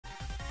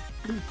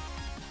Good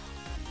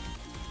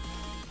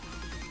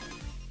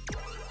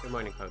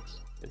morning, folks.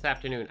 It's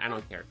afternoon. I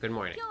don't care. Good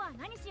morning.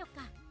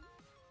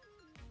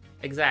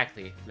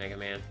 Exactly, Mega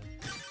Man.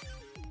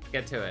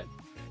 Get to it.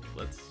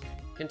 Let's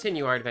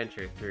continue our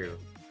adventure through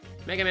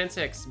Mega Man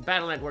 6,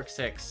 Battle Network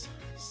 6,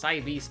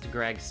 Cybeast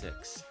Greg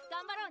 6.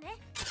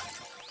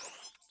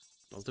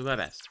 I'll do my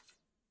best.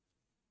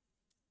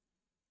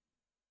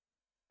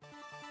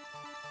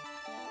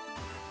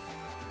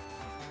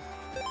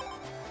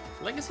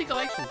 Legacy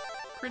Collection.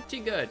 Pretty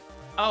good.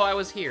 Oh, I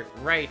was here.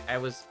 Right, I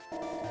was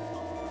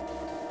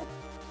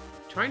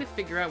trying to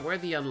figure out where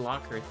the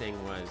unlocker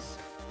thing was.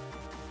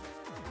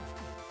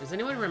 Does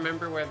anyone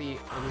remember where the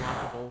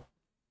unlockable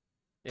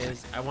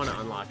is? I want to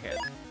unlock it.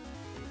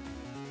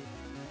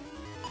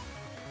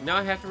 Now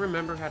I have to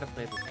remember how to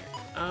play this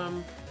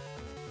game.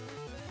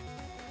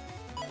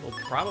 Well,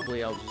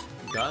 probably I'll just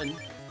gun.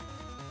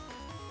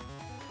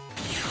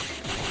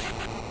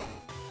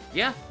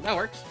 Yeah, that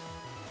works.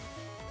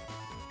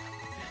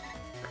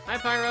 Hi,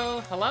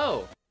 Pyro.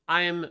 Hello.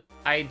 I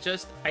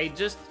just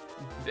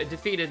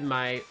defeated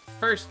my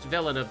first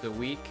villain of the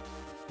week.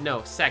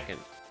 No, second.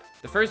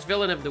 The first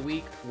villain of the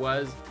week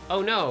was,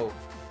 oh no,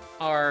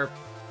 our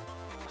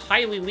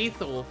highly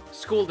lethal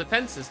school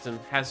defense system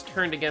has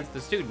turned against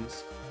the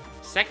students.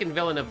 Second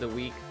villain of the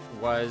week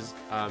was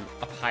a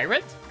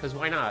pirate, because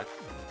why not?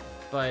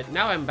 But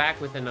now I'm back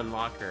with an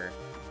unlocker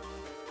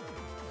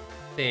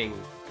thing,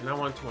 and I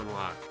want to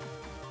unlock.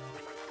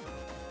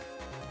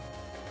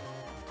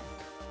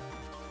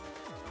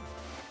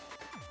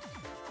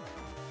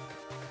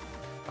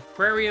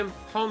 Aquarium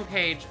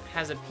homepage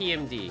has a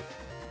PMD.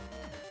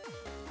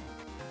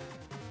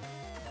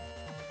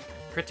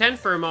 Pretend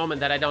for a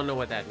moment that I don't know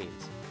what that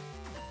means.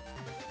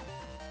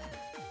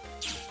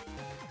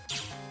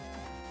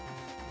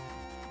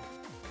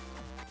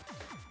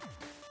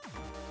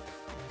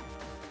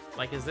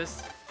 Like, is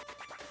this...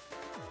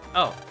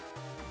 Oh.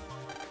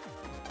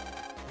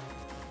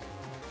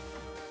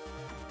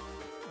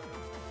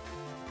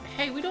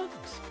 Hey, we don't...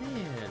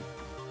 Man.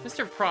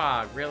 Mr.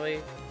 Prague,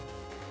 really?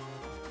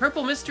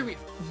 Purple Mystery...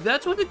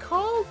 That's what it's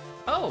called?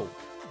 Oh.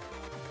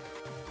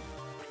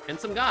 And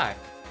some guy.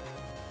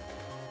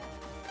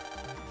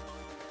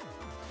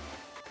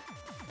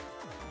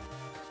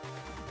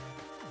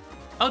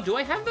 Oh, do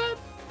I have that?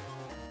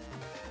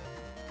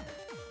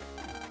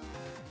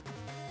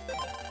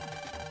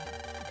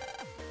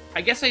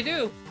 I guess I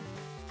do.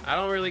 I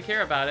don't really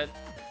care about it.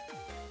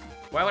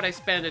 Why would I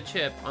spend a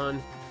chip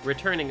on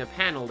returning a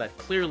panel that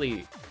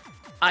clearly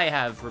I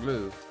have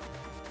removed,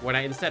 when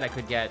instead I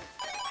could get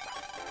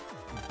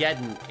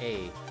an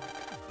A?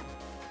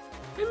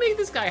 And make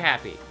this guy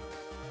happy.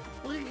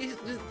 Well,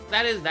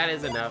 that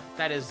is enough.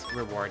 That is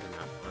reward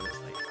enough,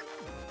 honestly.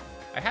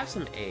 I have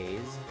some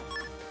A's.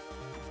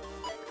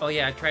 Oh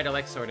yeah, I tried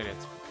Elect Sword and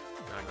it's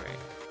not great.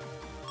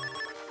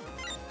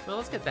 Well,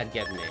 let's get that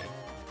Get an A.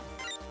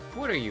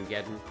 What are you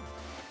getting?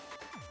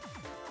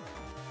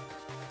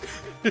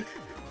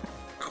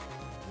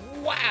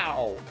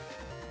 Wow!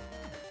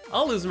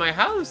 I'll lose my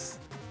house!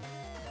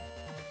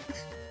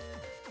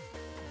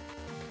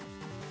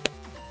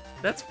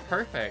 That's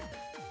perfect.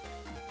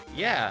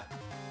 Yeah.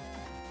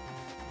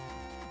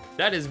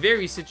 That is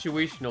very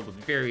situational, but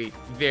very,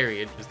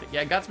 very interesting.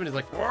 Yeah, Gutsman is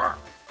like, "Whoa."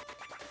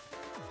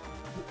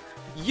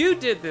 You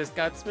did this,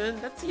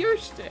 Gutsman. That's your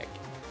shtick.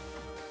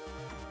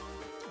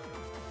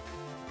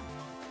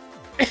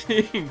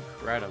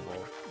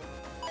 Incredible.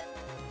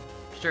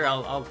 Sure,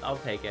 I'll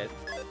take it.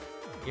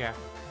 Yeah.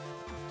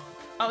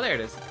 Oh, there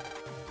it is.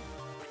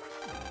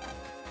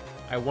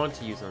 I want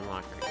to use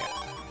Unlocker again.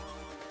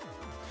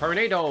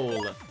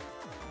 Tornado!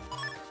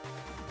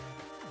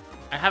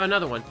 I have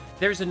another one.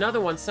 There's another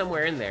one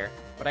somewhere in there,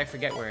 but I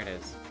forget where it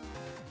is.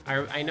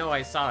 I know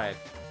I saw it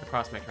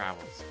across my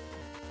travels.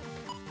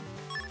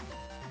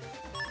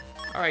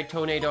 Alright,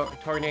 Tornado.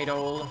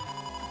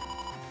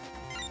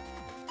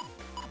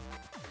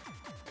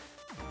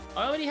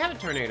 I already had a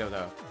tornado,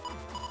 though.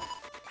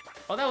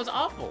 Oh, that was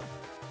awful.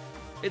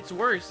 It's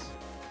worse.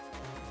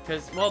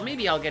 Because, well,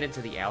 maybe I'll get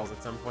into the L's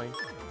at some point.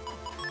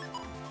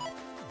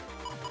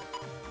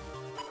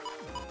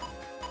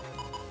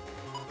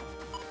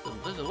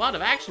 There's a lot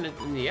of action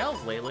in the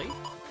L's lately.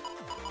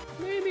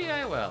 Maybe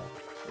I will.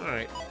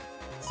 Alright.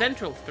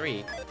 Central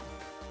 3.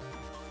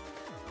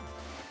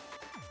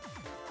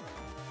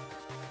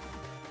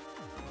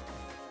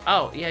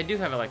 Oh, yeah, I do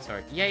have Elect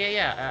Sword.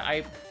 Yeah.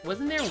 I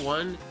wasn't there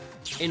one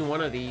in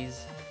one of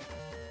these?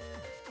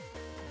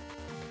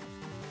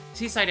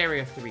 Seaside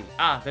Area 3.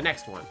 Ah, the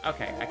next one.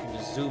 Okay, I can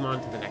just zoom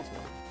on to the next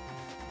one.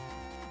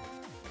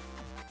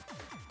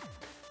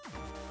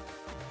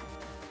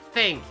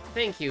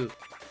 Thank you,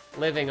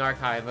 living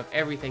archive of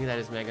everything that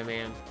is Mega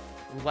Man.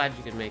 I'm glad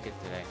you could make it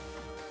today.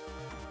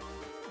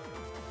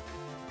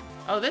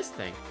 Oh, this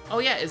thing. Oh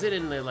yeah, is it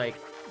in the, like,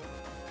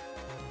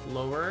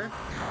 lower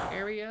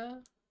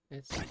area?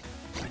 It's...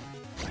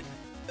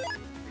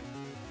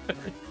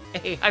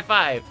 Hey, high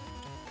five!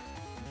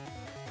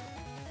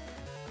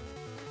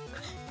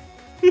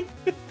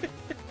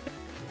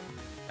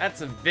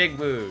 That's a big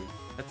move.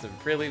 That's a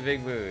really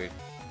big mood.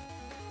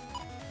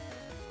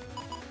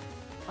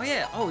 Oh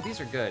yeah, oh,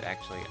 these are good,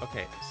 actually.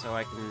 Okay, so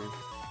I can...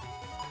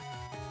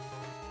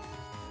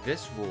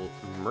 This will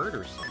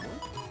murder someone.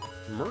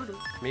 Murder.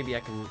 Maybe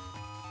I can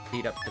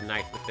beat up the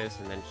knight with this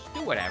and then just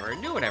do whatever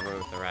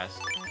with the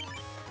rest.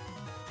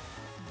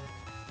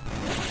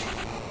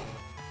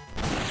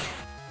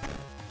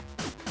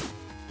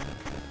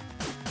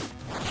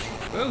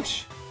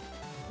 Boosh!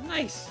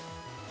 Nice!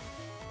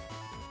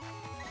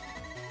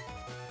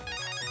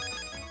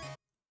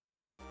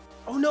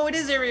 Oh no, it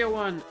is Area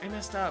 1! I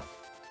messed up.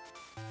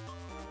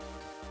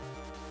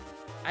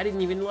 I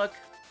didn't even look.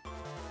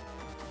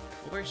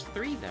 Well, where's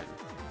 3 then?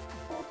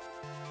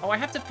 Oh, I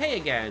have to pay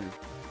again.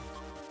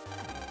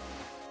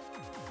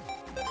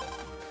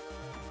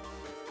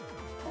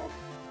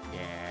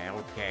 Yeah,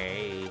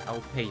 okay.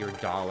 I'll pay your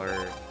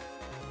 $1.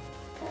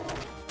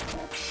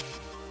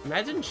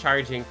 Imagine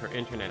charging for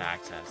internet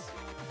access.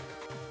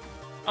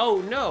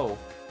 Oh no!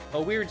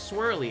 A weird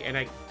swirly, and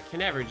I can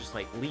never just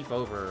like leap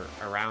over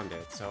around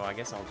it, so I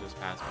guess I'll just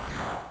pass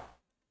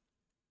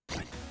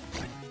by.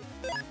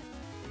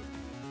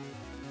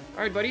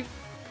 Alright, buddy.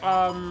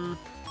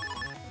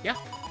 Yeah.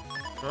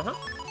 Uh-huh.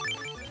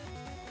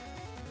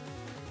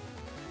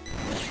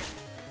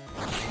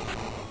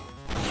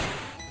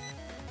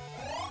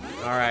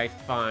 Alright,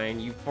 fine.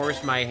 You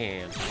forced my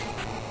hand.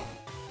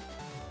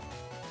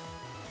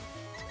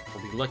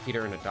 I'll be lucky to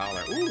earn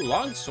 $1. Ooh,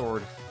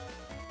 longsword.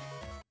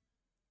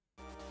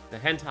 The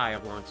hentai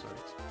of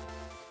longswords.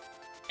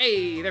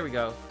 Hey, there we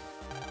go.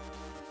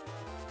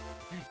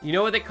 You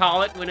know what they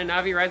call it when a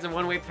Navi rides a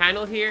one-way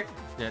panel here?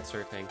 Net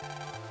surfing.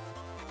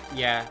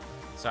 Yeah,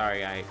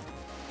 sorry, I've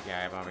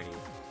already...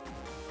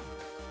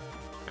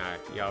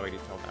 you already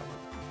told that one.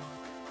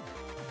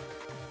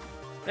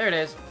 There it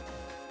is.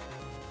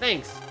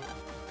 Thanks.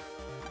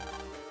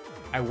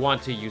 I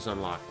want to use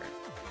Unlocker.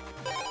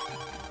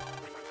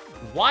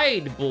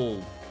 Wide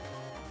bulb.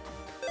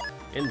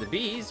 In the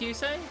bees, you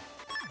say?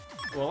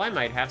 Well, I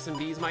might have some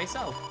bees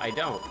myself. I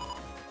don't.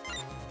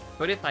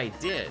 But if I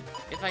did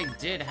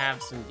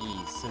have some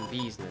bees, some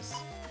beesness,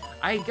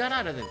 I got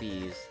out of the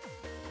bees.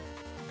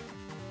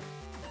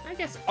 I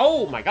guess,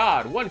 oh my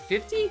god,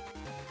 150?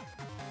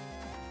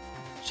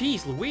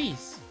 Jeez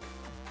Louise.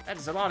 That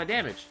is a lot of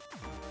damage.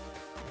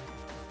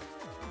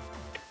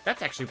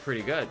 That's actually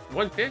pretty good.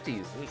 150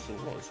 is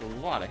a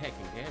lot of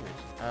heckin'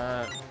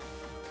 damage.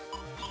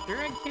 Sure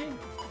I can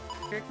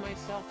trick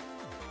myself?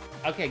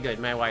 Okay, good,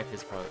 my wife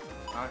is close.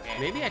 Okay.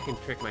 Maybe I can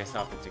trick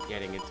myself into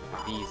getting into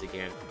the bees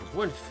again. Because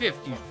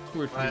 150 is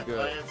pretty good.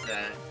 What is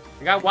that?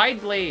 I got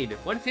Wide Blade.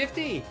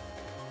 150!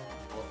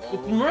 Oh,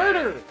 With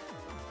murder!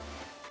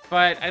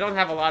 But I don't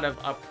have a lot of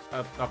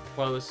up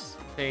close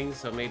things,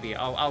 so maybe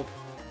I'll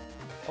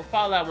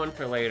follow that one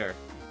for later.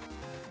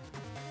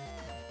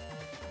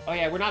 Oh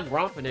yeah, we're not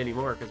gromping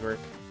anymore because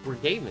we're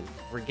gaming.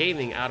 We're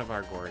gaming out of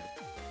our gourd.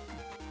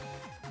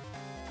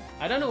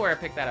 I don't know where I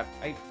picked that up.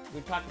 We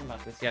were talking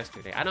about this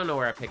yesterday. I don't know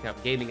where I picked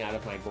up gaming out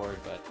of my gourd,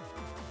 but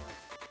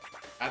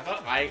I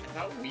thought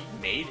we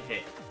made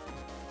it.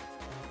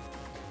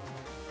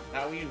 I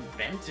thought we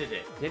invented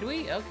it. did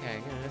we?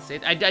 Okay, yeah, that's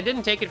it. I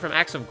didn't take it from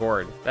Axe of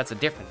Gourd. That's a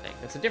different thing.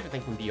 That's a different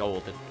thing from the old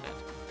internet.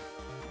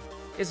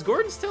 Is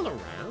Gourd still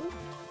around?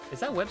 Is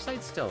that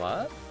website still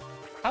up?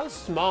 How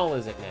small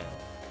is it now?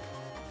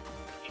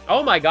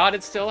 Oh my god,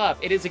 it's still up.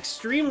 It is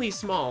extremely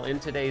small in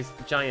today's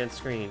giant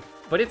screen,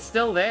 but it's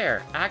still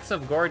there.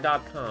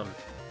 axeofgourd.com.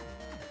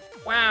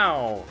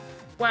 Wow.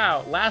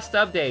 Wow, last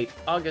update,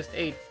 August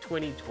 8th,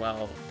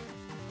 2012.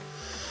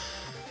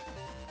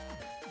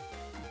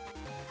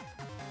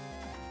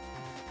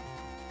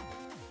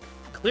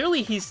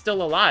 Clearly he's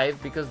still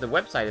alive because the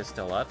website is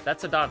still up.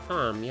 That's a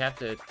 .com. You have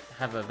to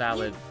have a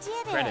valid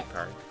credit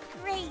card.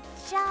 Great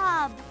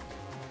job.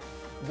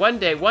 One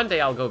day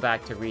I'll go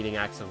back to reading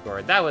Axe of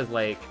Gourd. That was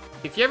like,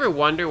 if you ever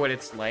wonder what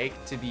it's like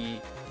to be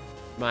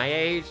my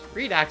age,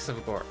 read Axe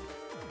of Gourd.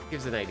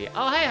 Gives an idea.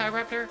 Oh, hey,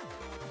 Raptor.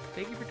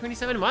 Thank you for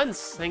 27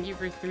 months. Thank you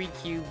for 3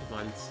 cubed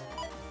months.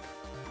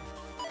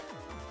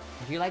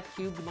 Do you like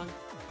cubed months?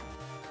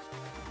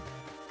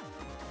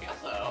 I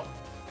guess so.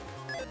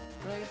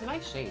 Really, it's a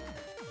nice shape.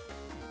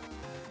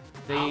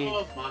 I don't know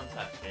if months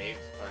have shapes,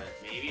 but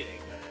maybe they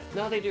could.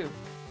 No, they do.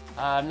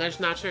 I'm just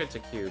not sure it's a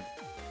cube.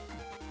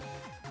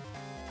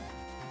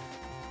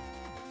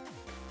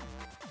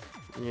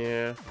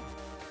 Yeah.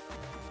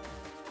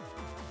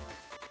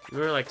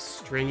 More like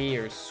stringy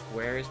or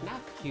squares, not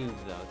cubes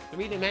though.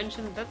 3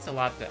 dimensions, that's a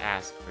lot to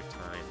ask for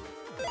time.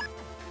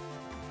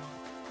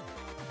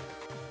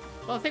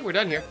 Well, I think we're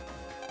done here.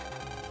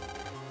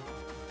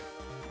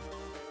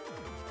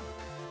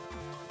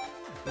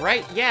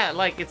 Right? Yeah,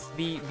 like it's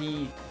the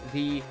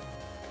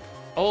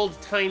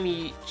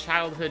old-timey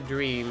childhood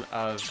dream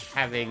of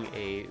having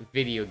a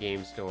video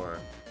game store.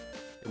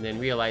 And then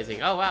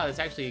realizing, oh wow, it's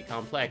actually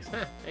complex.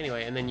 Huh.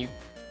 Anyway, and then you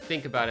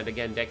think about it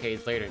again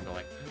decades later and go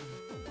like,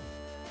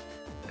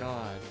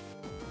 God,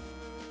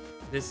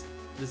 this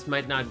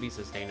might not be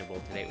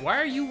sustainable today.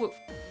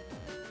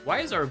 Why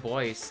is our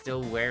boy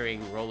still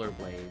wearing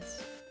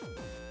rollerblades?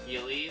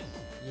 Heelys?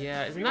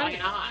 Yeah, it's Why not.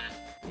 not?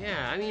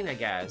 Yeah, I mean, I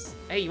guess.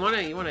 Hey, you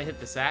wanna hit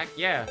the sack?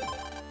 Yeah.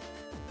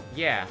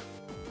 Yeah.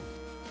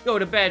 Go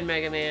to bed,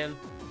 Mega Man.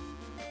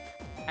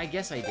 I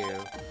guess I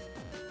do.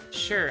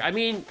 Sure. I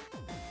mean,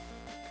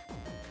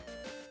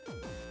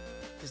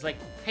 it's like,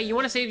 hey, you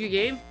wanna save your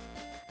game?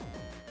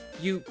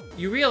 You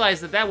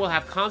realize that will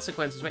have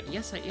consequences, right?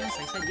 Yes, I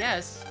said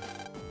yes.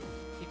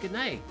 Okay, good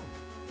night.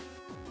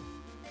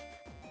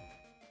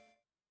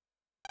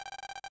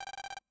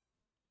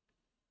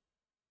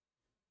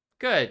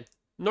 Good.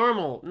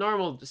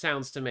 Normal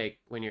sounds to make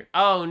when you're...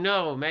 Oh,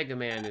 no, Mega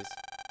Man is...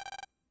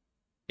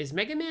 Is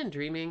Mega Man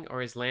dreaming,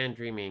 or is Lan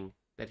dreaming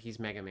that he's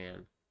Mega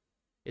Man?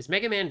 Is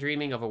Mega Man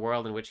dreaming of a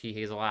world in which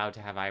he is allowed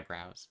to have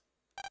eyebrows?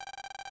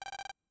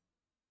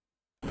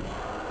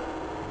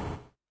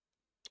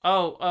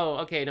 Oh,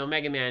 okay, no,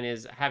 Mega Man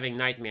is having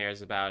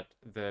nightmares about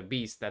the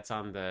beast that's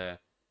on the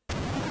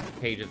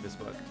page of this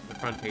book. The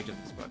front page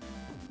of this book.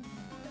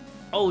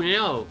 Oh,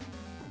 no!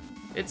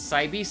 It's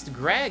Psybeast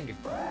Greg!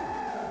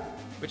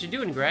 What you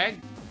doing,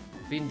 Greg?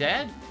 Being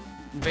dead?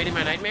 Invading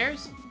my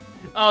nightmares?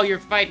 Oh, you're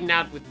fighting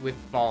out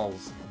with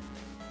balls.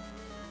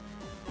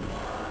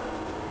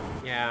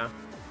 Yeah.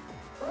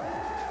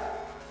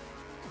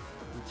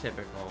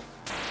 Typical.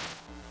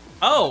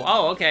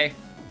 Oh, okay.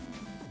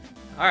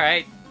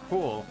 Alright,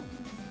 cool.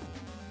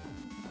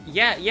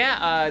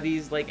 Yeah,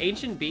 these, like,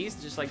 ancient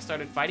beasts just, like,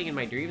 started fighting in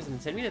my dreams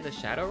and sent me to the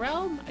Shadow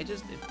Realm? It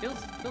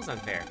feels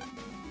unfair.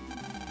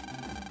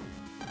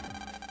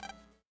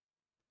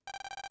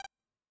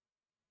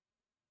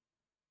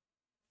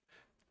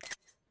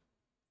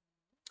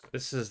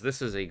 This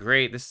is a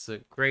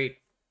great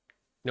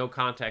no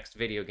context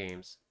video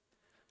games.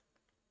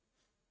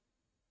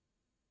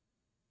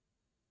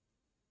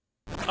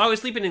 Oh, we're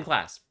sleeping in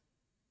class.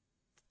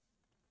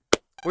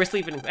 We're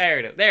sleeping in, there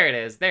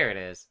it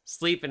is.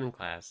 Sleeping in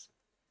class.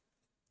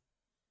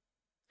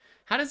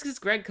 How does this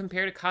Greg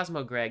compare to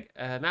Cosmo Greg?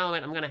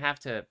 Malamute, I'm gonna have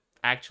to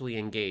actually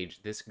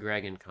engage this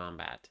Greg in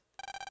combat.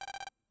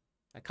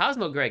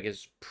 Cosmo Greg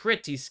is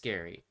pretty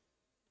scary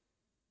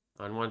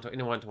in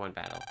a one-to-one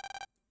battle.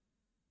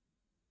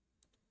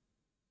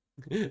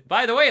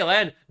 By the way,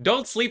 Lan,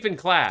 don't sleep in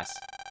class.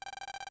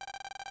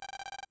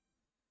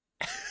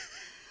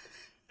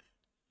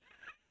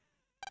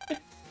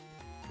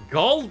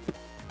 Gulp.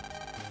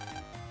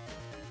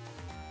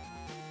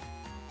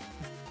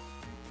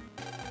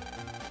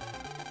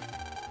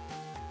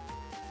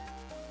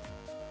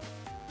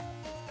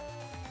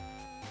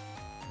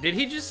 Did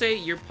he just say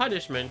your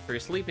punishment for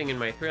sleeping in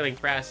my thrilling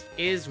class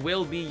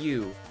will be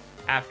you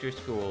after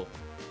school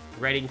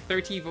writing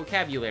 30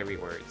 vocabulary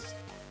words?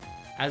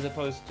 As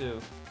opposed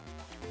to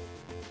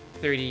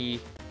 30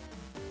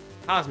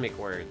 cosmic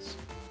words.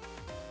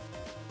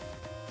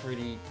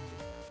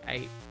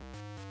 38.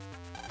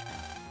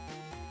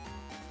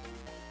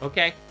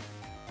 Okay.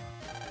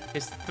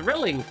 It's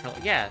thrilling,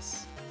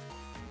 yes.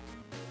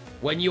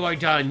 When you are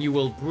done, you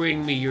will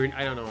bring me your...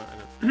 I don't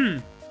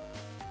know.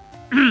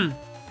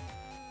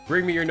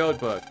 Bring me your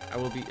notebook. I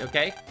will be...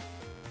 Okay?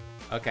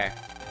 Okay.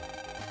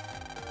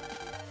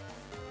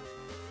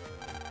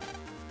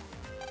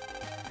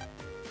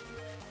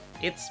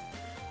 It's...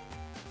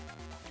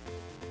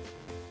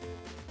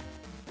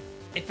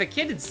 If a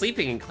kid is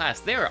sleeping in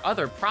class, there are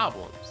other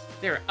problems.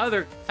 There are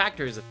other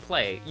factors at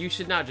play. You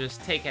should not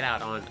just take it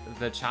out on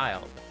the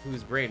child,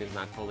 whose brain is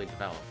not fully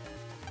developed.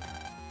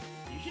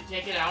 You should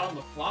take it out on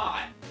the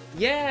plot.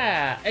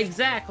 Yeah,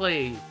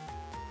 exactly.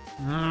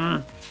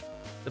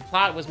 The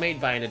plot was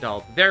made by an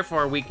adult,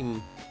 therefore we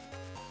can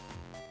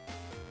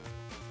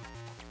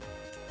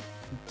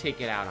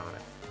take it out on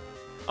it.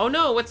 Oh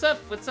no, what's up?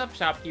 What's up,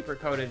 shopkeeper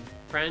coated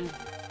friend?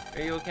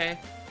 Are you okay?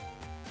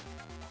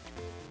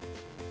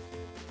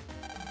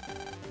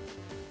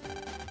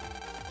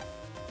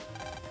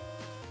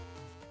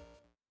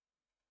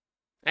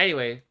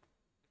 Anyway,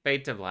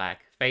 fade to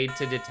black, fade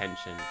to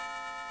detention.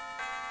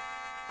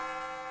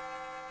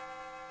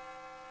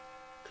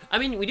 I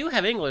mean, we do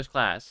have English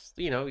class.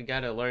 You know, we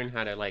gotta learn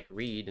how to, like,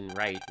 read and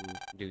write and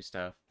do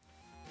stuff.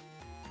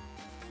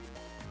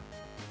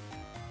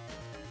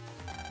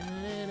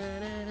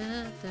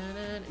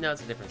 No,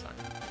 it's a different song.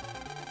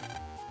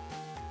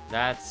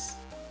 That's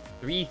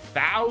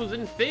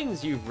 3,000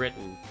 things you've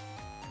written.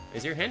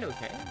 Is your hand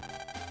okay?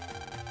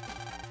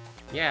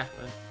 Yeah,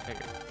 I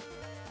figured.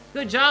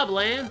 Good job,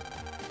 Lan!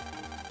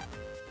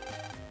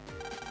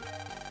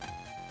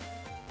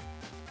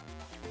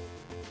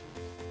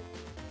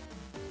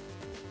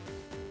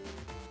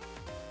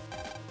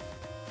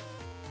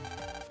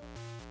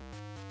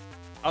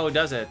 Oh,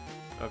 does it?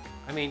 Okay.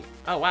 I mean,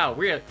 oh wow,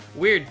 weird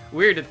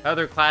that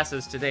other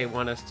classes today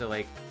want us to,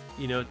 like,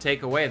 you know,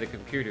 take away the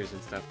computers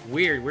and stuff.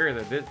 Weird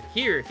that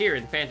here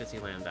in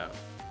Fantasyland though,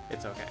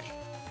 it's okay.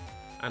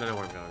 I don't know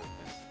where I'm going with this.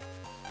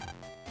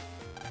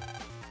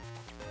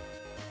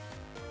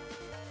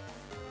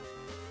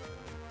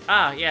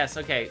 Ah, yes,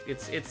 okay.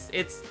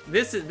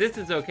 This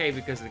is okay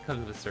because it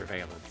comes with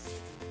surveillance.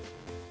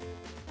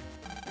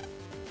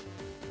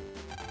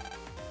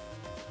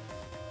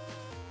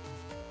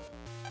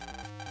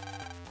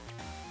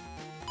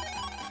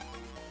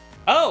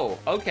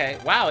 okay.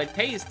 Wow, it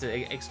pays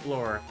to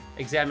explore,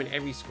 examine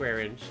every square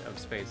inch of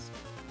space.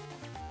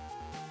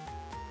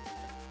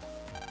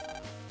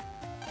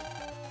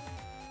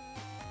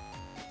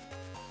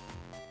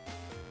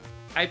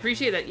 I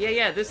appreciate that.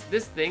 Yeah, this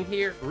thing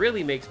here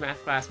really makes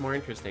math class more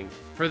interesting.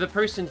 For the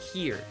person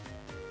here.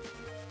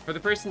 For the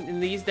person in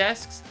these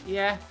desks,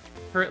 yeah.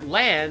 For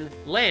Lan,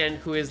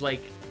 who is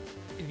like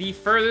the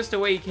furthest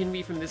away he can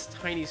be from this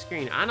tiny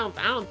screen. I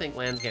don't think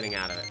Lan's getting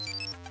out of it.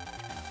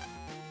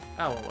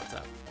 Oh, well, what's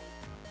up?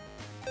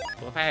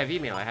 Well, if I have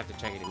email, I have to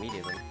check it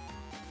immediately.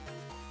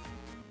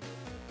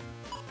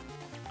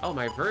 Oh,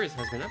 my verse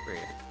has been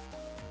upgraded.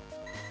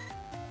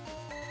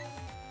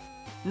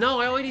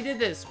 No, I already did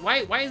this.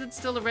 Why is it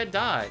still a red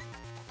dot?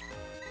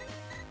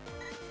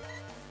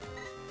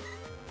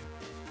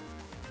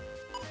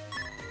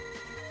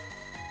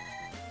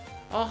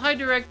 Oh, hi,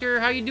 Director.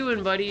 How you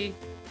doing, buddy?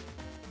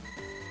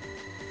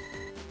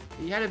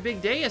 You had a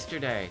big day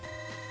yesterday.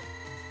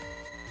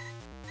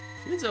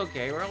 It's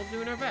okay. We're all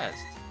doing our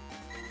best.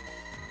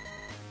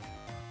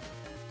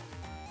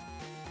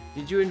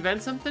 Did you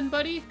invent something,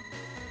 buddy?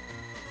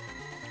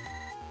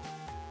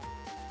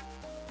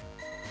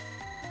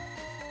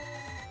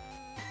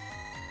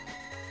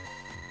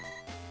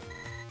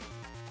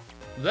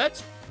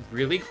 That's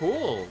really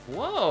cool.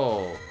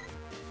 Whoa.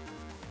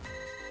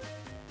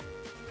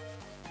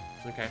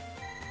 Okay.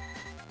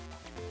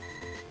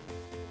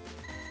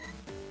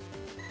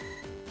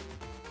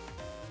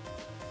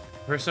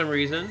 For some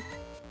reason.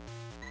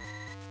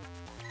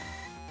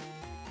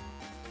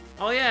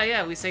 Oh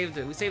yeah, we saved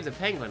it. We saved the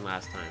penguin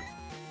last time.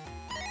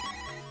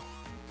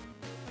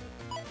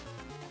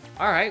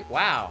 All right,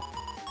 wow.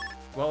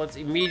 Well, let's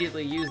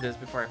immediately use this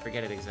before I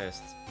forget it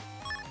exists.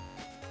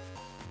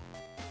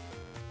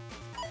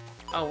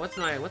 Oh, what's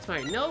my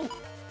no?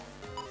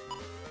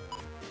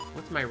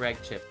 What's my reg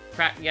chip?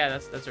 Yeah,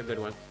 that's a good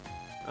one.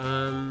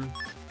 Can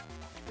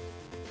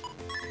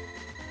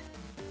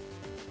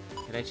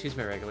I choose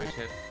my regular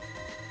chip?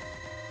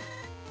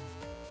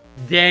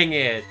 Dang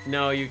it!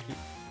 No,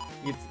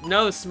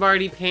 no,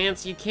 smarty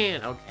pants, you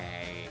can't.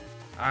 Okay.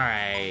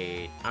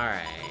 Alright.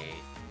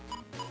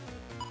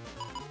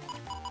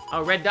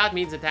 Oh, red dot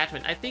means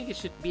attachment. I think it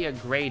should be a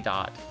gray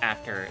dot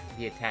after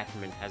the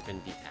attachment has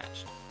been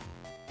detached.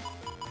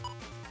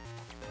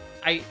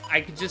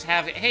 I could just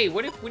have it. Hey,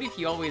 what if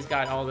you always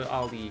got all the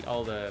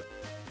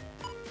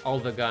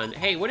gun?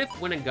 Hey, what if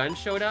when a gun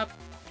showed up,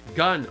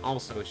 gun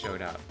also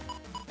showed up?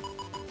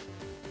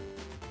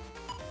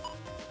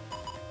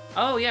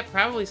 Oh yeah,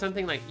 probably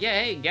something like,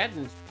 yeah, hey,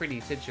 Gaddon's pretty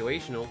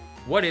situational.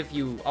 What if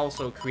you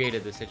also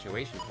created the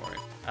situation for it?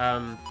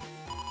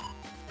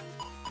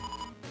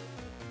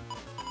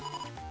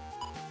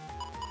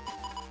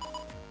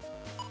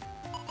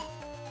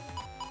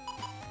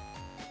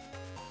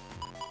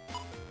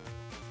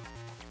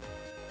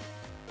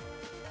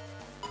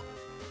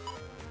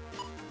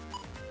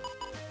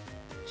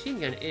 Machine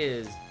gun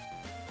is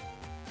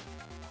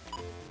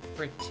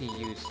pretty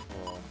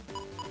useful.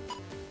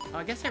 Oh,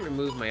 I guess I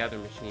removed my other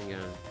machine gun.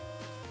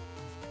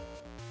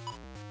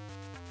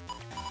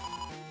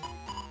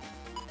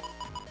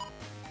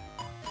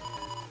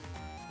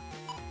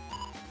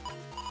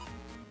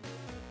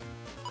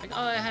 Like,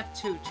 oh, I have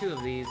two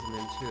of these and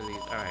then two of these.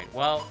 All right,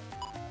 well,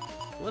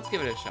 let's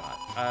give it a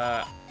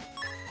shot.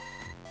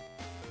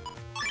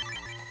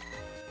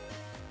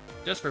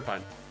 Just for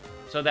fun.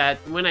 So that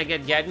when I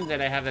get Gaddon,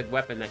 that I have a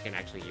weapon that can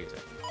actually use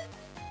it.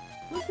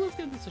 Let's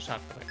give this a shot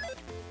for it.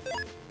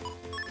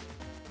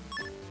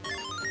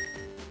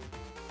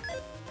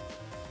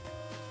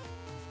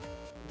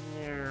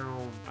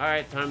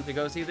 Alright, time to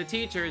go see the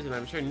teachers, and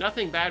I'm sure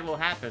nothing bad will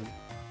happen.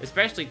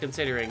 Especially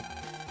considering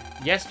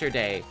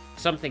yesterday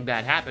something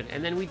bad happened,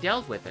 and then we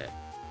dealt with it.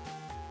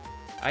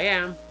 I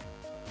am.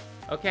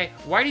 Okay,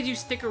 why did you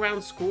stick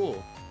around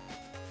school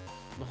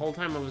the whole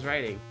time I was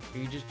writing?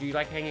 Do you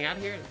like hanging out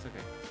here? It's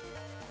okay.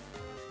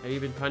 Have you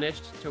been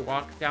punished to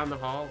walk down the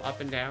hall,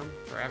 up and down,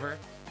 forever?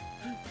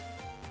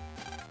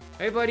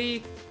 Hey,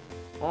 buddy!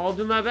 I'll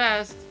do my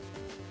best.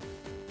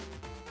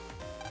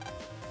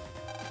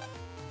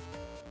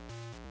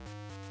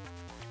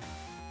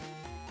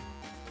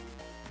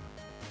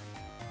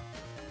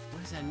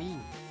 What does that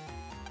mean?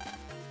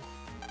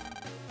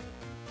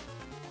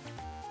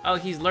 Oh,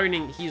 he's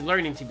learning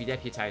to be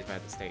deputized by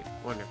the state.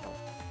 Wonderful.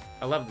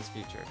 I love this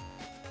future.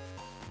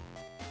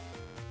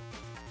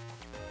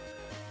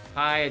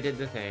 Hi, I did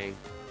the thing.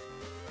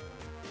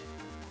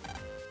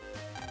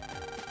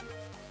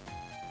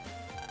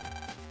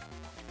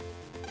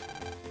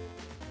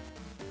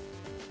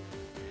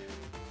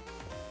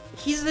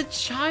 He's a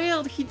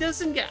child. He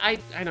doesn't get... I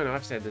don't know.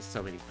 I've said this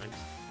so many times.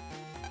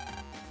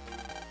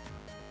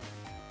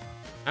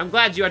 I'm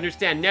glad you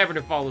understand never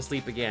to fall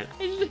asleep again.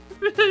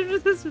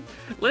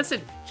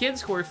 Listen, kids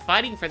who are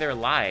fighting for their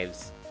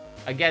lives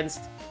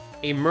against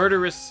a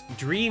murderous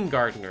dream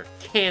gardener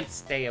can't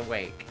stay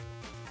awake.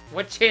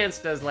 What chance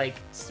does, like,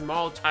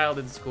 small child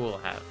in school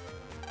have?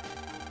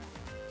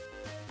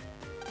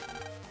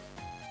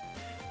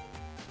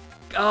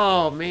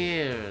 Oh,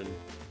 man.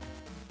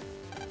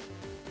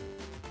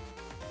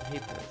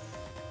 hate this.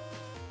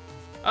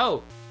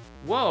 Oh,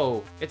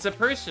 whoa! It's a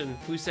person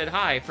who said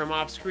hi from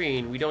off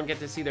screen. We don't get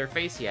to see their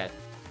face yet.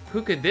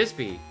 Who could this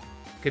be?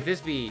 Could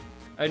this be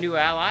a new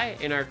ally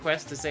in our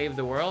quest to save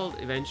the world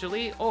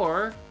eventually,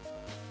 or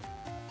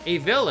a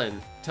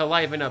villain to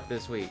liven up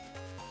this week?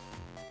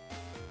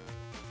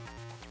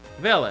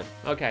 Villain.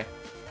 Okay.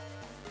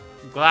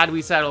 Glad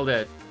we settled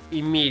it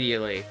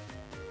immediately.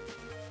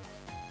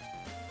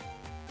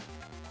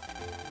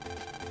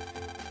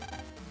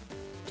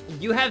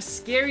 You have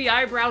scary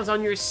eyebrows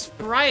on your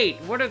sprite.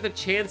 What are the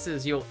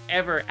chances you'll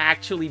ever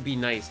actually be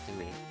nice to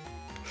me?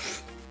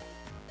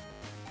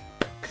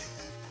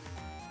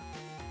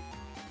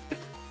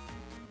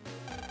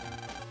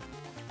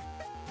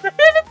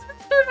 It's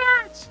too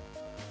much.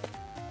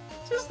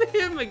 Just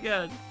him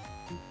again.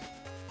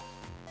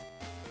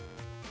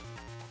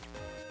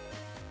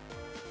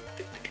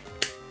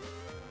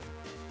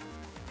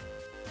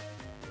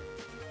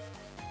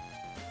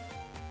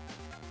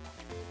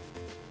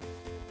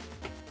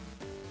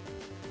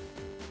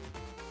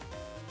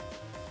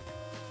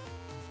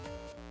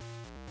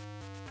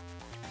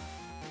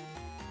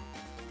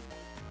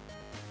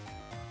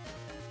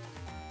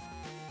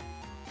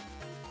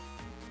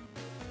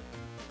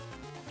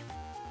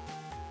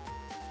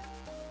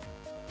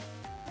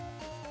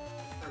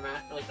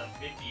 For like the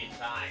 50th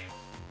time.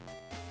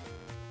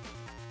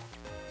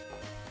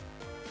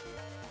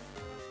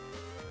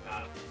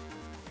 Got him.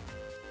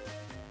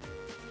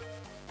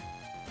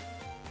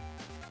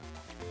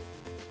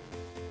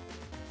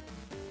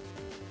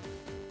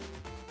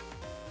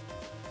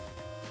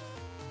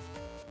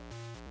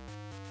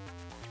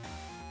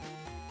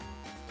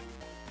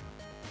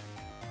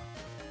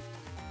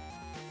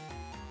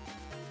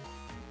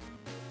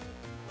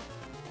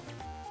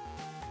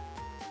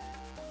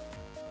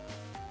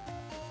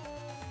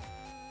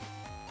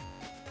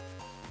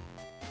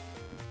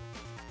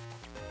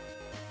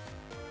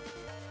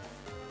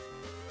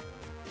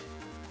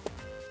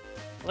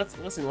 Let's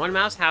listen. One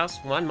mouse house,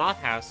 one moth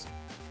house.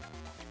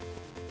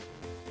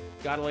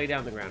 Gotta lay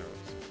down the ground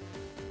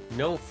rules.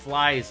 No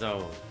fly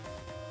zone.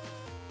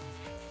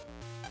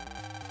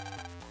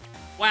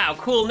 Wow,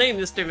 cool name,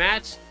 Mr.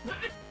 Match.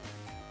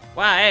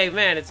 Wow, hey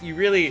man, it's you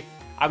really.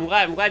 I'm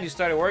glad you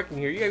started working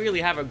here. You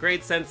really have a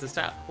great sense of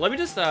style. Let me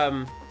just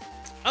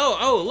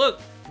Oh,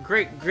 look,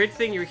 great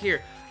thing you're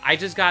here. I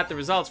just got the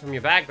results from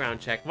your background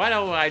check. Why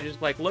don't I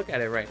just like look at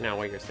it right now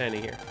while you're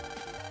standing here?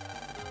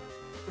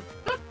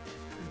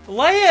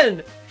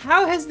 Lion,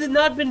 how has it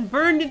not been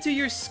burned into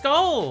your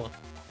skull?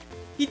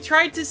 He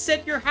tried to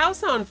set your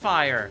house on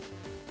fire.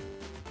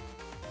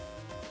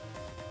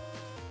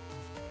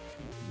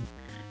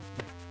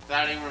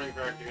 That ain't running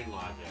cartoon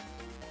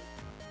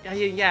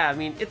logic. Yeah. I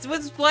mean, this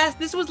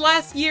was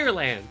last year,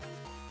 Land.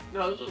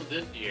 No, this was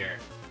this year.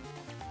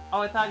 Oh,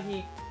 I thought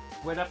he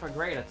went up a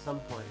grade at some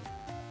point.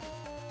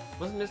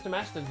 Wasn't Mr.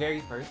 Mash the very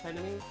first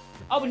enemy?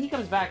 Oh, but he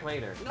comes back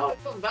later. No,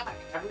 it comes back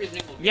every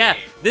single game. Yeah,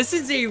 this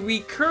is a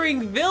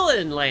recurring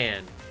villain,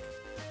 Land.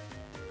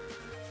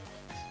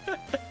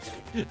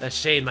 A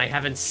shame I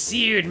haven't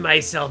seared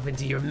myself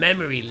into your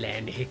memory,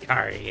 Land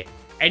Hikari.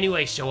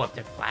 Anyway, show up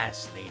to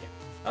class later.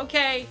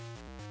 Okay.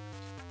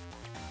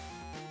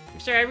 I'm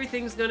sure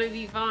everything's gonna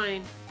be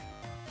fine.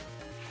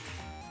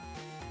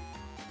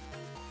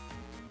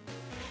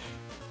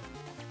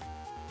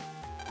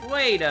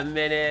 Wait a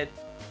minute.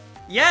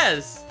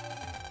 Yes!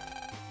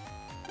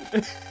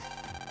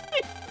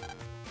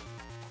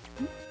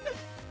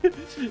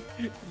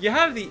 You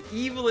have the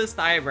evilest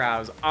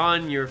eyebrows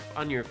on your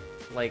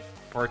like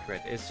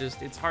portrait.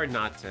 It's hard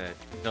not to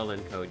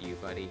villain code you,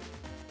 buddy.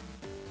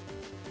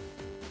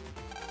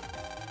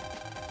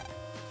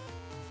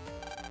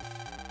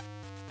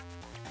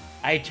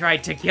 I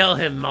tried to kill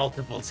him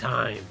multiple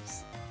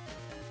times.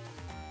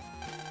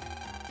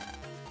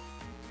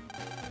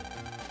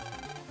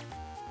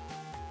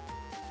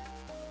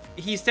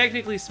 He's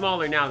technically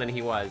smaller now than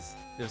he was.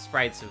 The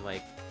sprites have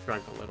like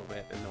shrunk a little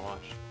bit in the wash.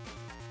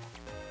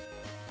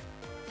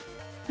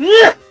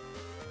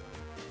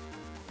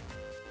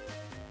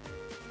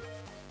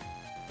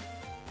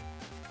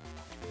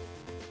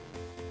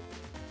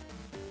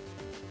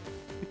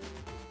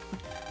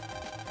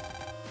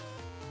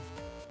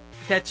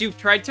 That you've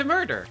tried to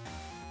murder.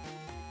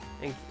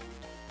 Thank you.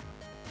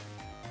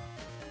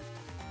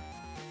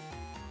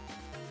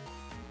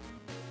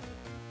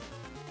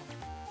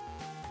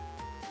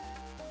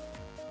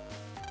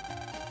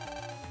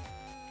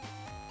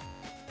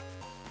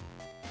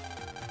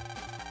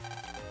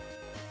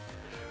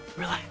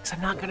 Relax,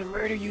 I'm not gonna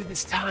murder you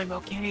this time,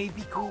 okay?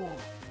 Be cool.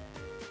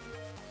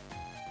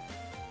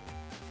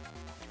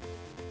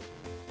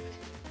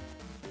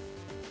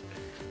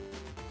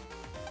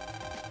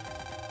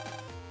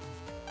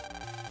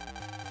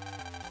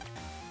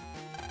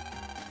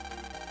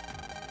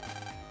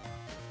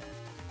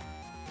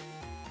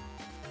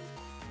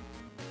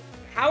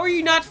 How are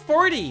you not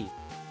 40?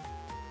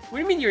 What do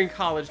you mean you're in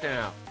college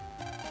now?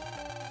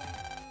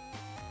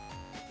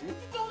 You can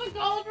go to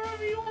college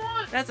wherever you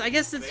want. I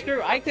guess it's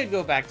true. I could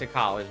go back to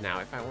college now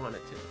if I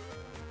wanted to.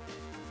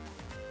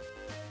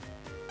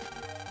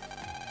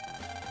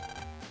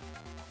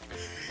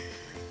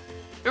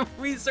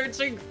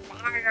 Researching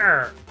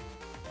fire!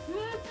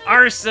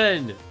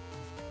 Arson!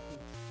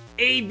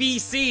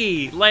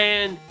 ABC,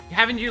 land!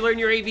 Haven't you learned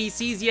your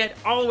ABCs yet?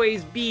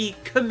 Always be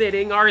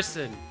committing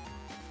arson.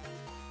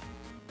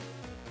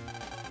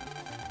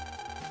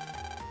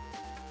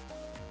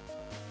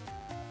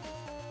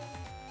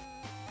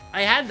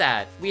 I had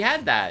that. We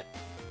had that.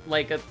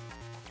 Like,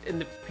 in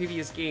the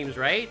previous games,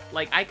 right?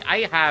 Like,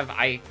 I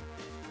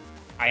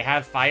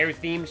have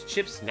fire-themed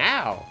chips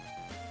now.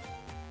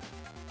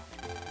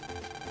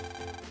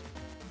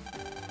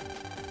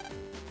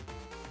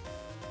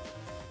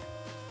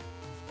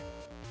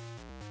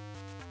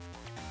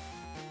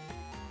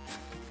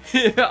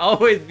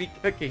 Always be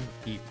cooking,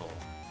 people.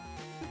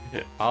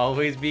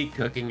 Always be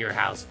cooking your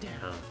house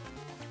down.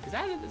 Is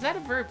that a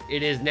verb?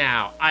 It is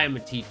now. I am a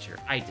teacher.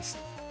 I just...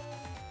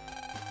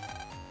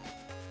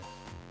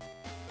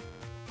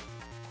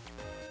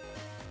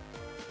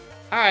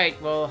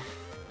 Alright, well,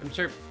 I'm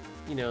sure,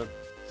 you know,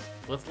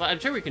 I'm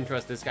sure we can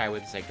trust this guy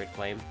with Sacred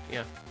Flame.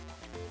 Yeah.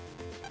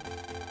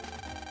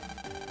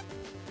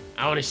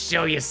 I want to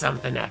show you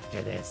something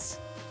after this.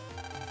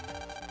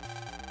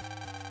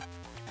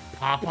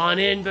 Pop on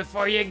in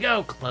before you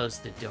go. Close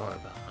the door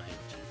behind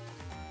you.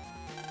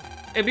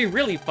 It'd be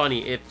really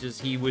funny if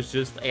he was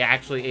just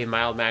actually a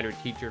mild-mannered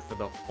teacher for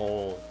the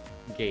whole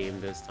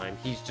game this time.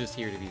 He's just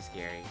here to be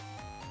scary.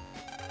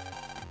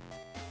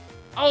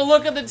 Oh,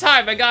 look at the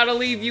time! I gotta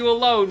leave you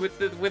alone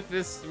with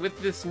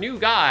this new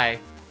guy.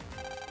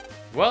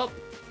 Well.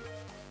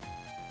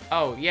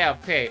 Oh yeah,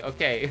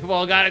 okay.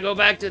 Well, gotta go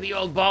back to the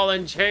old ball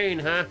and chain,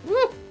 huh?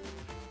 Woo!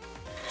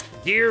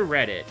 Dear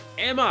Reddit,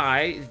 am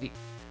I the...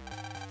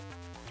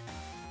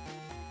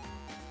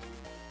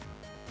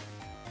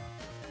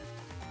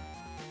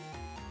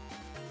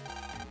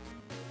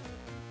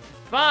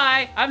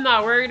 Bye! I'm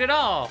not worried at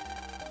all.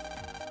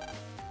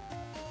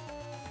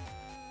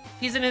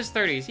 He's in his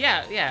 30s.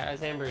 Yeah,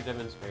 as Amber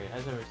demonstrated,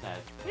 as Amber said.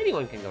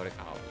 Anyone can go to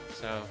college.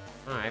 So,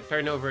 I've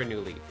turned over a new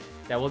leaf.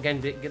 That will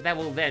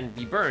then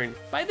be burned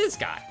by this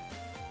guy.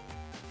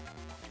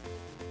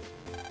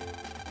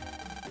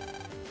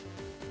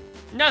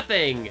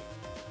 Nothing.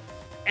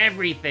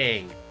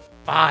 Everything.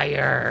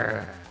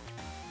 Fire.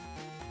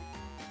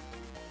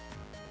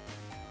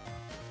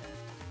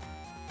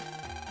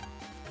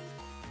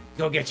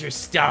 Go get your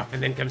stuff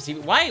and then come see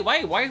me.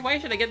 Why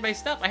should I get my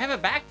stuff? I have a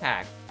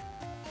backpack.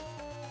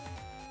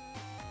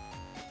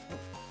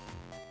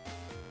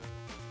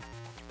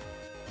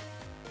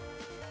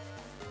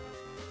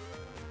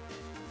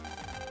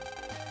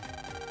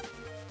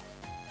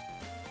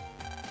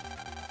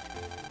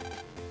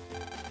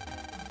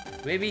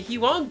 Maybe he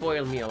won't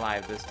boil me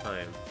alive this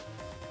time.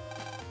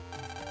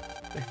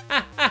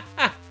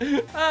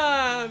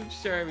 I'm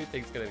sure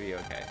everything's gonna be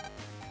okay.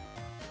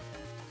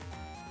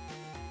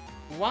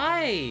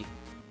 Why?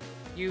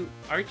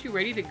 Aren't you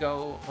ready to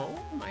go home?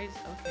 Okay,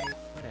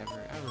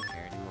 whatever. I don't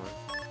care anymore.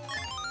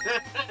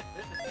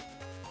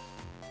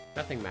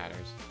 Nothing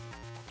matters.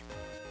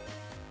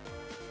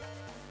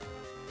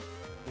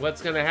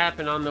 What's gonna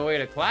happen on the way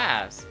to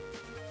class?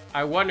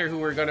 I wonder who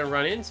we're gonna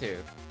run into.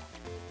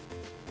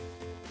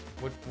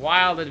 What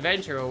wild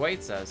adventure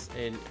awaits us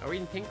in... Are we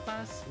in pink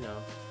class? No.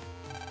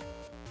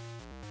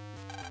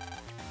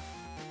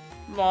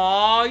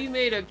 Aw, you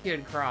made a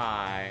kid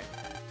cry.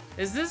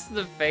 Is this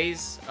the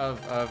face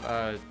of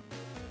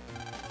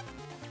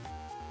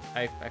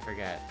I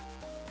forget.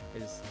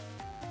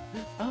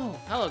 Oh,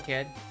 hello,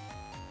 kid.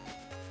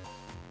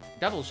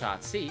 Double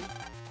shot, C.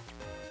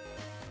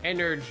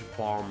 Energy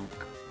bomb.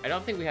 I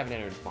don't think we have an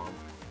energy bomb.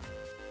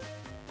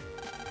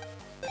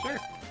 Sure.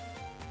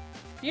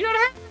 You don't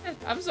have it.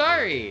 I'm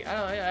sorry.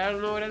 I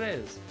don't know what it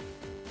is.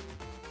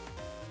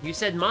 You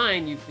said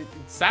mine. It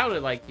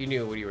sounded like you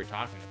knew what you were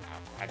talking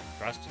about. I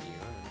trusted you.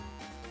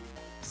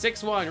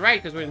 6-1,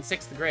 right? Because we're in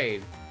 6th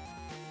grade.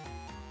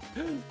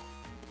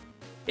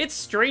 It's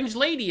Strange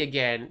Lady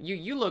again.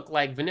 You look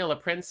like Vanilla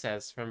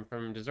Princess from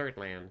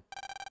Desertland.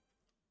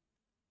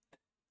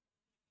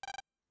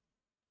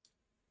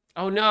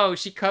 Oh no,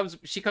 she comes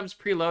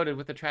preloaded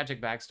with a tragic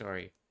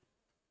backstory.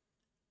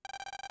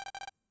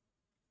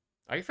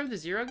 Are you from the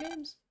Zero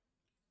games?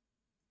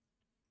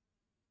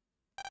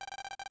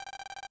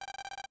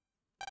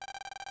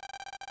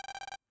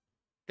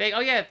 Oh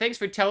yeah, thanks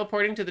for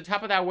teleporting to the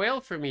top of that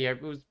whale for me.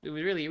 It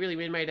really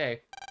made my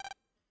day.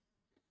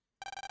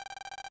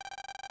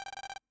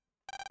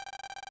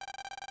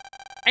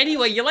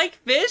 Anyway, you like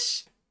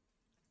fish?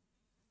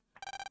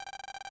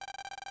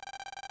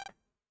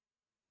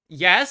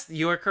 Yes,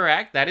 you are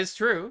correct. That is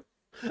true.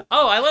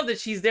 Oh, I love that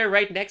she's there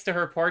right next to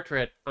her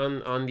portrait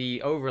on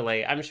the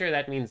overlay. I'm sure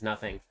that means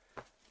nothing.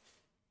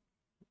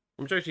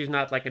 I'm sure she's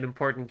not like an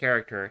important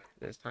character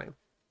this time.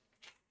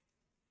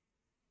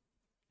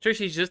 Sure,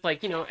 she's just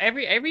like, you know,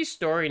 every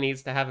story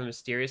needs to have a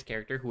mysterious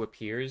character who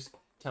appears,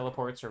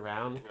 teleports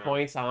around,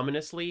 points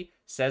ominously,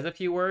 says a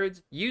few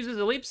words, uses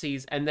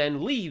ellipses, and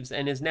then leaves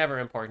and is never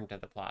important to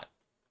the plot.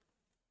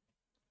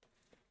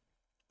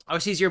 Oh,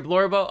 she's your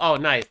Blorbo? Oh,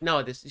 nice.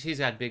 No, she's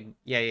got big...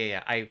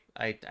 Yeah. I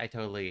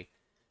totally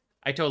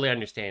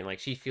understand. Like,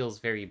 she feels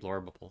very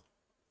Blorbable.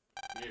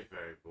 You're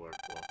very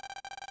boardful.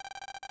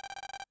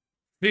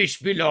 Fish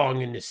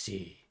belong in the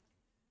sea.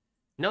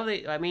 No,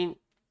 I mean...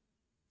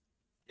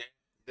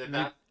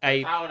 That's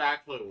how it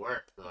actually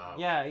works, though.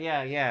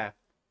 Yeah.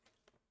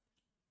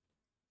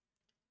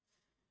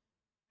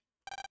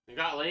 You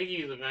got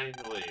leggies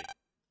eventually.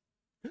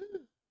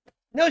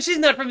 No, she's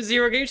not from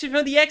Zero Games. She's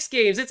from the X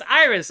Games. It's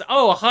Iris.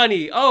 Oh,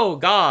 honey. Oh,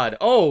 God.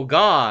 Oh,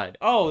 God.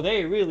 Oh,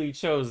 they really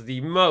chose the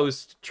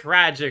most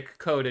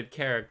tragic-coded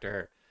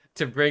character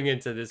to bring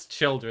into this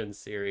children's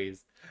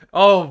series.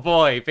 Oh,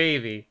 boy,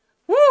 baby.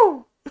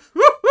 Woo!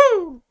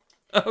 Woo-hoo!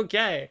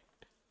 Okay.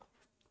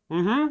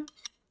 Mm-hmm.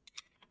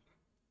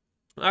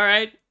 All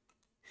right.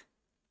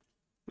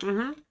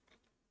 Mm-hmm.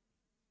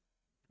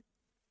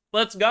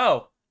 Let's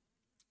go.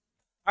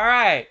 All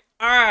right.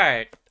 All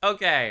right.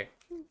 Okay.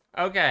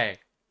 Okay.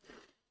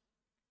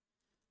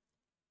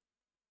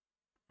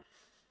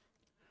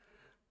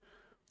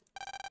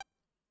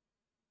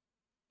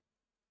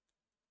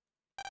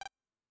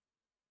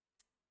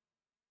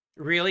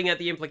 Reeling at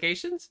the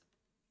implications?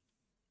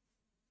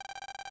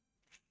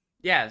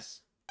 Yes.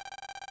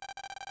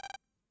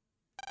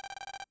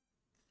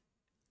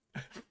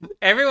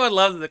 Everyone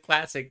loves the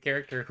classic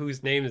character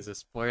whose name is a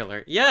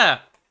spoiler. Yeah.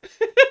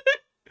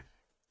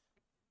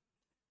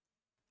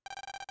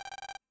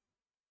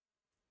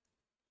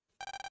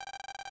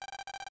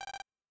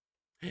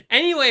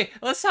 Anyway,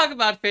 let's talk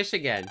about fish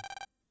again.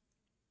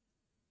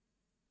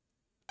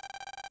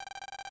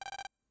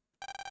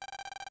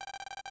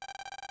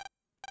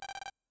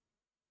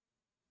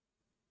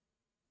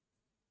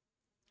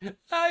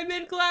 I'm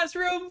in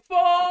classroom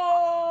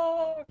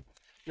 4!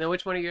 Now,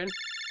 which one are you in?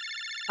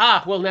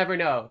 Ah, we'll never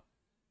know.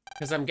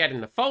 Because I'm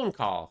getting a phone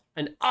call.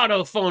 An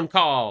auto phone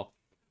call.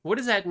 What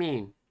does that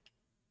mean?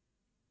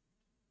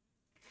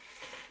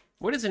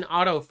 What is an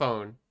auto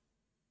phone?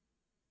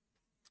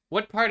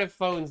 What part of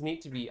phones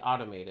need to be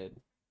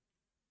automated?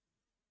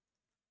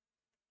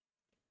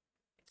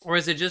 Or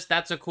is it just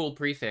that's a cool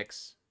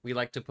prefix we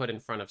like to put in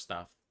front of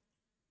stuff?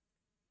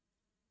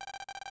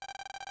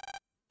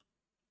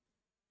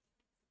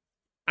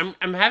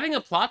 I'm having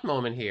a plot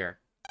moment here.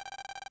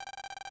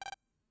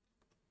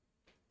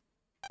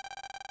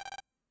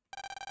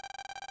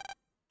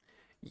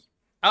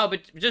 Oh,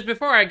 but just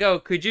before I go,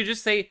 could you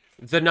just say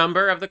the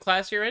number of the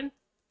class you're in?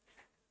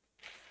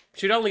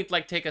 Should only,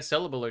 like, take a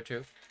syllable or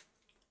two.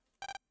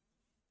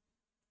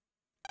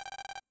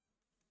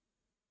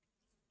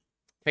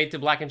 Fade to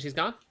black and she's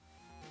gone?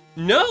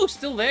 No,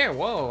 still there.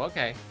 Whoa,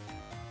 okay.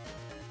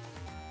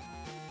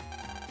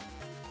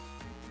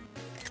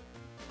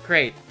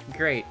 Great,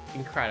 great,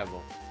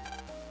 incredible.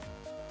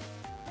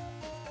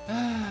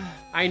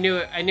 I knew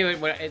it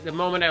when, the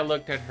moment I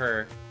looked at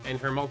her and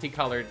her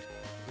multicolored,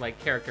 like,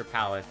 character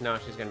palette. No,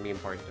 she's gonna be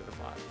important to the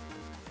plot.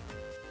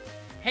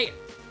 Hey,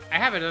 I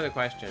have another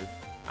question.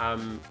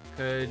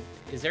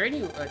 Is there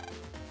any, okay,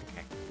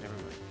 never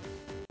mind.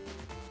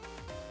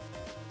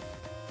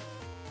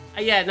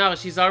 Yeah, no,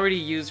 she's already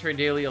used her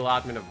daily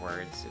allotment of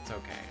words. It's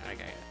okay, I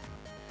get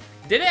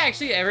it. Did I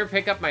actually ever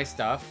pick up my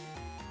stuff?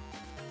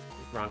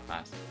 Wrong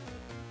class.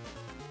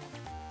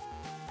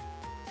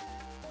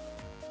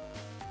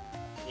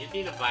 You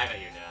need to buy it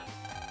at your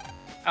desk.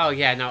 Oh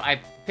yeah, no,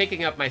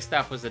 picking up my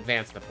stuff was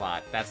advance the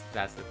plot. That's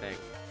the thing.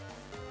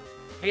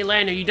 Hey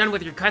Len, are you done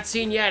with your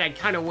cutscene yet? I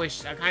kind of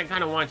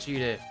want you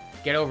to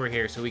get over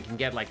here so we can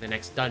get like the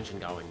next dungeon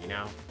going, you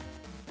know?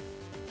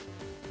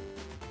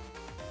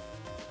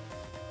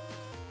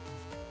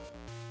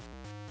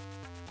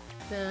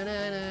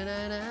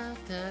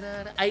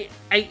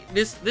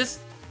 This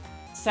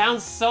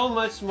sounds so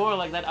much more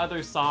like that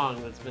other song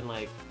that's been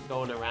like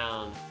going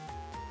around.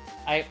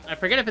 I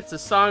forget if it's a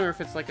song or if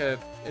it's like an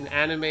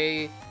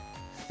anime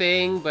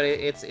thing, but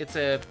it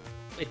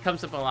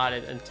comes up a lot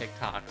in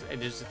TikTok.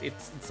 It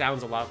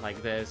sounds a lot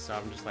like this, so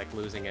I'm just like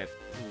losing it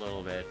a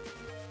little bit.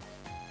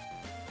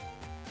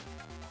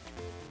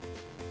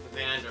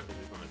 They end up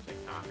becoming a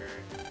TikToker.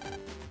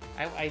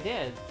 I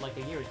did like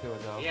a year or two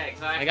ago. Yeah,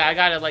 exactly. I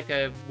got like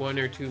a 1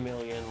 or 2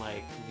 million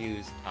like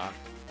views top.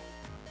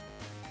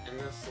 And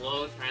the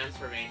slow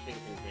transformation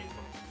continues.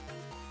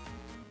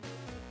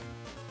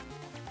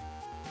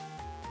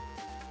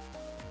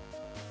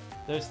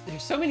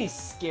 There's so many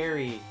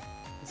scary,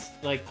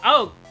 like,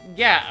 oh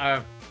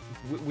yeah,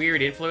 weird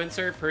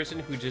influencer person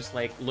who just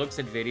like looks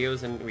at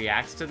videos and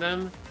reacts to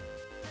them.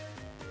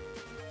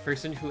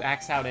 Person who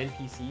acts out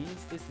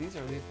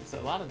NPCs. A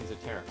lot of these are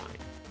terrifying.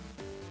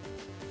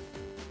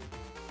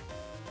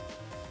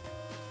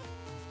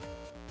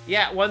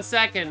 Yeah, 1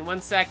 second.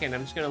 I'm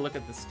just gonna look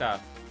at the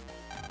stuff.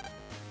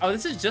 Oh,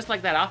 this is just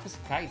like that Office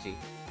of Kaiji.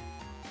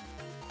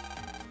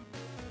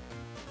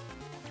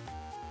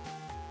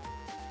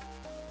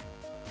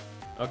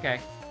 Okay.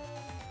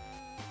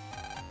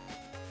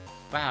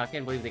 Wow, I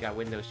can't believe they got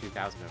Windows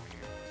 2000 over here.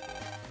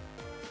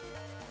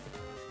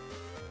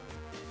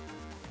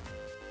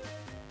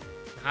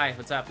 Hi,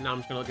 what's up? Now I'm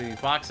just gonna look at these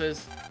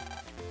boxes.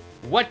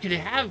 What could it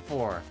have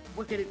for?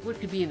 What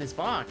could be in this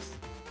box?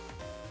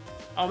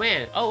 Oh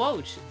man.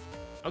 Oh,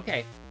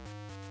 okay.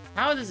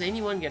 How does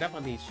anyone get up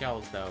on these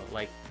shelves though?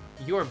 Like,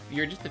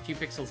 You're just a few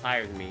pixels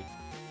higher than me.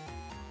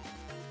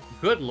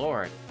 Good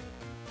lord.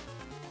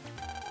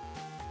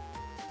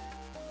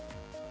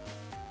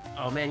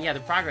 Oh man, yeah, the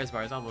progress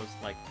bar is almost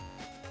like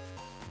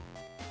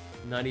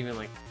not even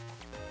like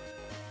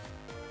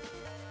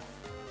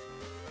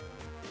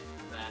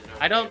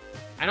I don't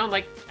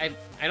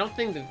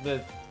think that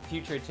the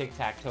future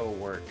tic-tac-toe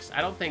works.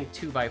 I don't think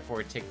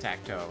 2x4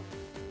 tic-tac-toe.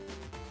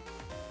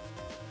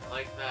 I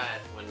like that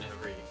when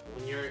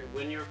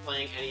you're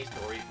playing any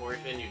story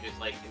portion, you're just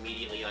like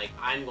immediately like,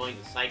 I'm going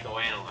to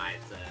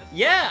psychoanalyze this.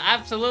 Yeah,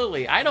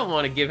 absolutely. I don't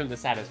want to give him the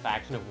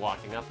satisfaction of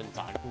walking up and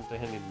talking to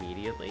him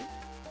immediately.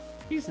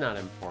 He's not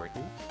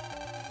important.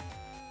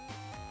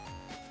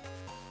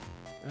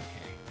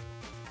 Okay.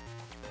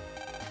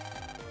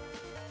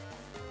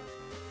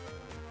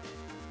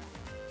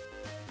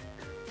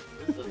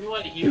 This is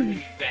what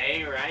humans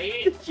say,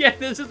 right? Yeah,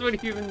 this is what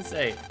humans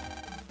say.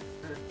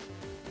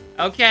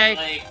 Okay.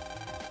 Like,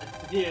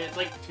 yeah, it's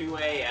like 2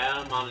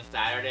 a.m. on a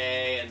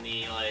Saturday, and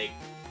the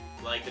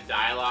the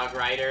dialogue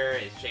writer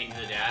is changing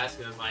the desk,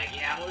 and it's like,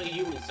 yeah, what do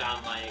humans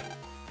sound like?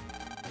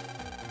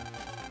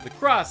 The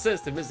cross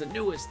system is the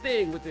newest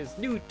thing with this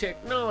new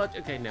technology.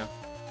 Okay, no. You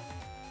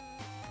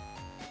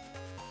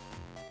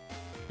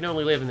can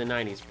only live in the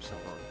 90s for so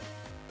long.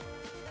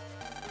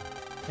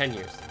 10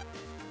 years.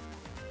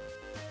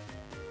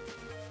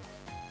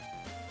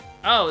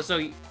 Oh, so...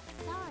 Sorry to interrupt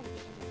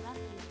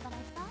you, but I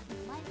thought you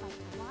might like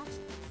to watch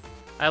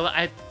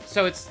this.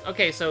 So it's...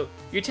 Okay, so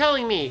you're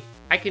telling me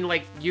I can,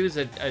 like, use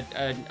a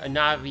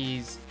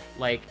Navi's,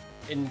 like...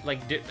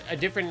 a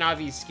different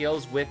Navi's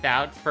skills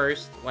without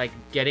first, like,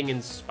 getting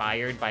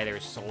inspired by their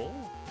soul?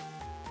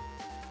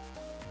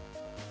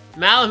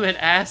 Malamut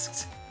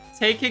asks,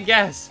 take a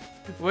guess.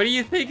 What do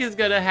you think is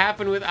gonna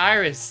happen with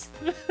Iris?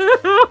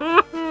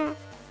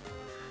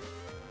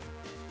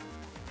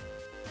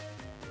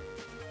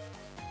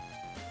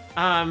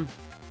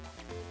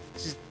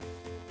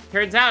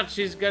 Turns out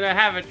she's gonna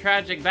have a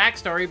tragic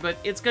backstory, but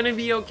it's gonna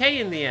be okay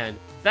in the end.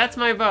 That's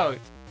my vote.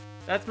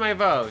 That's my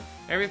vote.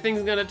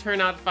 Everything's gonna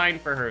turn out fine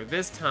for her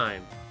this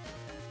time.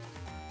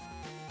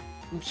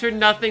 I'm sure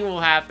nothing will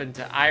happen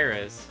to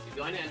Iris. She's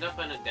going to end up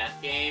in a death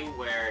game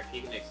where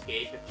she can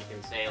escape if she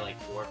can say like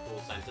 4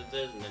 full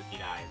sentences, and then she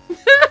dies.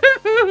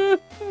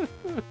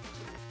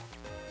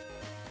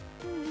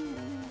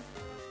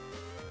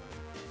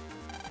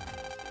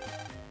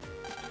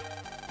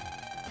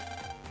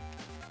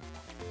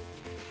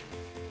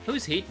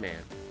 Who's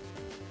Heatman?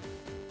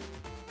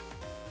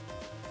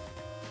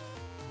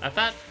 I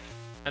thought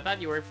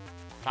you were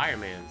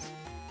Fireman's.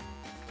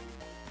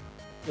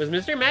 Was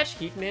Mr. Match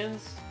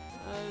Heatman's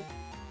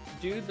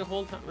dude the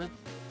whole time?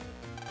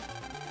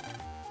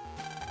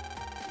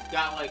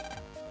 Got like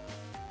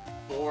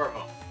 4 of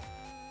them.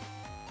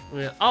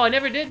 Yeah. Oh, I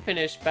never did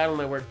finish Battle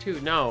Network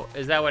 2. No,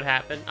 is that what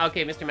happened?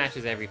 Okay, Mr. Match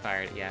is every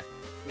fired, yeah.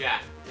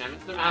 Yeah,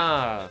 Mr. Match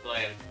Ah.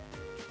 played.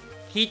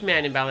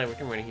 Heatman in Battle Network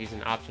 2 when he's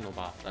an optional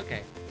boss.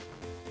 Okay.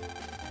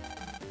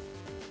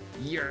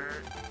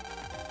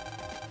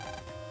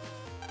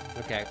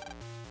 Okay.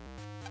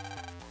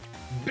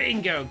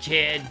 Bingo,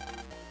 kid!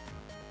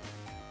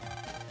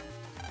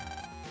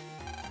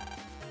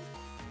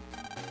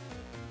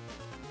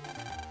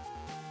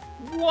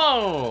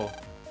 Whoa!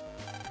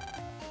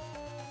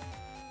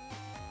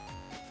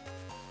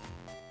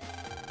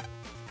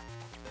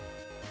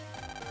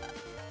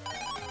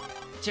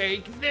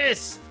 Take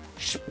this!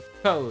 Ship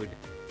code.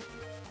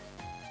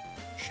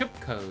 Ship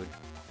code.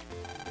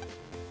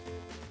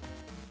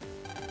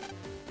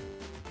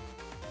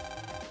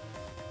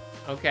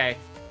 Okay.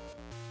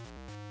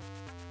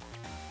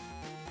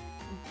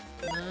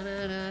 I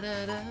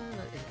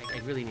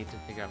really need to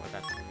figure out what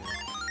that's saying.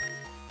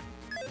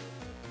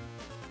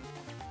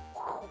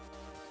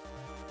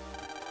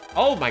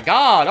 Oh my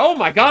god! Oh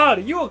my god!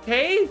 Are you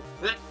okay?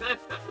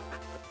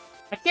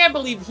 I can't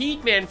believe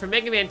Heatman from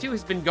Mega Man 2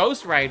 has been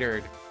Ghost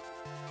Ridered.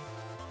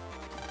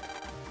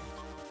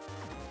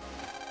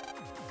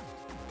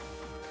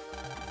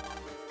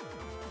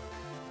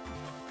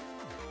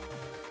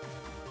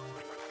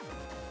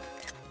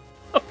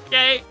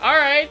 Okay,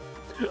 alright.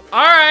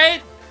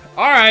 Alright.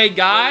 Alright,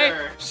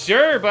 guy.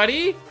 Sure,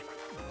 buddy.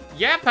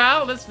 Yeah,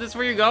 pal, that's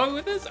where you're going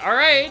with this?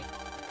 Alright.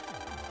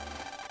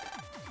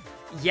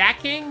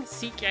 Yakking?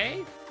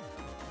 CK?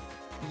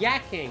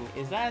 Yakking,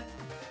 is that...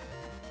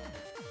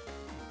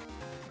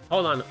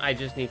 Hold on, I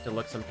just need to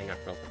look something up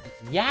real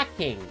quick.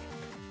 Yakking.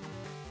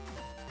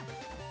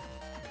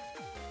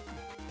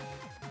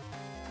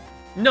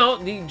 No,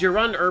 the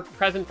gerund or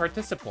present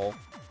participle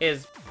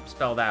is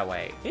spelled that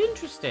way.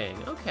 Interesting,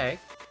 okay.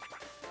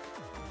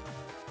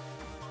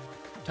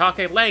 Talk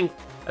at length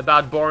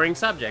about boring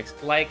subjects,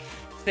 like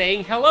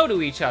saying hello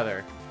to each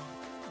other.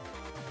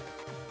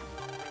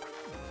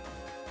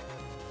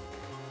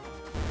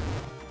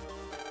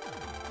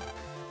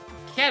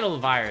 Kettle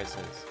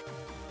viruses.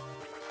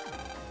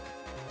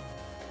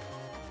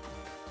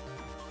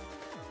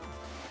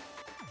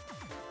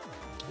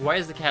 Why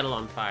is the kettle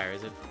on fire?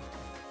 Is it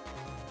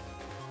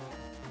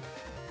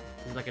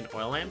like an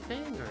oil lamp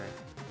thing, or?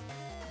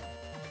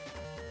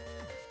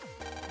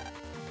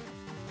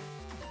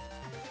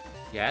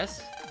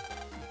 Yes?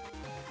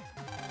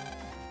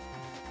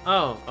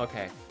 Oh,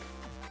 okay.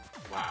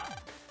 Wow.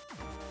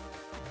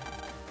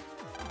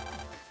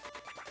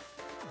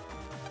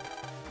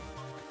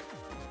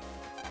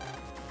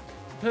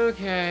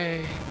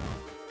 Okay.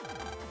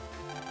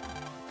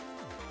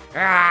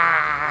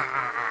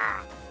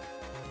 Ah!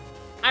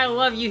 I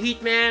love you,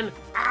 Heat Man.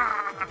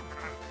 Ah!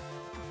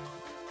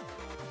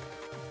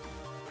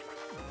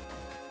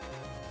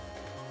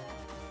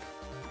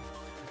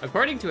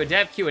 According to a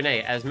dev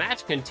Q&A, as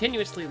Match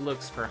continuously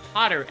looks for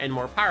hotter and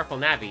more powerful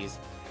Navis,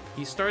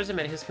 he stores them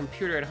at his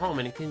computer at home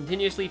and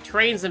continuously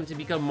trains them to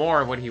become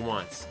more of what he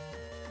wants.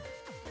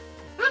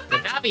 The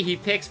Navi he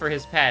picks for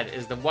his pet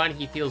is the one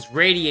he feels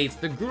radiates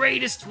the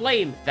greatest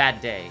flame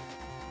that day.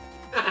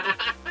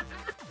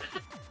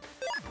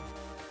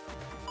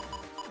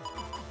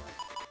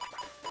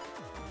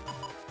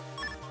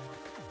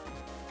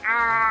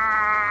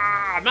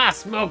 Ah, my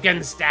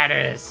smoking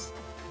status!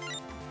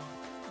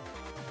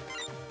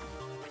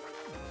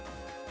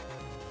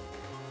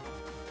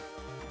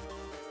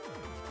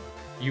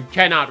 You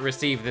cannot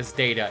receive this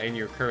data in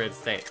your current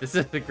state. This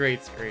is the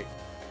great screen.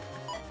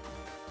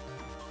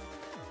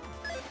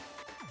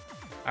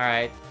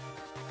 Alright.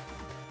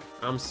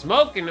 I'm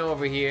smoking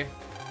over here.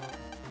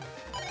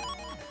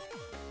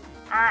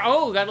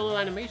 Oh, got a little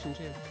animation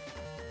too.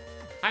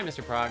 Hi,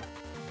 Mr. Prague.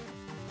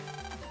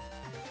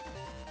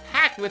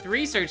 Packed with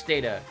research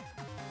data.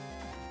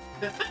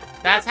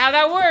 That's how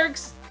that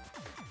works.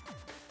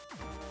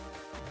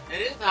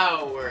 It is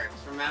how it works.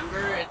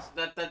 Remember, it's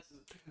that's.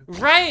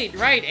 Right.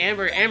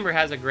 Amber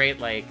has a great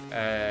like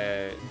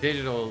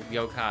digital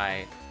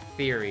yokai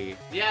theory.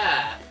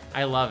 Yeah.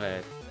 I love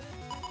it.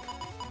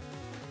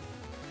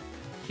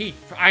 Heat.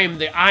 I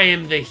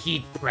am the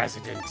heat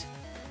president.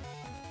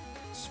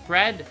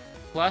 Spread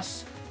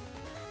plus.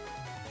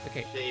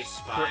 Okay. Shape,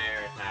 fire,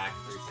 attack,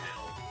 3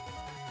 panels.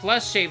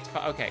 Plus shaped.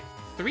 Okay.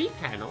 3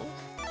 panels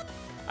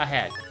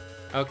ahead.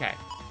 Okay.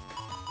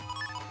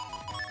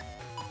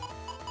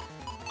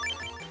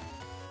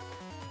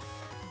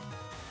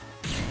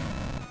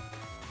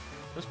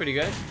 That's pretty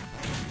good.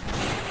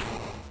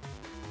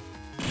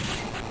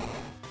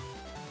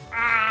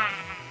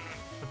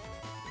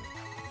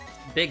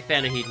 Big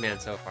fan of Heat Man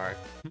so far.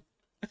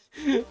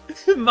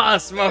 My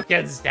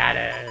smoking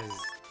status.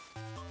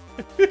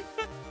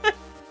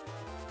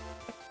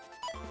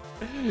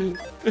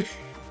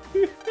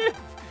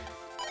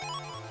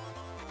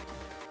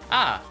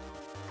 Ah,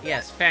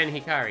 yes, Fan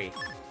Hikari,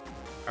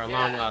 our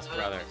long-lost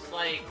brother. It's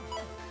like...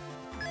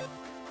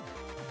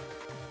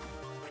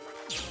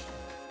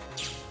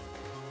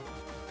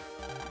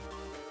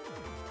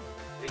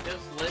 We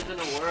just live in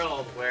a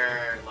world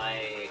where,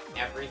 like,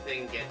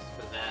 everything gets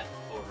possessed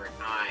over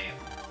time.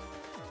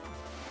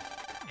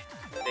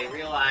 They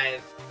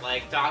realize,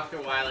 like,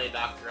 Dr. Wily and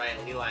Dr. Wright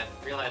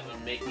realized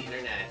when making the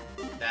internet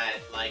that,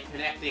 like,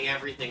 connecting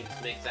everything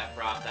just makes that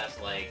process,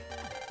 like,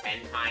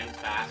 10 times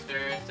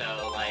faster.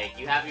 So, like,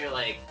 you have your,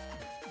 like,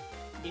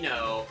 you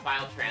know,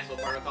 file transfer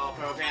protocol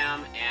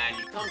program, and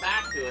you come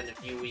back to it in a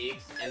few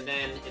weeks, and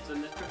then it's a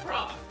Mr.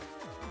 Frog.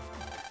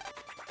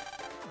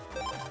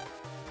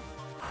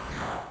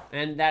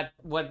 And that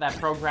what that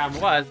program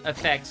was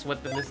affects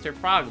what the Mr.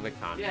 Frog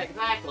becomes. Yeah,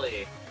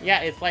 exactly.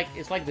 Yeah, it's like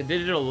the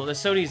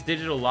Sony's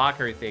digital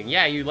locker thing.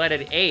 Yeah, you let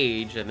it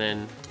age and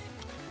then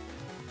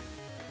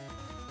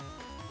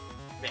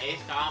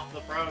Based off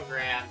the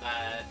program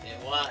that it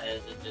was,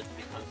 it just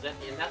becomes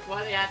zippy, and that's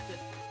why they have to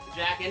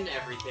jack into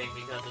everything,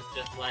 because it's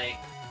just like,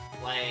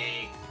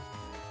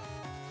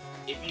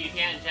 if you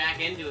can't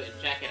jack into it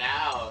and check it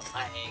out,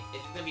 like,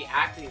 it's gonna be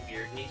acting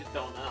weird, and you just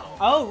don't know.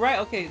 oh right,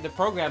 okay, the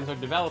programs are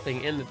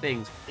developing in the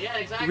things. Yeah,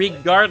 exactly.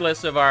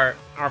 Regardless of our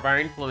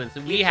influence,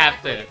 we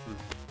have to.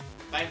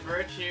 By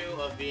virtue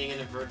of being in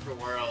a virtual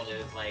world, it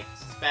is like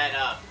sped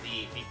up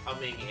the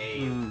becoming a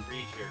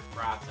creature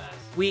process.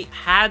 We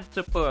had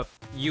to put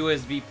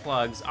USB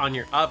plugs on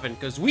your oven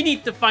because we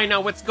need to find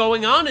out what's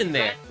going on in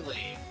there.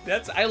 Exactly.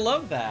 I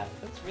love that.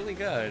 That's really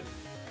good.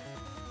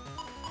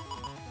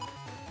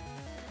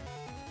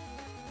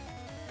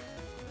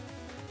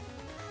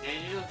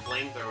 And you just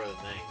flamethrower the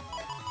thing.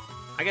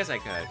 I guess I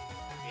could.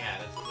 Yeah,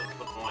 that's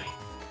the point.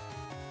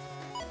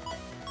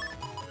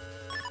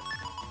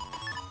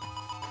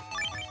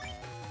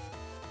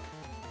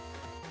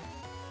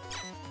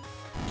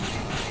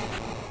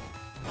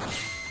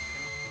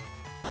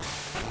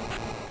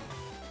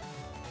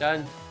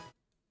 Done.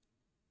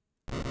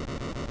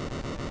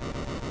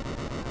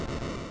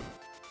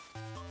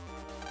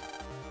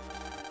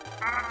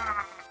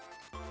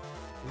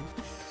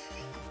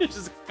 It's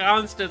just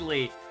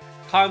constantly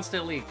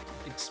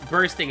it's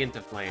bursting into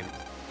flames.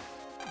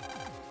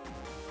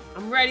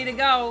 I'm ready to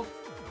go.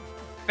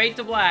 Fade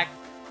to black.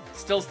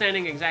 Still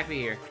standing exactly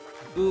here.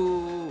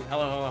 Ooh,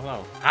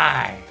 hello.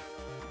 Hi.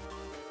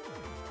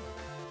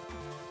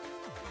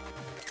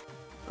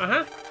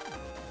 Uh-huh.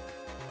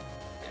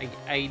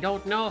 I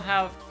don't know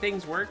how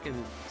things work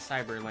in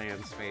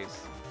Cyberland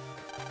space.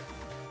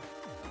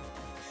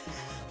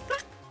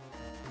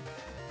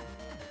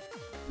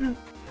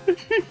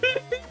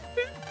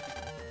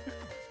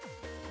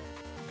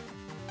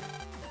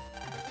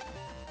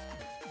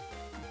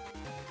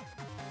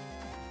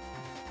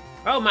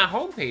 Oh, my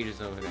homepage is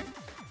over there.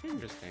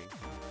 Interesting.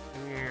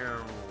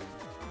 Meow.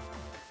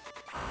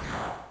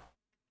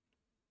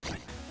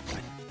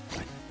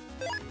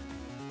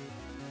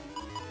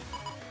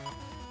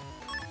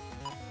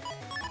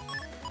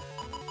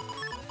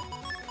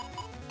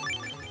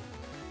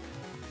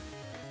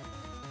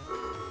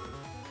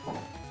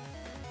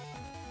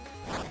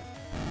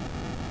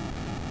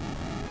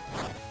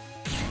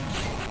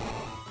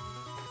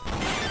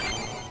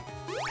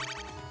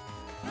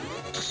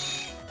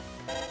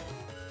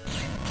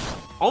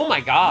 Oh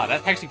my god,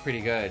 that's actually pretty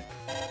good.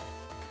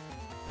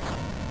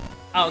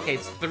 Oh, okay,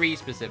 it's 3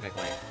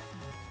 specifically.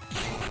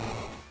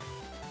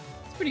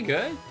 It's pretty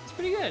good. It's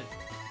pretty good.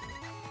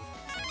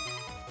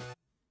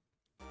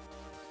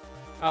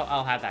 Oh,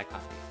 I'll have that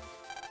copy.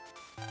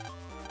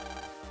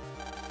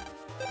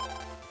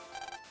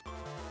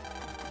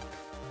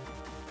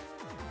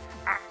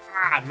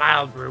 Ah,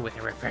 mild brew with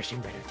a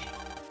refreshing bitter taste.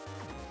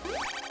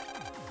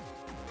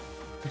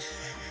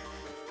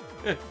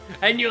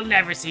 And you'll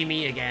never see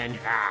me again.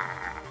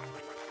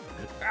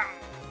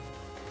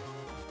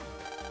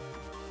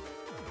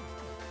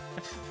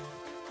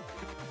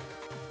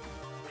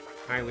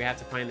 Alright, we have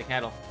to find the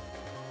kettle.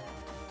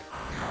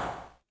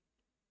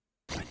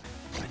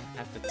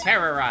 Have to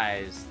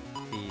terrorize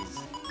these.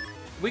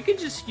 We could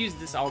just use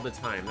this all the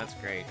time. That's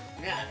great.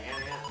 Yeah.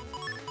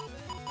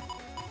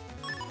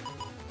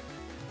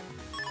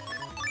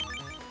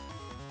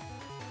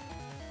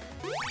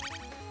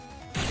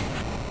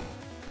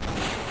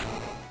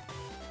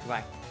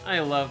 Like,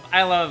 I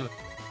love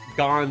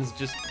Gon's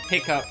just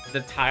pick up the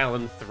tile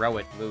and throw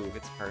it move.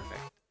 It's perfect.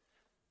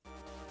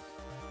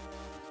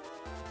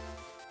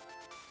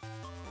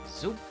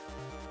 Zoop.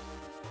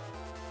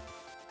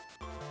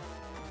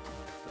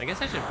 I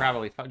guess I should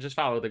probably just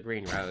follow the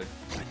green road.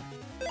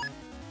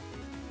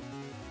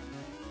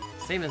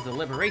 Same as the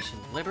liberation.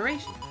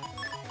 Liberation.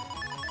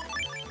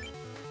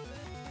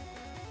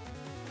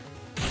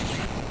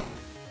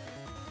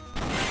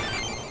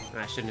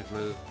 I shouldn't have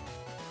moved.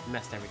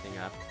 Messed everything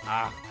up.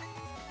 Ah.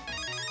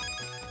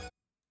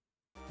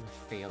 I'm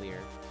a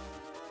failure.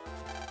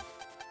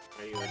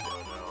 Are you a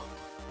dodo?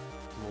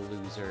 I'm a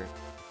loser.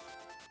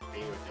 Are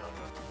you a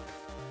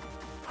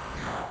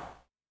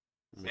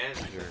I'm Man, a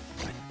loser.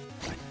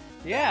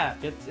 Yeah,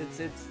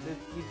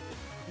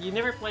 you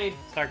never played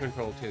Star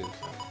Control 2, so.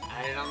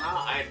 I don't know.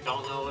 I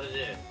don't know what it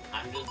is.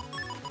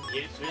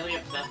 You're just really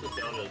obsessed with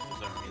dodos for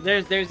some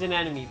reason. There's an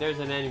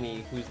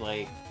enemy who's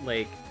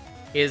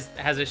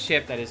has a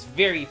ship that is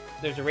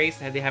there's a race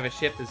that they have a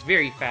ship that's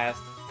very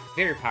fast,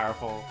 very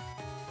powerful.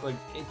 Like,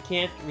 it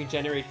can't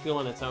regenerate fuel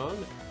on its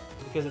own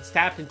because it's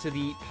tapped into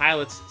the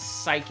pilot's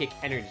psychic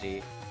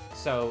energy.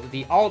 So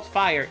the alt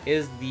fire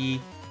is the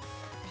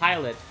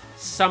pilot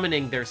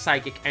summoning their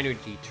psychic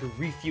energy to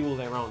refuel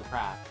their own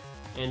craft.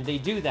 And they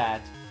do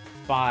that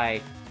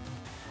by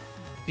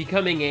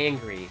becoming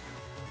angry.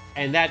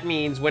 And that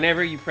means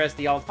whenever you press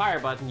the alt fire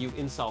button, you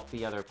insult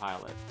the other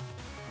pilot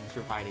that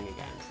you're fighting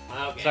against.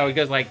 Okay. So it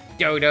goes like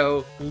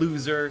dodo,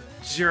 loser,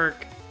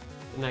 jerk.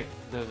 And like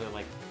those are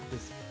like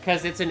this,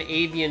 because it's an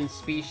avian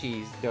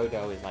species,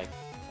 dodo is like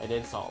an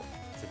insult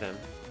to them.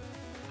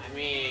 I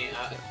mean,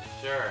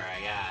 sure, I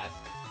guess.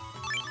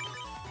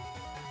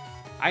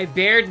 I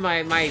bared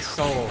my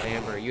soul,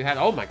 Amber. You had,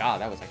 oh my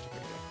god, that was actually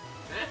pretty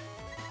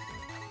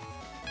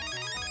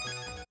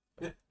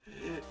good.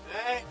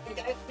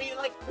 I mean,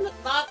 like,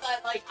 not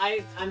that, like,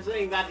 I'm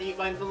saying that to you,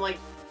 but I'm like,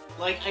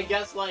 I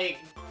guess, like,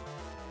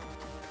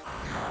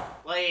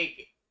 oh,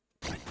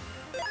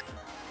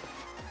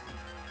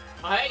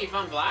 hey, you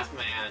found Blast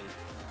Man.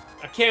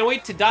 I can't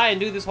wait to die and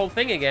do this whole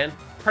thing again.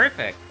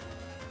 Perfect.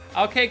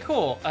 Okay,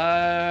 cool.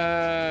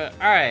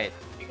 Alright.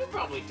 You could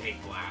probably take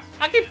Blast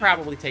Man. I could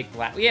probably take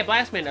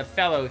Blastman, a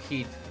fellow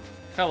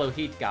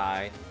Heat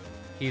guy.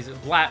 He's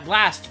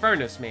Blast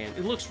Furnace Man.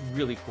 It looks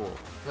really cool.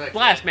 Look,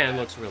 Blast Man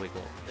looks really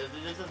cool.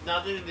 This has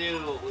nothing to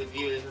do with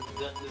you. This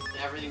has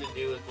everything to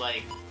do with,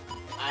 like,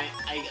 I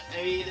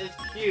mean, it's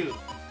cute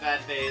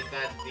that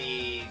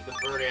the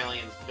bird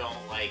aliens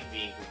don't like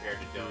being compared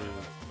to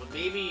dodos, but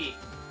maybe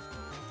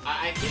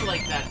I feel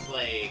like that's,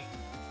 like,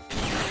 in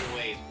certain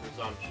ways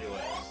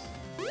presumptuous.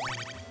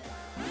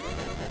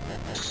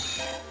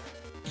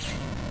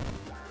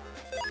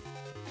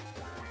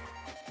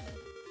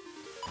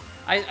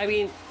 I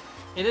mean,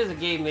 it is a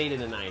game made in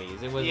the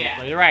 90s. It wasn't, Yeah.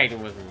 like, the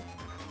writing wasn't,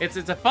 it's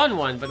a fun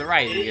one, but the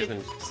writing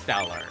isn't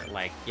stellar.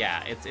 Like,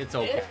 yeah, it's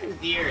okay. It is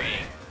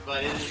endearing,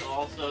 but it is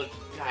also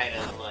kind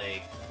of,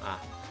 like...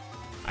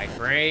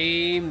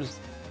 Iframes.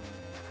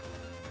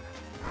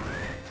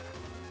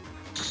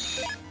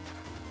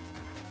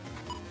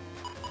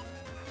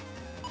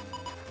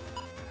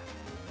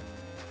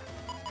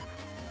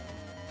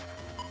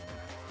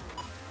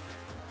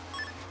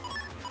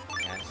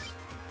 Yes.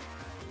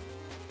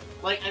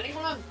 Like, I think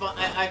what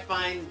I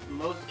find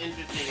most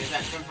interesting is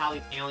that somehow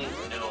these aliens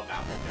know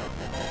about the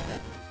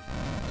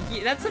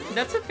Yeah,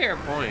 that's a fair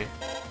point.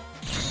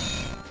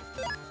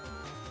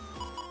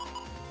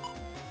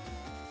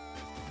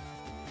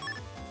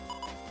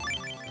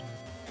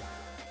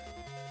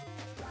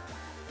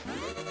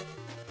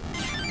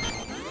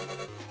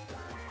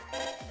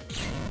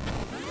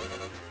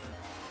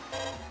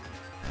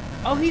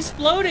 Oh, he's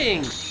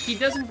floating! He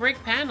doesn't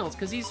break panels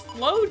because he's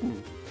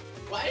floating.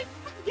 What?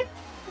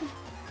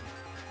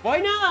 Why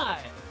not?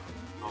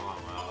 Oh,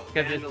 well.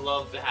 'Cause Panda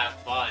loves to have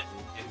fun.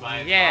 And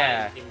by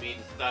Yeah. fun, he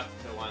means stuck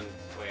to one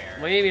square.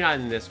 Well, maybe not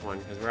in this one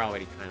because we're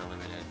already kind of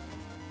limited.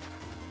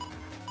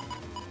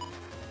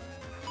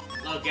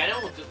 No, get him,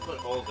 we'll just put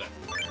holes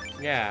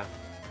everywhere. Yeah.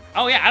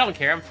 Oh yeah, I don't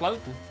care. I'm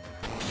floating.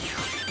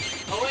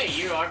 Oh, wait,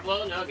 you are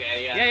floating?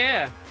 Okay, yeah. Yeah,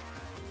 yeah.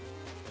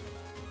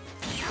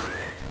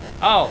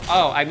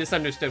 Oh, I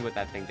misunderstood what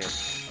that thing did.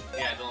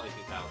 Yeah, it's only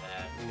 2,000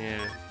 head.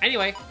 Yeah.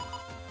 Anyway.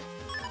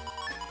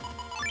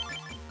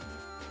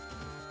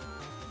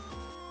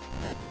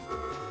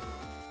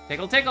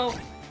 Tickle, tickle.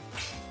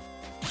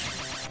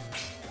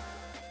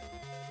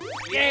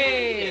 You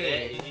Yay! did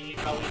it. You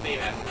probably save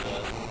after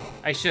this.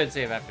 I should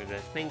save after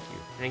this. Thank you.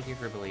 Thank you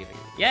for believing.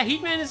 Yeah,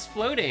 Heatman is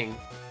floating.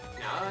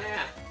 Oh,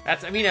 yeah.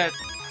 That's, I mean,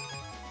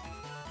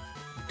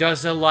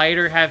 does a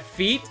lighter have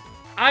feet?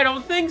 I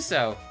don't think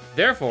so.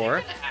 Therefore,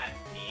 They could have had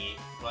feet,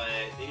 but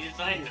they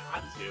decided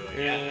not to, I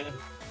guess.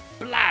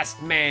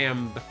 blast,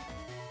 ma'am.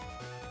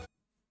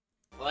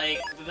 Like,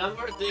 the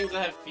number of things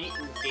that have feet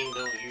in this game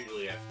don't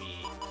usually have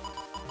feet.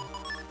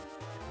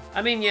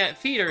 I mean, yeah,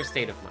 feet are a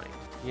state of mind,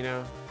 you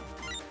know?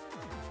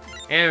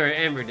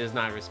 Amber does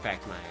not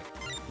respect my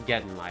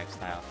getting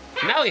lifestyle.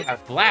 Now we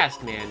have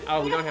Blast Man.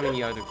 Oh, we don't have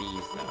any other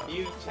bees, though.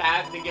 You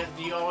have to get,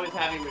 you always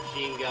have a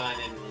machine gun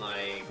and,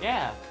 like,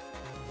 Yeah.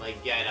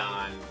 get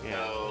on. Yeah.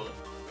 So,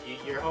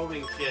 your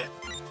homing ship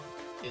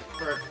is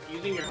perfect.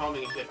 Using your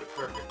homing ship is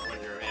perfect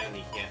when your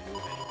enemy can't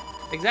move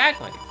it.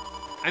 Exactly.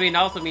 I mean, it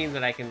also means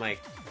that I can, like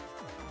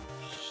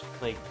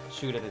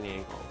shoot at an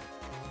angle.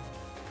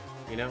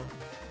 You know?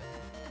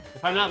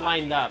 If I'm not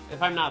lined up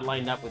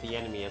with the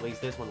enemy, at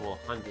least this one will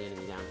hunt the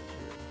enemy down and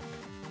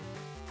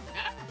shoot.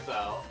 Yeah,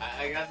 so,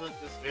 I guess it's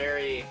just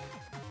very...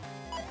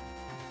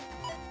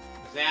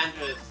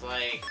 Xandra's,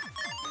 like...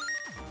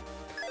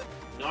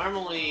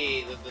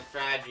 Normally, the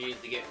strategy is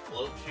to get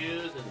float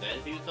shoes and then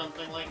do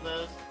something like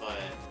this, but...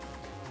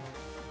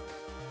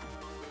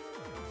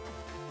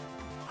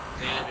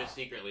 Xandra's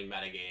secretly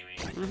metagaming.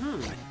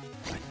 Mm-hmm.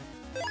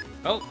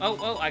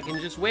 Oh, I can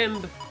just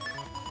wimb.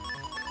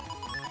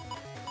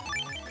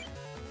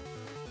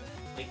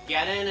 Like,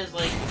 Geddon is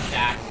like the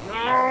stack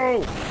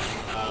No!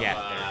 of,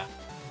 Yeah,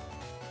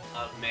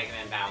 of Mega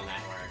Man Battle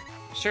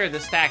Network. Sure, the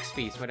stacks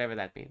piece, whatever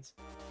that means.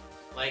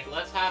 Like,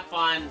 let's have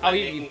fun by Oh,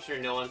 making sure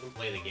no one can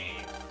play the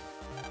game.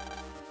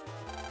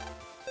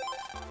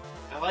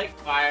 I like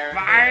fire.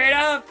 Fire it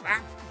up!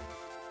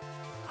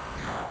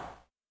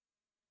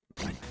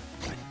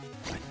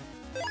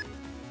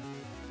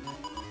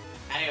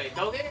 Anyway,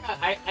 don't get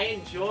I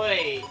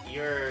enjoy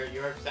your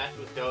obsession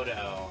with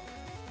Dodo.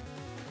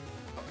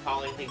 Of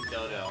calling things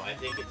Dodo. I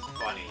think it's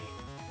funny.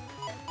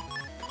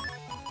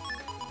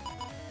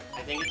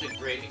 I think it's a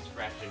great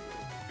expression,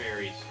 but it's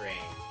very strange.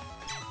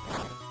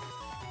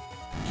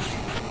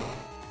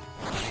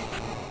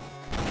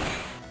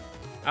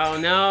 Oh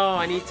no,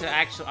 I need to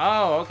actually...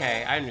 Oh,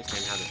 okay, I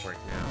understand how this works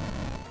now.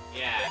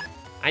 Yeah,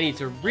 I need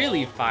to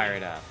really fire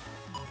it up.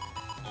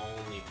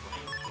 only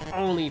flame.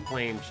 Only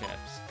flame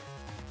chips.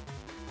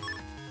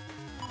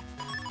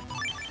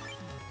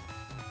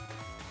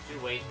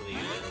 Should wait till you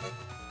use it.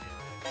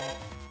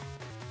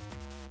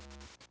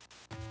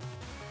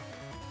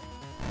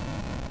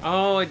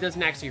 Oh, it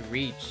doesn't actually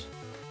reach.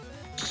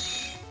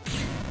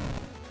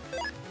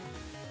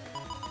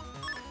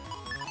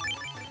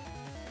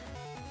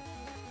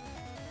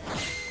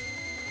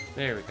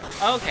 There we go.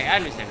 Okay, I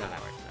understand how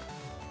that works now.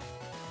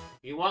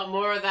 You want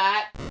more of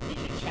that? You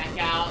should check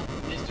out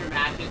Mr.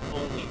 Match's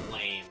Only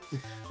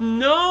Flames.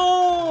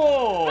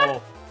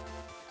 No!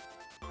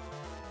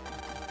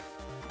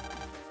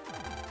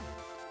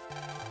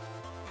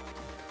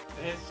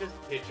 It's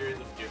just pictures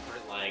of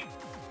different, like,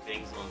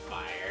 things on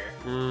fire.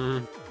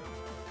 Mm,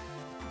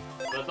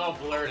 But it's all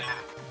blurred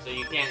out, so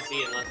you can't see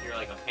it unless you're,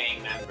 like, a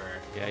paying member.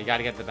 yeah, you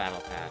gotta get the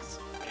battle pass.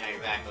 Yeah,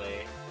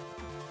 exactly.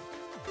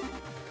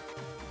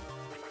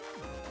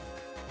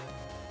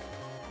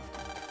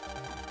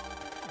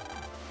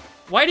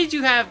 Why did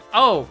you have...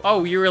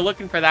 Oh, you were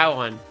looking for that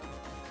one.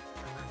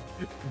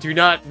 Do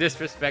not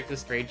disrespect a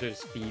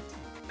stranger's feet.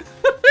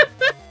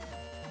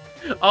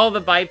 All the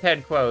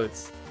biped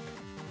quotes.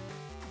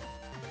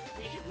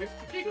 We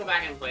should go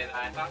back and play that.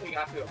 I thought we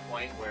got to a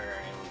point where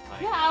it was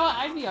like... Yeah,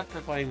 I'd be up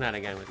for playing that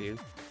again with you.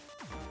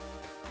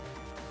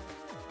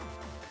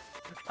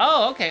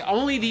 Oh, okay,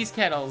 only these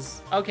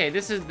kettles. Okay,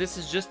 this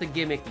is just a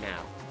gimmick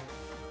now.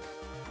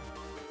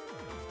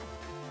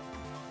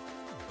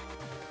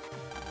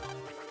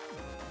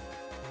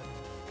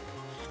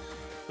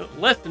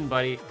 Listen,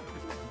 buddy.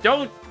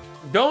 Don't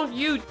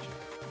you...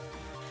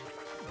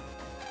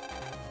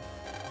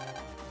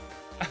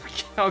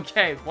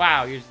 Okay,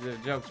 wow, the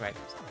joke's right.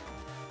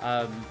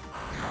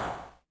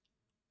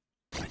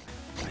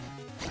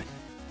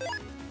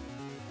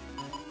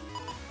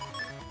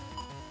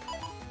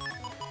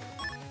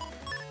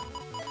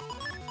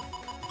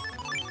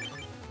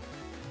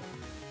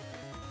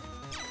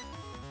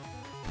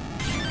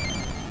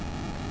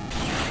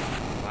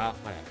 Well,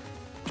 whatever.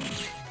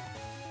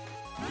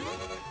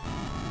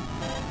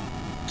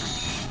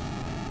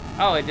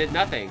 Oh, it did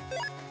nothing.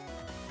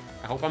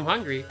 I hope I'm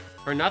hungry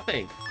for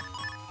nothing.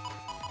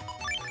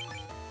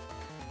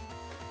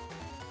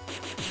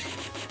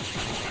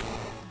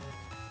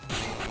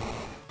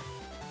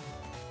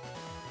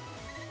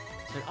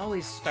 So it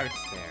always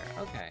starts there.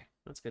 Okay,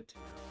 that's good to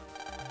know.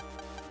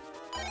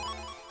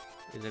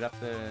 Is it up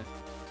the...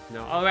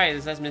 No. Oh, right,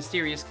 this has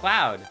Mysterious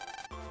Cloud.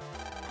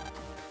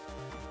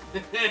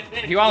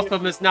 You also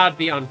must not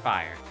be on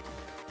fire.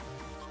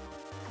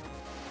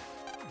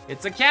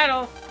 It's a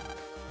kettle.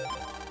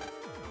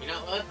 You know,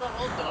 that's the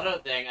whole dodo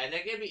thing. I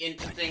think it'd be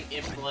interesting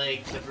if,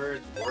 like, the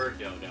birds were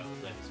dodos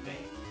in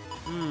space.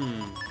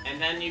 Hmm.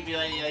 And then you'd be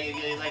like,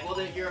 well,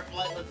 then you're a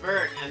flightless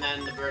bird. And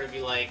then the bird would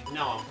be like,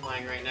 no, I'm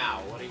flying right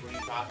now. What are you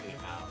talking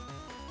about?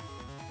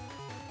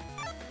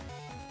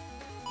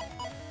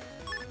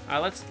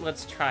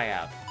 Let's try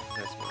out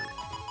this one.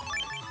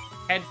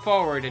 Head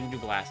forward and do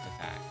blast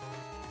attack.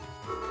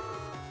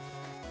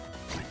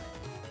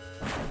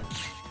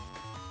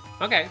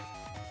 Okay.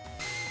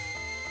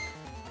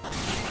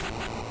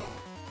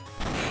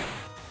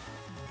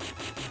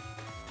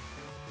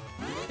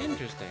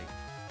 Interesting.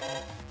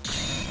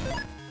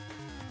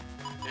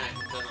 Yeah,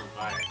 it's set on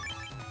fire.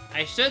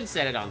 I should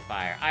set it on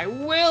fire. I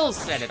will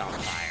set it on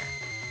fire.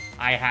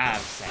 I have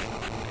set it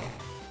on fire.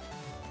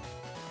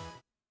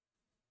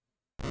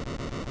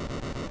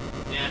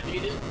 Yeah, if you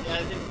did,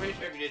 I'm pretty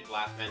sure if you did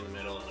blast man in the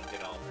middle, it would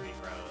get all 3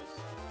 rows.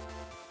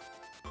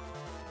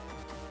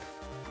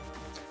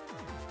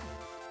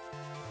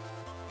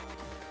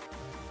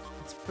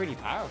 It's pretty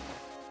powerful.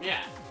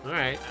 Yeah.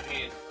 Alright. I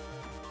mean,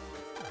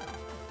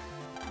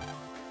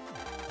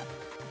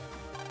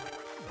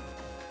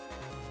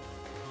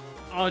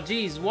 Oh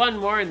geez, one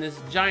more in this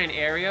giant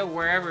area,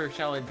 wherever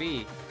shall it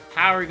be?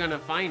 How are we gonna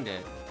find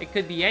it? It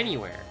could be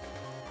anywhere.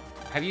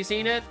 Have you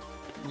seen it?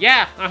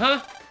 Yeah, uh-huh.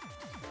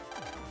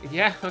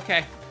 Yeah,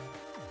 okay.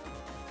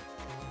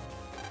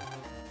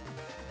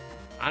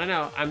 I don't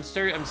know, I'm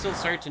still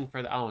searching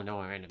for the... Oh no,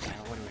 I ran a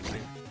battle, what do I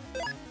do?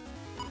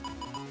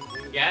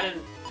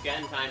 get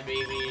in time,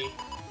 baby.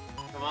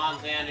 Come on,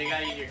 Xander, you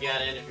gotta use your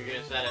get in if you're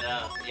gonna set it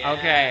up. Yeah.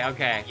 Okay,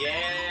 okay.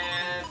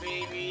 Yeah,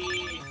 baby.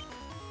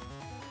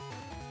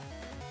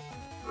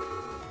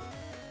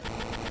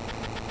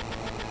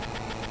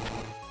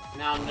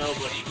 Now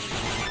nobody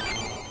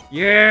can.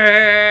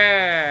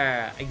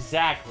 Yeah!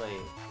 Exactly.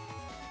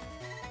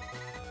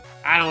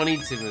 I don't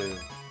need to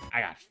move.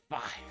 I got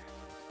fire.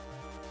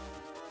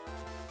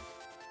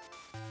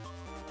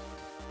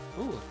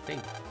 Ooh,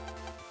 thing.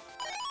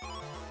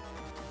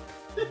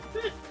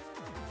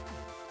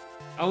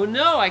 Oh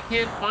no, I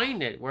can't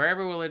find it.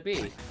 Wherever will it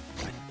be?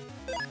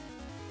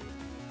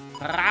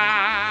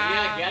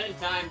 Yeah, get in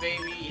time,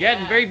 baby. Yeah.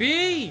 Getting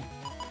baby!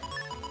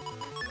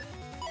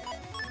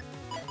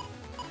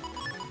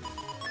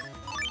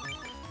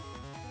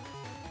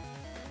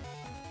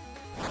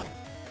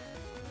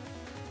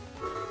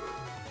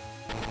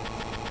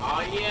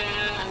 Oh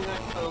yeah, I'm gonna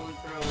totally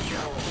throw a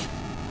goal.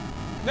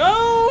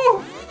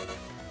 No!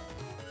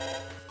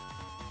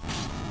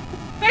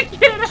 I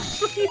can't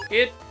actually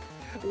hit.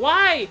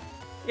 Why?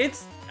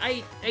 It's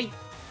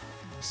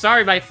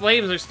Sorry, my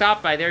flames are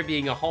stopped by there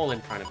being a hole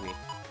in front of me.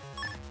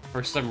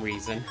 For some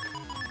reason.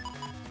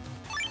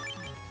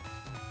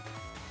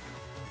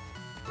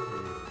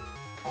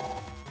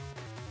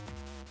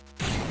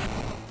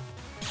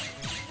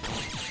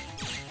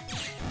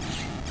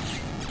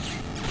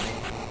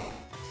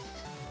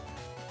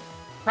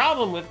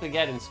 Problem with the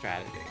get-in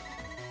strategy.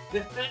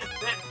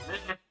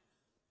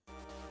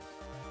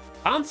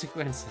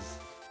 Consequences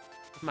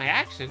of my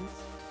actions.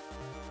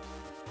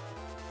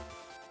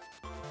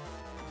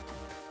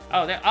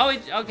 Oh, there. Oh,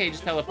 okay.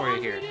 Just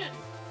teleported here.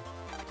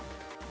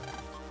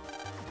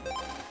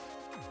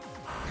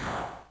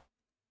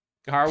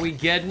 Are we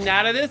getting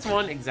out of this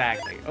one?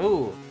 Exactly.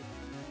 Ooh.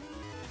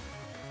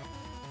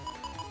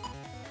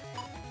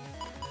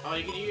 Oh,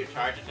 you can do your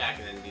charge attack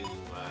and then do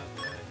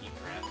the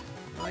E-press.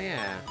 Oh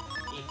yeah.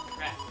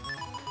 E-press.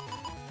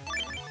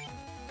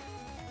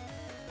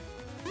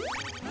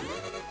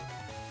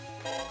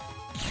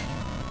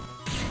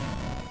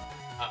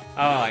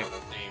 Oh,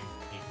 Same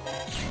people.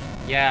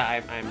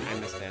 Yeah, I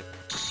missed it.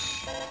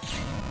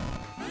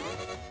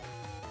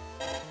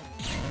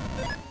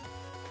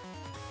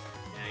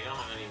 Yeah, you don't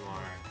have any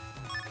more.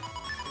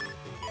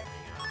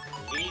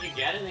 You need to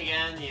get in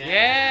again, yeah.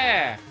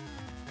 Yeah!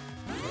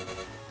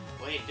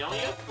 Wait, don't you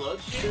have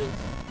float shoes?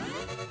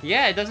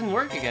 Yeah, it doesn't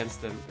work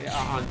against them,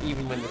 on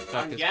even when the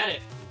stuff is... Get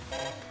it.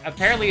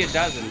 Apparently it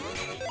doesn't.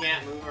 You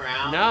can't move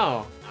around?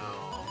 No.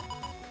 Oh.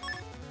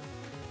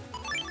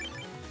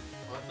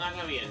 Well, it's not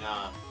gonna be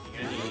enough.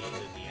 You're gonna need to use it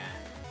at the end.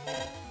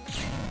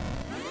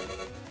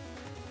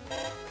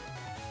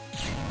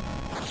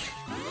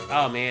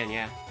 Oh man,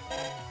 yeah.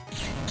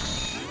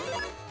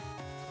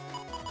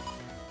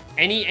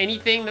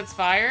 Anything that's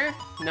fire?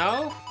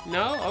 No?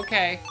 No?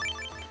 Okay.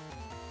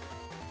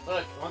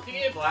 Look, once you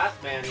get a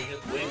blast man, you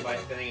just win by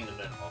spinning in the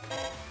middle.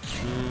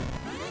 Mm.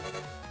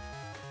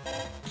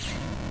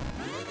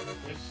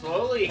 You're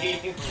slowly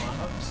heating them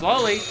up.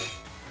 Slowly.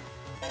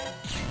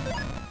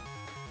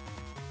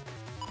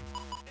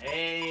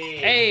 Hey!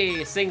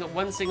 Hey,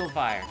 one single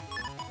fire.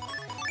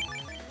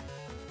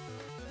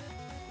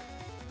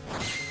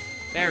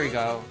 There we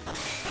go.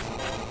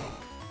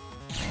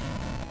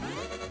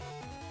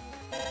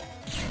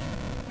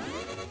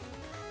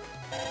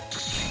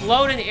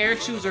 Float and air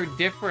shoes are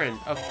different,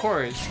 of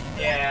course.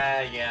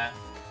 Yeah.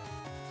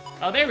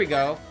 Oh, there we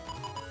go.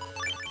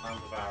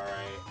 Sounds about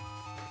right.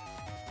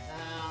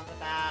 Sounds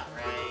about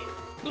right.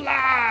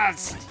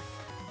 Blast!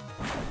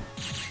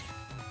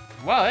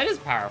 Wow, that is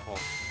powerful.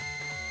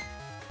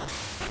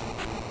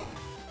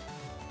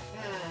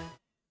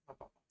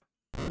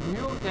 You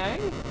okay?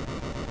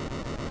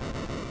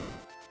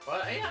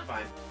 Well, yeah, I'm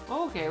fine.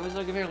 Oh, okay, it was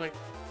like a very like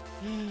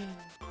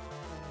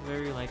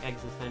very like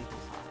existential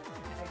side.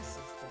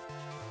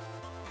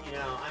 You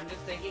know, I'm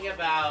just thinking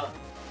about,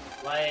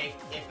 like,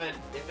 if a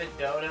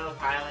dodo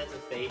pilots a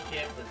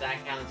spaceship, does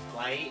that count as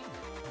flight?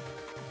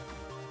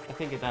 I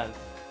think it does.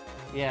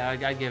 Yeah,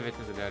 I'd give it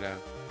to the dodo.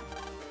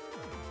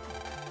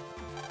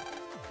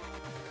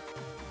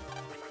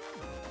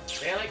 Are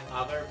there, like,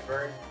 other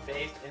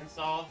bird-based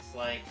insults,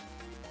 like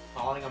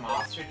calling them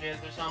ostriches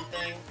or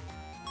something?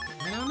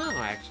 I don't know,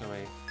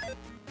 actually.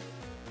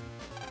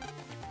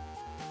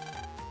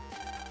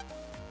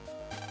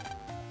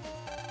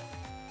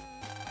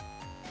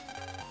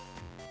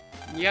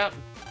 Yep.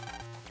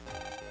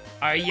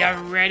 Are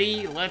ya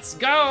ready? Let's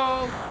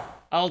go!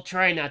 I'll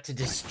try not to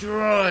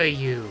destroy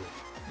you.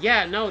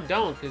 Yeah, no,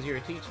 don't, because you're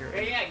a teacher.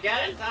 Hey, yeah,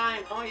 get in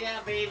time! Oh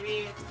yeah,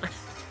 baby!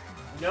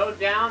 No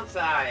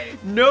downside!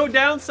 No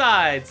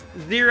downsides!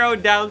 Zero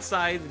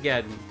downsides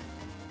getting.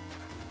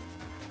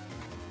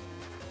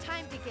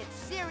 Time to get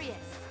serious.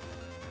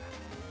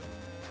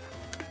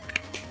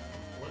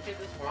 Look at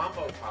this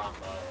Wombo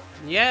combo.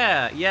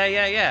 Yeah.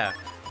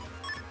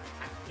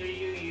 After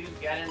you use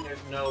Geddon, there's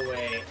no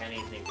way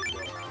anything could go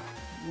wrong.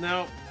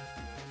 Nope.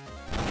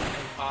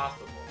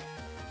 Impossible.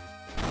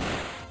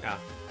 Ah.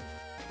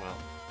 Well.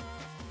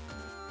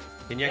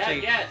 Can you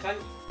actually... Yeah,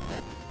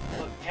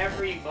 look,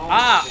 every moment...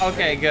 Ah, is a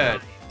okay, great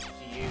good. time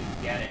to use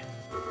Geddon.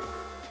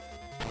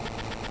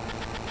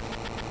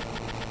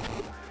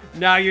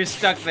 Now you're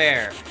stuck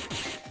there.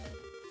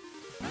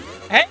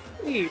 Hey!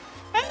 Hey!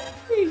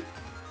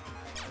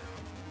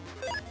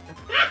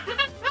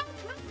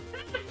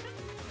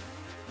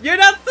 You're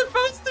not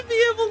supposed to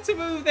be able to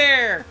move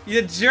there,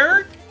 you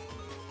jerk!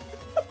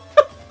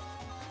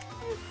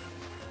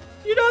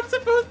 You're not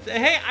supposed to.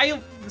 Hey, I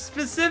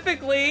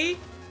specifically.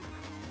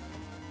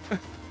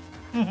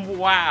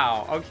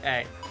 Wow.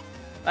 Okay,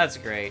 that's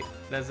great.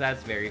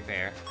 That's very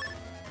fair.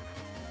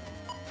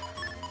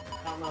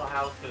 I don't know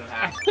how it could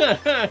have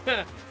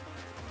happened.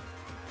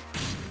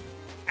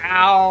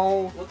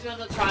 Ow! We'll just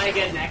have to try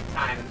again next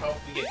time and hope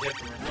we get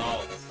different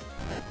results.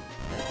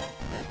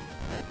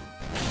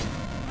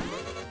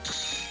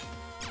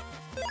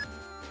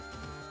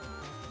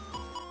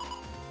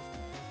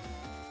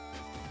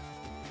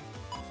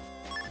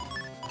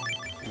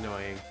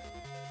 Annoying.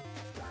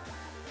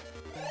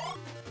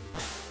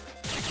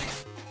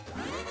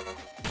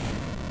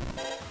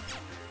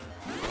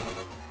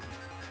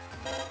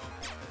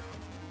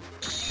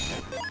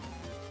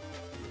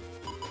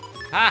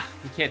 Ah!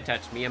 You can't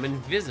touch me. I'm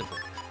invisible.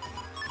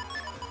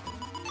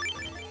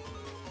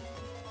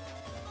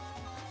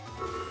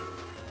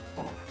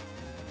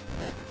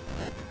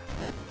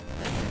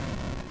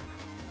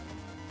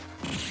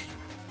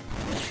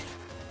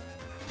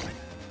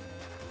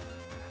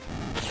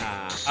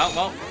 Oh,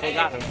 well, they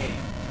got him.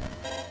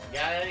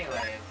 Got it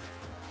anyways.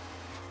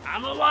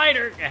 I'm a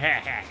lighter!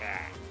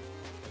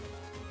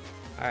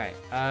 Alright,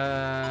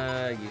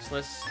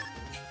 useless.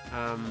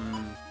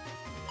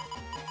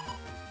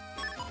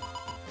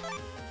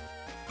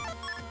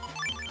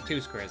 Two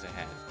squares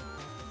ahead.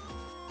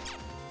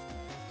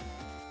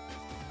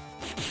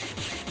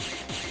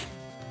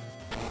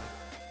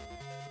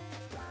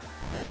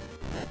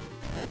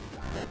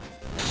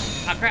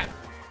 Ah, crap!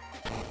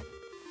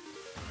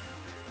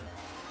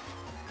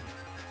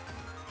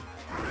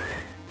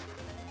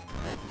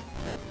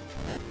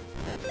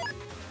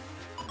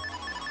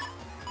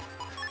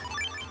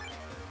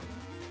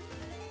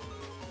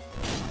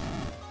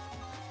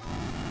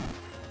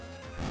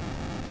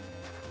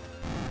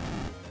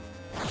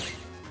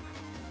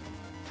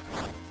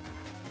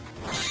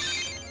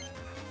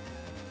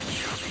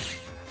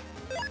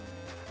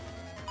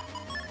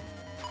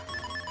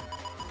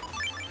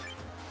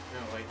 No,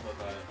 wait till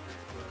that.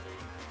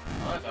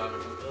 Oh, I thought it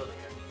was a building.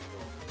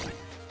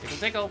 Tickle,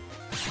 tickle.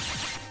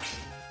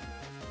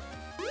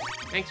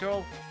 Thanks,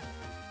 roll.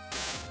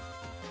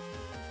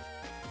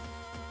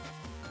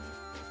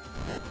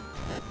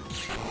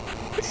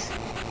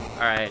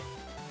 Alright.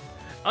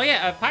 Oh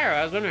yeah, Pyro,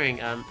 I was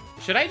wondering,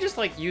 should I just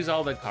like use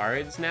all the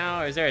cards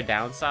now? Or is there a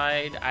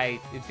downside?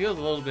 It feels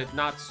a little bit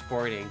not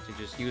sporting to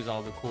just use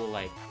all the cool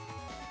like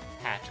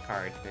patch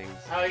card things.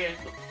 Oh, yeah.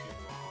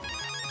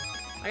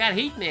 I got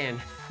Heat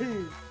Man.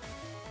 The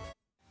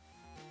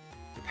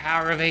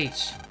power of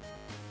H.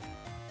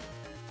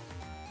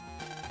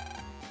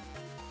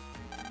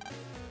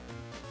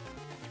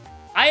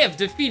 I have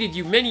defeated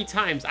you many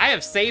times. I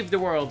have saved the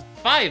world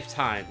 5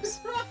 times.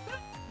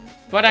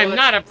 But I'm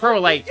not a pro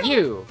like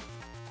you.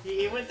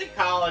 He went to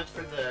college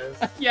for this.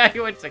 Yeah, he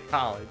went to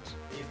college.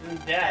 He's in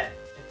debt.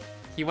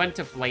 He went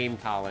to Flame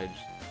College.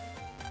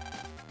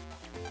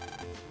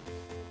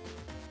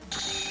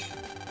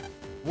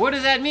 What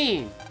does that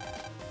mean?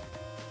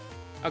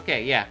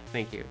 Okay, yeah,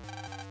 thank you.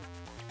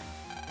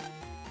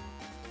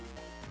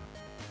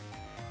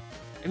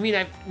 I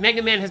mean,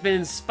 Mega Man has been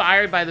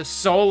inspired by the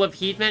soul of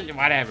Heatman.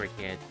 Whatever,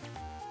 kid.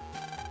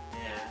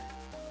 Yeah.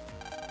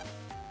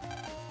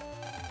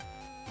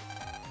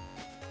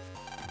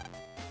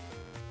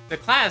 The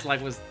class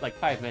was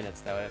 5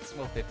 minutes though. It's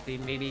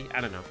 15 maybe.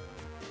 I don't know.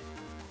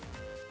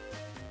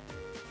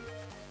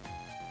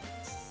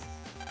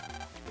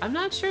 I'm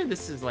not sure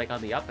this is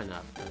on the up and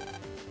up.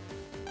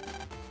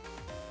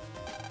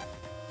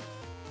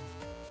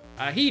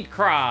 Heat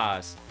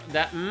Cross.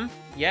 That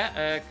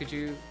yeah. Could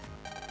you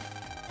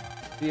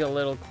be a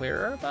little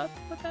clearer about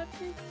what that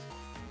means?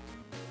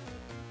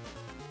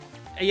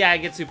 Yeah, I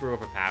get super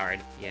overpowered.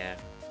 Yeah.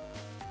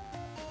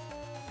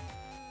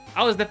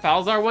 Oh, is the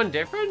Falzar one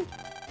different?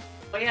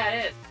 Oh yeah,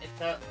 it is. It's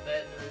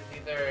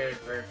these are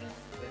versions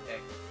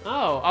specific.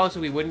 Oh, so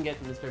we wouldn't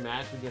get Mr.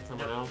 Mash, we'd get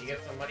someone else? You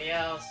get somebody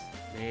else.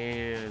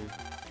 Man.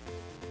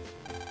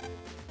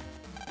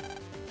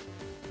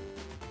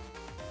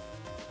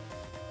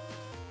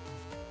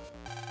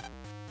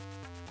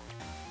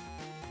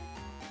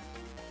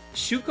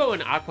 Shuko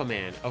and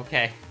Aquaman.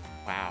 Okay.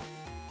 Wow.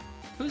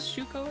 Who's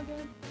Shuko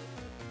again?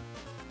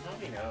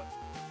 Nobody knows.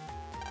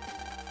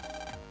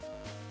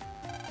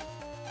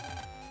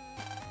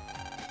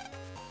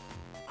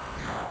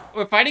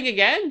 We're fighting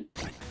again?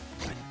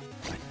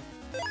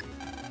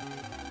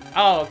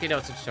 Oh, okay, no,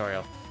 it's a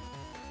tutorial.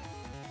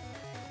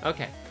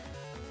 Okay.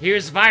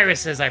 Here's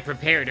viruses I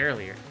prepared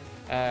earlier.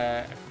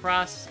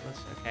 Across...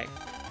 Okay.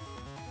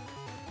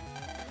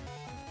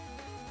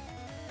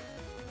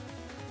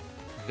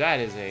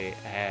 That is a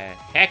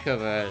heck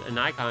of an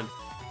icon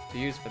to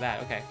use for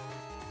that. Okay.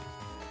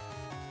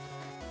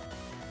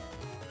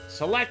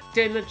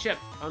 Selecting a chip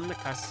on the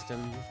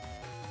custom.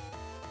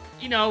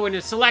 You know, when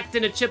you're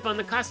selecting a chip on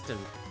the custom.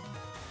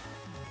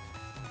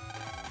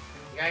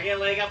 You gotta get a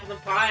leg up in the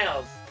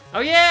piles. Oh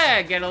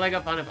yeah, get a leg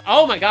up on it.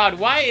 Oh my god,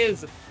 why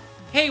is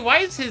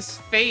his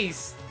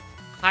face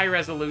high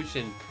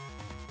resolution?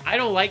 I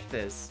don't like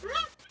this.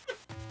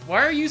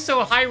 Why are you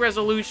so high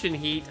resolution,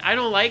 Heat? I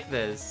don't like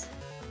this.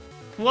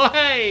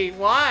 Why?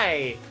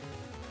 Why?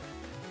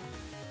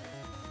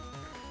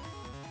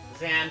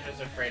 Xandra's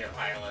afraid of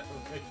higher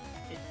resolution.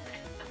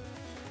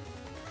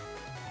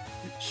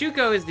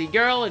 Shuko is the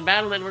girl in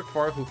Battle Network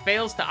 4 who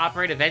fails to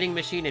operate a vending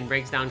machine and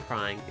breaks down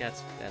crying.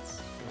 That's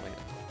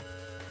relatable.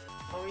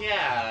 Oh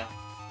yeah.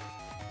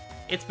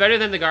 It's better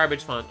than the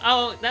garbage font.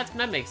 Oh, that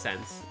makes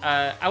sense.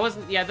 I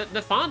wasn't. Yeah,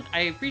 the font. I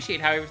appreciate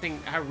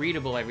how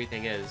readable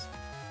everything is.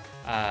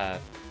 Yeah,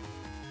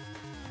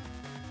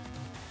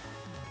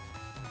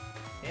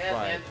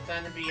 Xandra's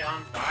trying to be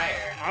on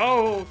fire.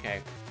 Oh,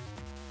 okay.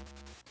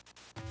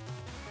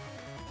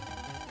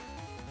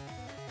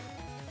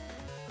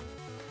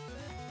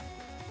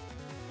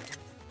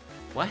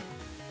 What?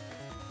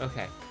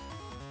 Okay.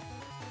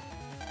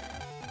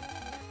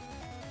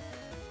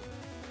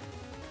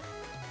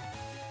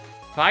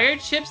 Fire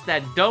chips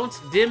that don't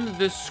dim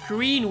the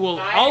screen will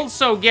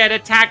also get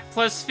attack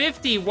plus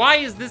 50. Why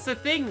is this a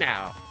thing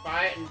now?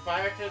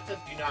 Fire chips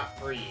that do not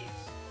freeze.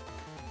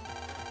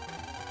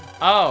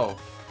 Oh.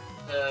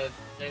 The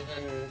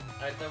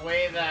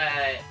way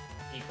that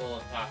people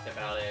have talked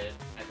about it,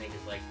 I think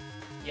is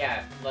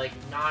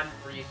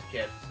non-freeze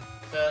chips.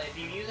 So if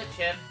you use a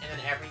chip and then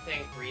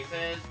everything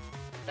freezes,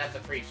 that's a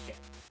freeze chip.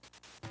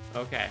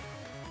 Okay.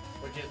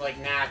 Which is like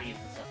Navis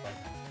and stuff like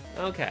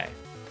that. Okay.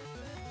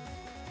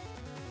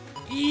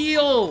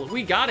 Eel!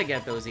 We gotta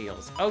get those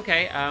eels.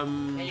 Okay, Yeah,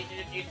 you can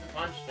just use the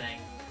punch thing.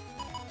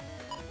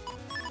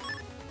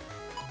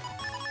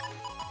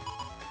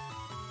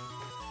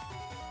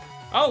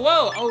 Oh,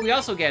 whoa! Oh, we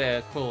also get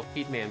a cool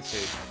Heatman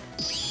suit.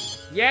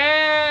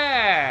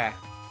 Yeah!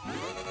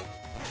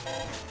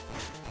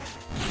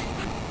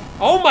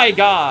 Oh my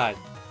god!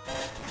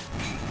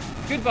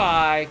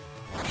 Goodbye.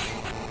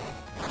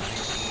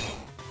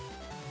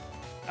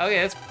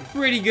 Okay, that's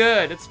pretty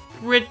good. That's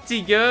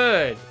pretty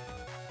good.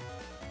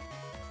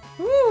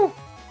 Woo!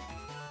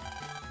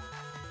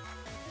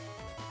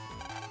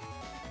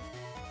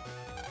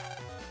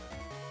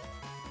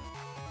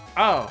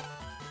 Oh.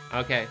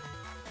 Okay.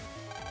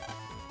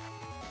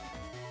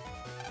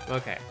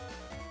 Okay.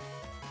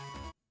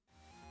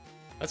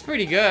 That's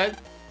pretty good.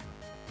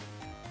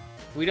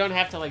 We don't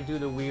have to do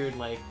the weird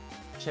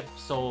chip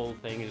soul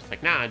thing. It's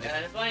just nah. Yeah,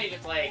 it's funny,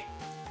 just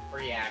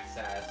free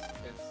access.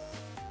 It's...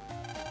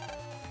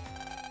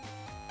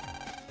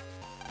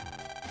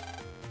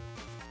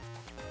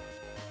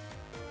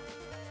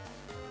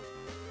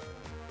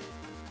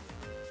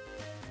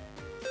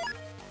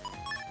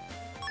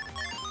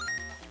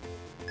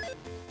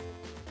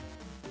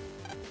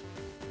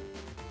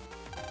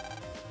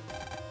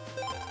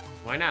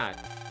 Why not?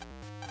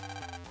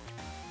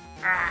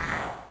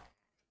 Ah.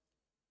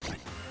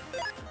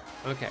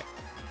 Okay.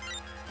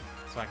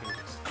 So I can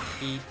just...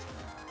 feet.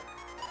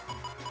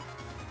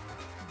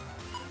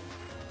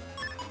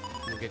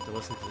 You'll get to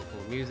listen to the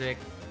cool music.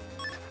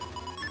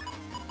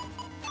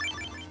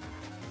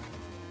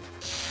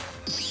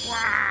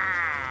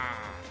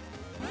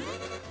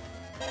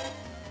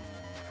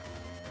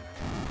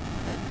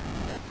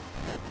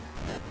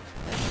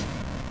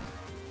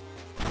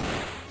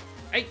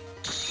 Hey!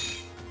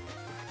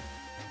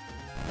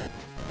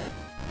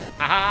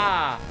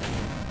 Haha!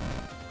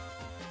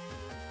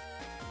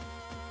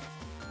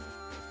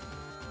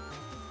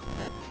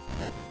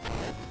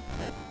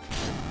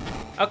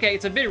 Okay,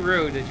 it's a bit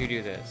rude that you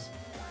do this.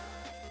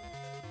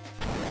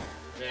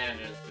 Then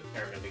just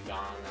determined to be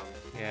gone.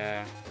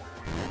 Yeah.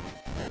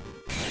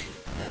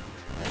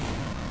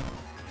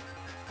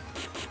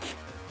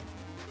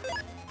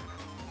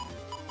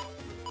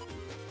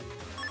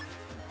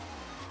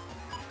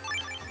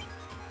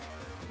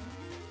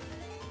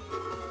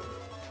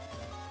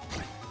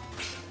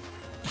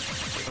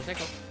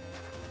 Tickle.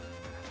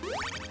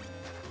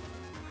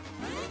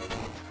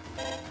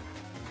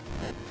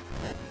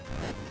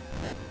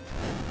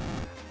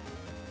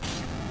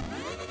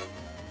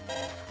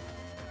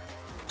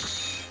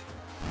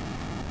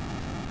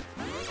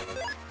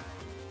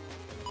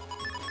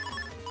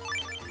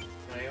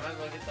 No, you might as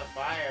well get the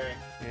fire.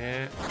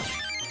 Yeah.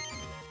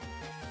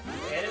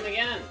 Hit him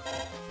again.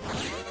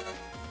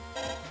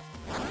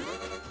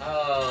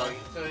 Oh,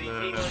 so you see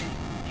when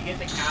you get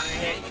the counter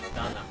hit, you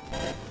stun them.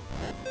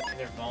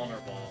 They're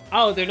vulnerable.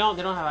 Oh, they don't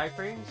have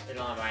iframes? They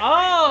don't have iframes.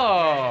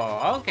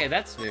 Oh, okay,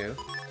 that's new.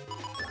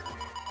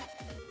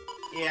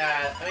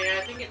 Yeah, I mean,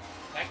 I think it's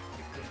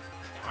technically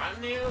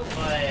not new,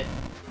 but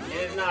it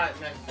is not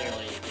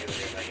necessarily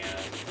intuitive, I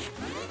guess.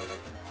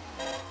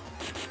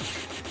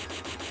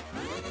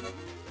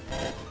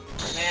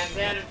 Man,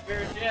 that is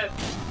pure ship.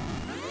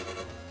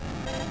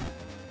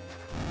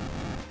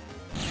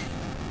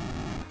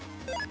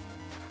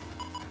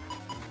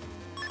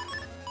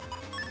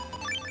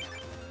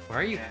 Why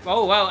are you?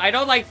 Oh, wow, I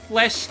don't like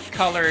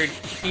flesh-colored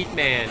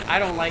Heatman. I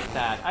don't like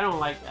that. I don't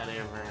like that,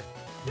 Amber.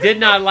 Did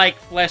not like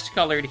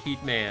flesh-colored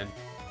Heatman.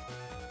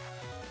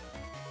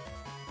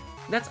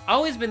 That's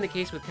always been the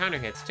case with counter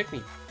hits. Took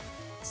me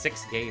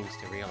 6 games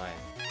to realize.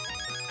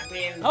 I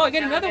mean, Oh, I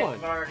get another one.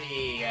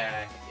 Already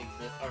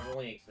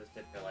only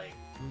existed for like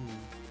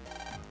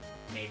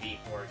maybe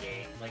 4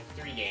 games, like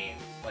 3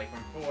 games, like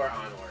from 4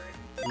 onward.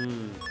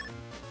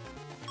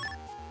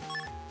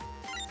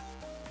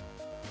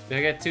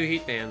 I got 2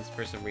 Heatmans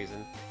for some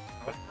reason.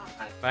 What?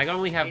 But I can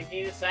only have... You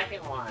need a second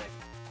one.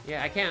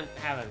 Yeah, I can't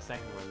have a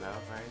second one though,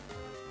 right?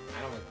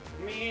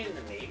 I mean,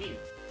 maybe.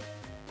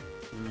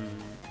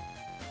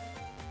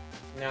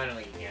 No, I don't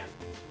think you can.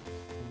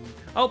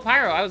 Oh,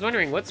 Pyro, I was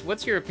wondering,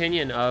 what's your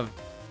opinion of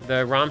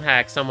the ROM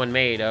hack someone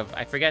made of,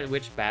 I forget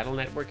which Battle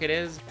Network it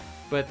is,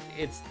 but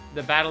it's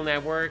the Battle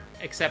Network,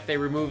 except they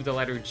removed the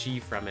letter G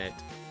from it.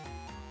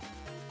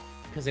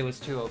 Because it was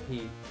too OP.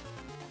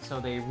 So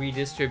they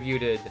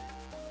redistributed...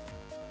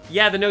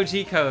 Yeah, the no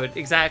G code,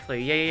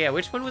 exactly. Yeah.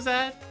 Which one was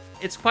that?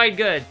 It's quite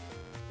good.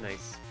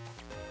 Nice.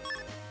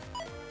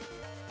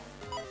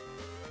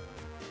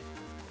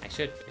 I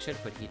should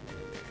put Heatman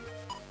in there.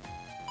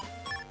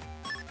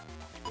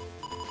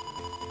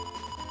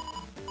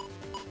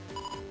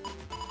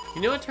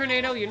 You know what,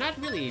 Tornado? You're not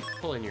really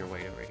pulling your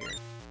weight over here.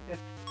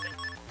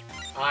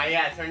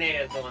 Yeah,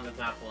 Tornado is the one that's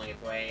not pulling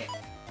its weight.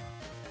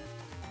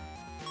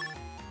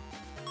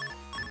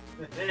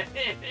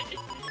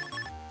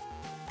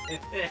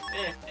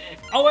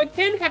 Oh, I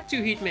can have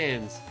 2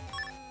 Heatmans!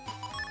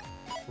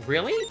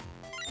 Really?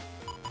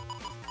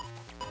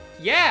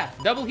 Yeah!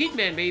 Double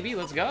Heatman, baby!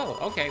 Let's go!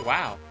 Okay,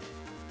 wow.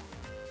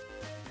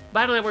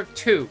 Battle Network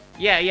 2.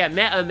 Yeah,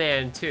 Meta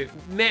Man 2.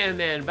 Meta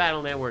Man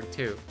Battle Network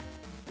 2.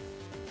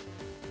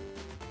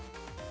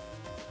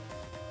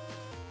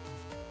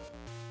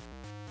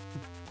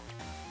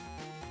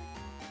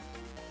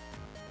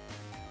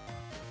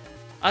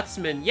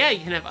 Utsman. Yeah,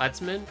 you can have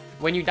Utsman.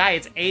 When you die,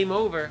 it's aim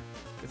over.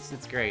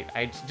 It's great.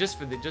 Just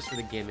for the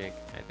gimmick,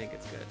 I think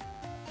it's good.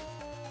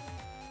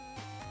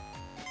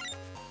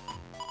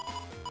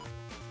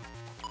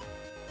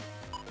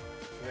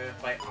 You're gonna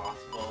fight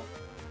Ospel.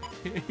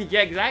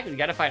 Yeah, exactly. You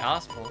gotta fight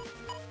Ospel.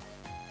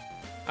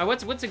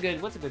 What's a good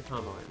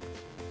combo?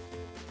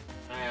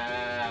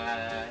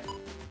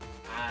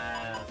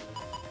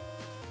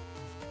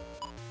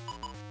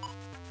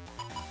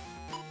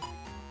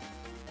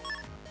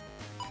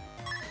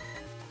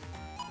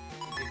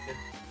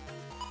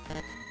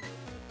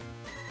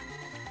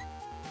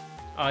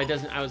 Oh, it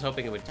doesn't. I was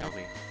hoping it would tell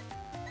me.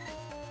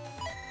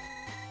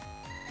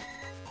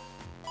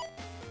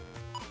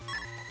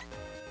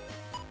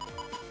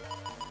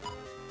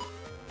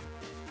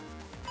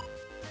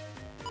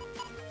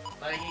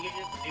 Like, you could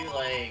just do,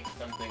 like,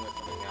 something with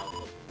something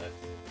else that's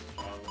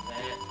strong with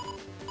it.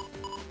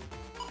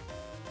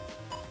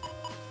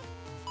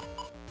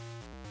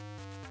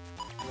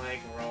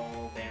 Like,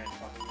 roll damage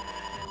plus 10.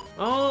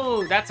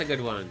 Oh, that's a good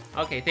one.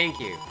 Okay, thank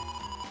you.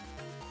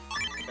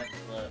 That's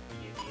the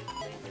easiest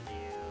thing to do.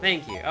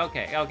 Thank you.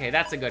 Okay,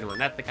 that's a good one.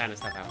 That's the kind of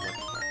stuff I was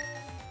looking for.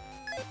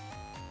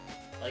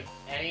 Like,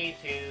 any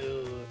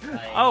two,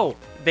 like... Oh,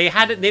 they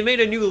made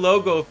a new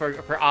logo for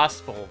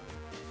Ospel.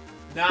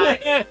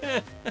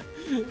 Nice!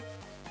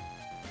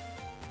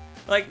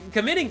 Like,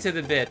 committing to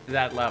the bit to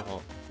that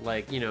level.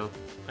 Like, you know,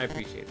 I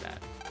appreciate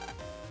that.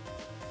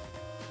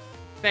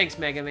 Thanks,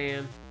 Mega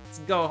Man. Let's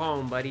go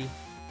home, buddy.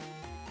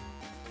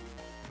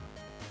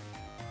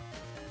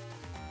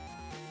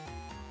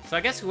 So I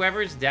guess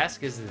whoever's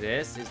desk is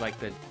this is like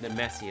the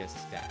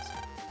messiest desk.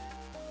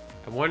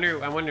 I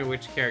wonder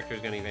which character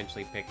is going to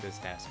eventually pick this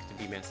desk to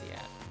be messy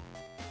at.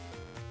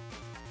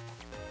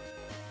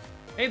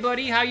 Hey,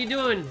 buddy, how you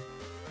doing?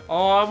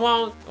 Oh, I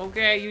won't.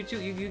 Okay, you too.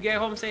 You get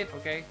home safe,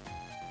 okay?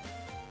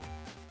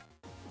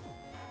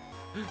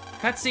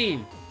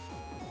 Cutscene.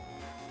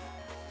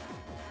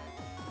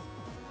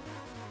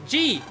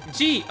 G.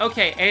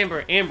 Okay,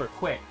 Amber,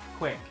 quick.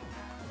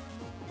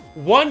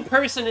 One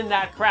person in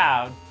that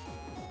crowd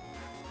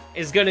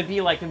is gonna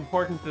be like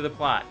important to the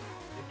plot.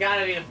 It's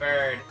gotta be the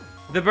bird.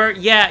 The bird,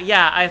 yeah.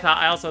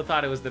 I also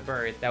thought it was the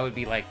bird. That would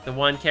be like the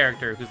one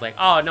character who's like,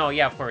 oh no,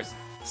 yeah, of course,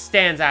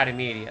 stands out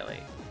immediately.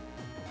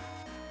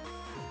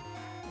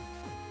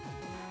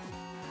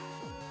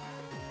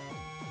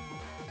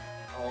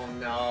 Oh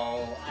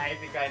no, I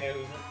think I know who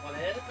this one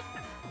is.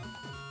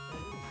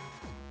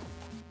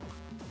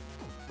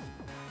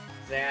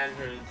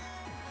 Xander's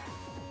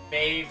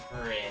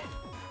favorite.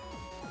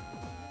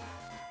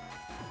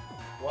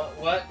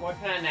 What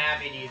kind of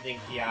Navi do you think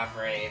she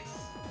operates?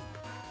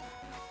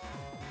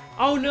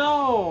 Oh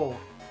no!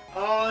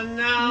 Oh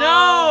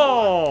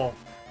no!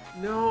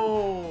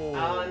 No!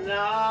 Oh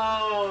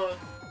no!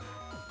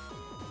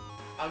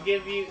 I'll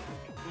give you.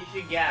 You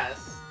should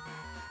guess.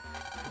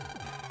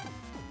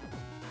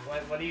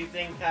 What do you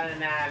think kind of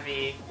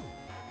Navi?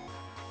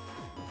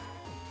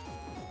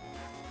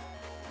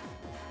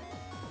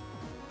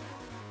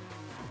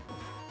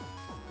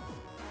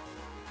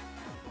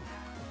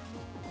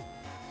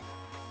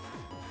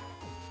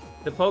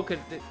 The polka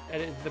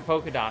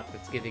dot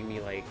that's giving me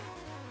like,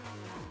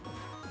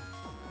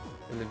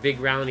 and the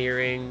big round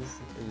earrings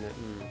and the.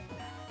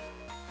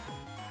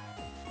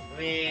 I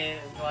mean,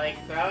 like,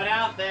 throw it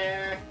out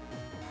there.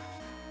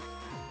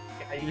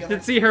 You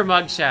should see her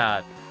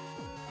mugshot.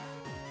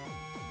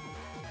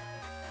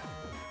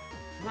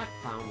 It's not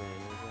Clown Man,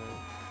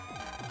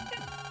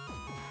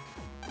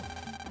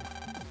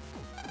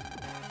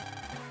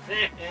 is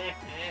it?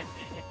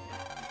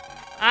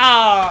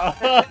 Oh!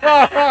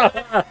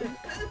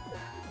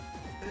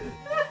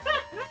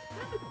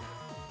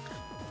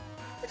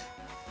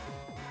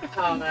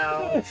 Oh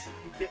no.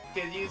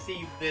 Could you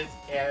see this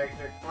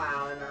character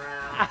clowning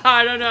around?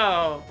 I don't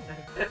know.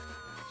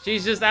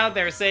 She's just out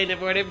there saying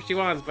whatever she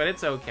wants, but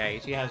it's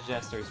okay. She has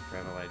Jester's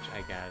privilege,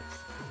 I guess.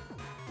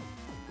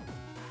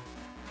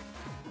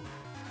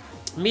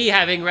 Me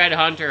having read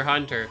Hunter x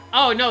Hunter.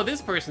 Oh no,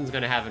 this person's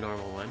gonna have a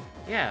normal one.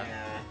 Yeah.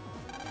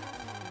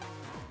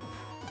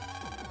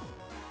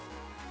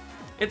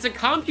 It's a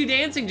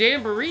CompuDancing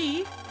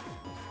Jamboree.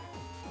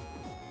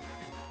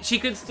 She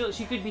could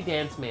be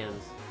Dance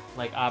Man's,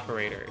 like,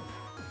 operator.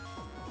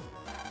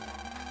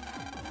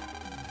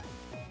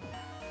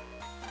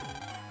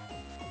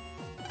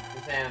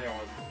 Xander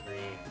wants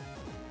green.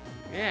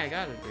 Yeah, I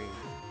got a green.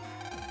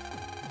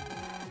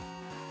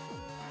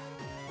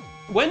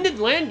 When did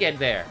Land get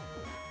there?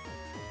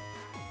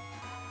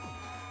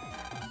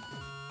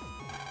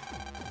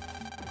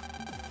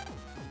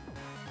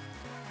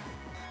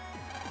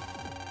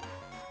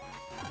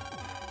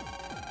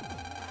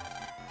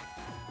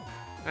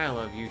 I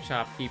love you,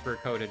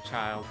 shopkeeper-coated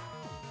child.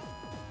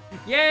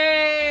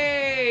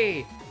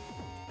 Yay!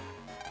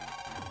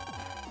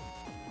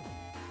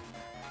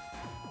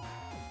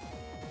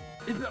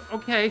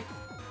 Okay.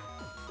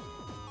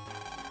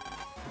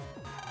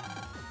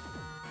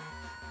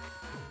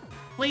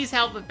 Please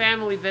help the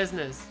family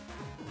business.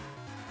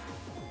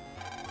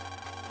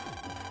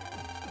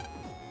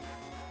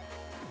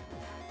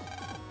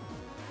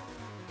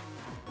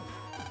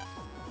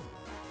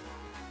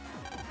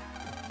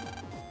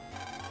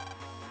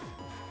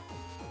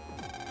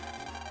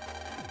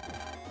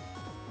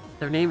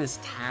 Their name is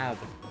Tab.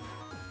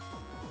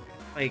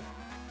 Like...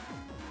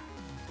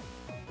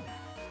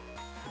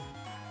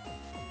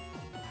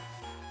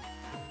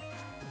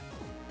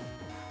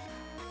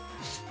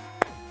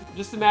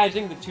 Just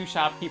imagining the two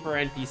shopkeeper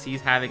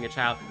NPCs having a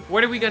child.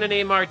 What are we gonna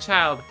name our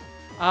child?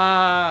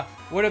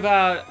 What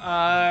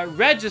about,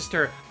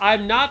 Register?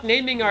 I'm not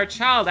naming our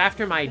child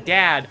after my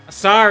dad.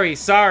 Sorry,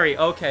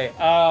 okay.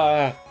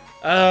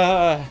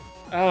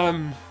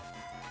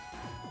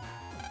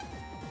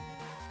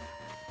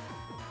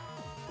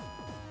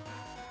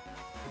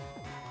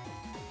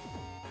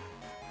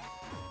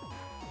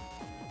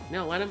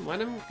 No, let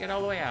him get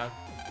all the way out.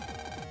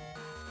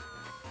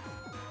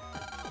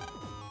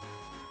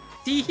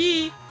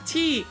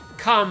 T,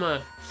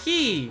 comma,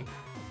 he.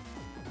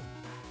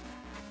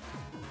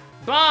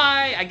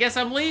 Bye! I guess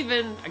I'm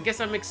leaving. I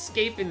guess I'm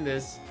escaping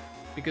this.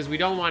 Because we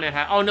don't want to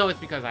have... Oh, no, it's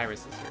because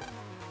Iris is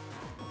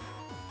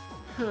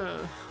here.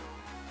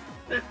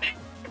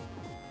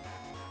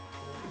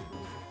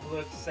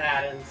 Looks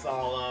sad and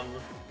solemn.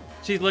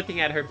 She's looking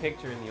at her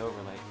picture in the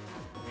overlay.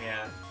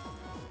 Yeah.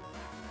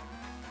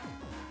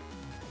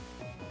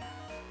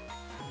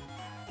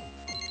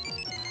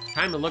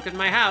 Time to look at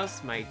my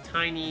house, my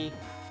tiny,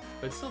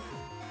 but still,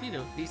 you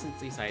know,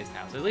 decently sized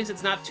house. At least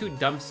it's not two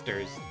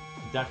dumpsters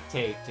duct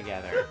taped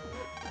together.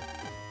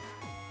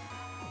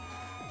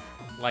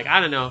 Like,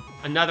 I don't know,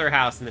 another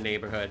house in the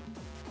neighborhood.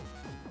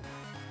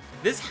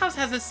 This house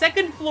has a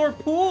second floor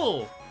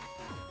pool!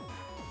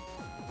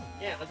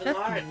 Yeah, that's That's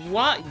large.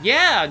 what?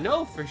 Yeah,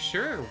 no, for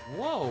sure.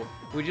 Whoa.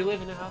 Would you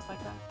live in a house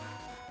like that?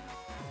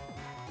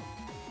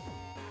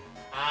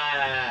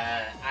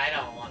 I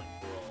don't want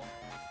a pool.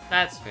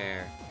 That's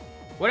fair.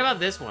 What about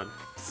this one?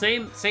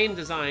 Same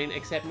design,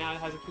 except now it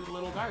has a cute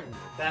little garden.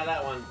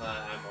 That one's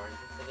I'm more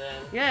interested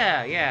in.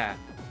 Yeah, yeah.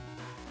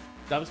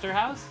 Dumpster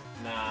house?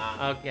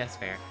 Nah. Oh, yes,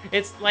 fair.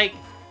 It's like,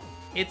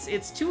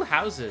 it's two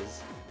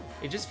houses.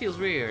 It just feels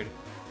weird.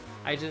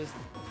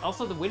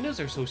 Also the windows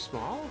are so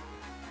small.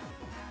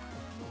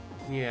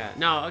 Yeah,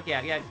 no, okay,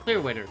 yeah,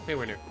 clear winner.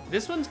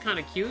 This one's kind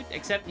of cute,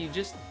 except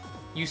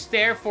you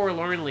stare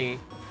forlornly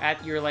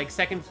at your, like,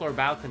 second floor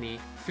balcony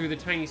through the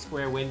tiny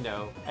square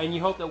window, and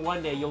you hope that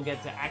one day you'll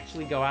get to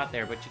actually go out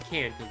there, but you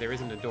can't because there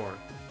isn't a door.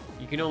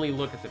 You can only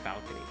look at the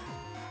balcony.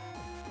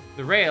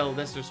 The rail,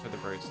 this is for the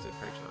birds to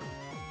perch on.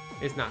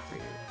 It's not for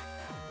you.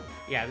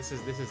 Yeah, this is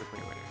a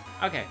clear winner.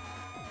 Okay,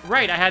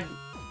 right.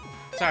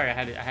 Sorry, I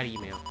had an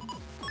email.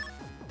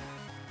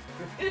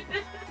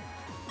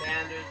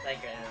 Sanders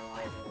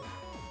psychoanalyzing.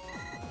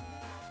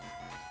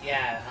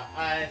 Yeah,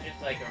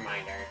 just like a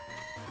reminder.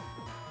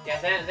 Yeah,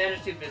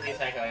 Xander's too busy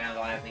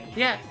psychoanalyzing each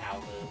Yeah, of these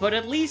houses. But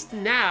at least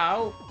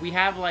now we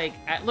have, like,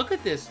 look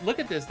at this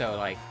though,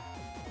 like,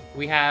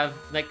 we have,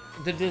 like,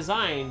 the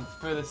design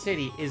for the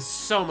city is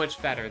so much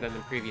better than the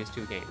previous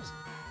two games.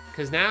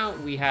 Because now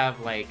we have,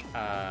 like,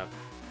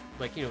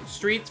 you know,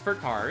 streets for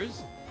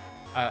cars,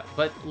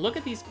 but look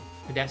at these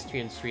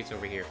pedestrian streets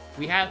over here.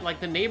 We have, like,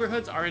 the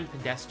neighborhoods are in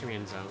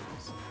pedestrian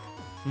zones.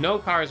 No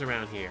cars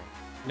around here.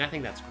 And I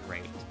think that's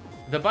great.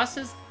 The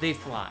buses, they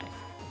fly.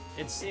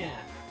 It's... Yeah.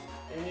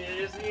 And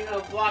you're just, you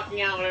know,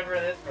 blocking out whatever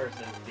this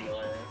person's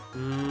deal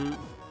is.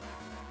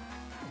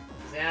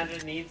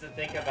 Xander needs to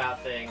think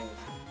about things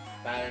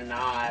that are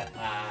not,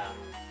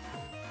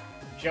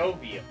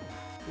 jovial.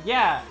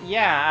 Yeah,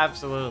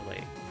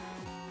 absolutely.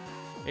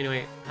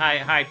 Anyway,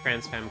 hi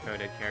transfem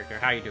coded character.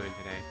 How you doing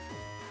today?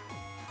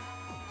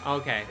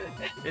 Okay.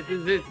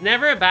 It's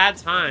never a bad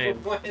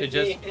time to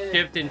just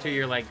shift into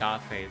your, like,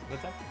 goth phase.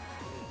 What's up?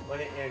 When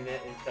the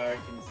internet is dark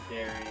and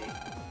scary.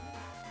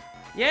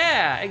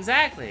 Yeah,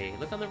 exactly.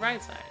 Look on the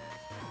right side.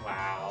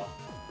 Wow.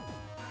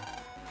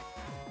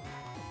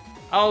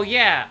 Oh,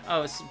 yeah.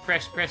 Oh, it's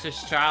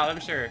precious child, I'm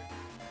sure.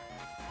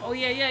 Oh,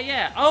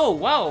 yeah. Oh,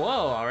 whoa,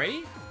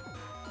 already?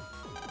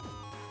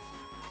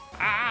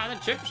 Ah, the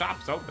chip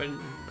shop's open.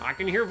 I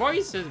can hear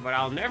voices, but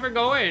I'll never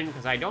go in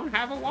because I don't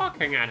have a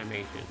walking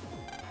animation.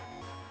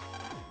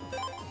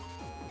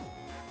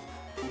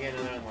 You get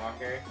another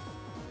walker?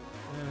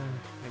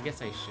 I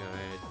guess I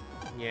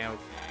should. Yeah,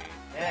 okay.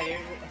 Yeah, you're...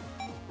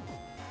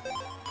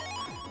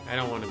 I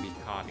don't want to be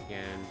caught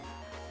again.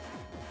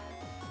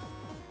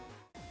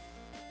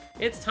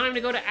 It's time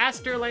to go to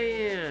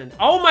Asterland.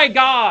 Oh my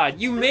god!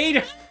 You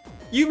made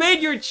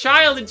your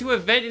child into a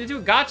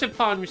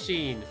gachapon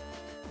machine.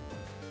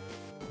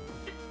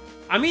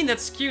 I mean,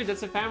 that's cute.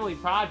 That's a family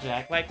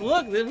project. Like,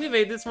 look, we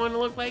made this one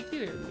look like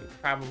you.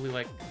 Probably,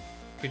 like,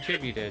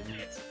 contributed.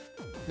 It's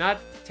not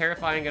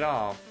terrifying at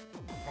all.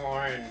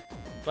 Horn.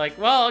 Like,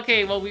 well,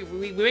 okay, well,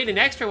 we made an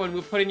extra one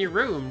we'll put in your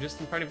room, just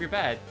in front of your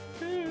bed.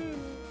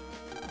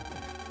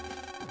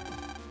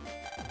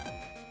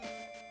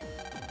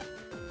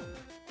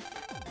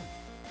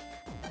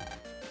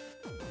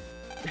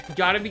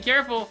 Gotta be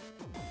careful.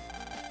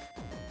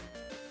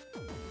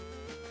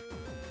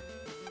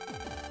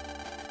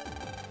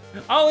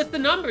 Oh, it's the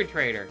number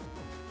trader.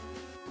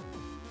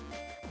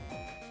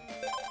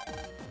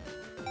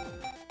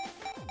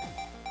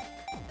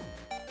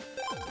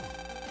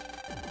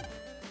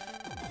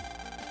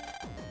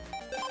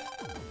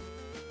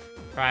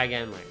 Try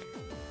again later.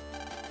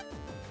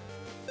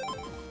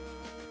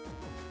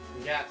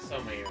 You got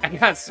so many. I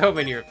got so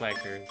many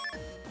reflectors.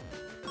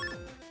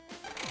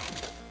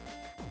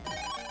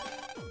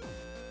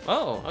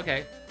 Oh,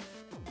 okay.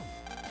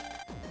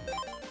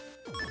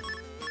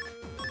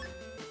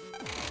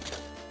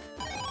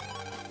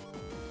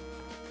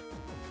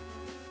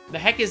 The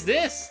heck is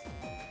this?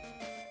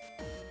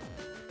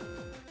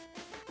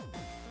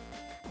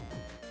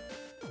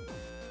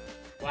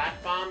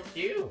 Black Bomb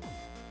Q.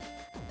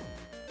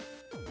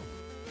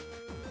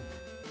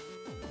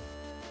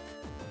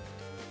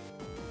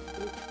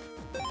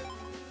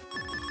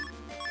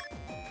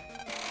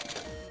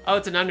 Oh,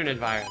 it's an undernet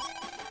virus.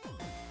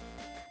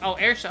 Oh,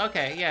 airshot.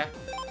 Okay, yeah.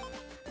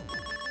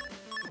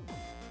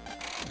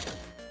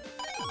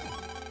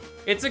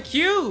 It's a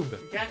cube.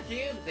 You got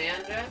cubes,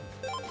 Xander.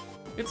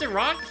 It's a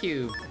rock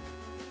cube.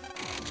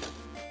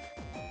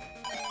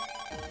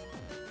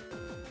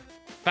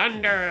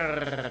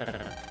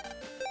 Thunder.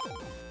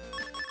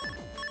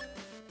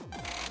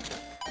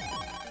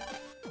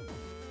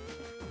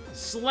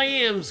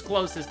 slams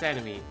closest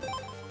enemy.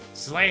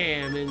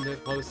 Slam into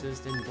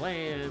closest and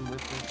blam with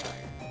the fire.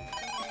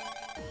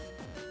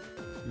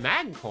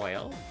 Mag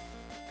Coil?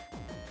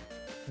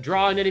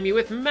 Draw an enemy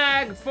with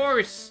Mag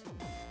Force.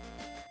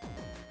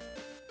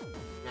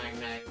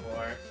 Magnetic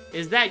Force.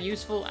 Is that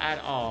useful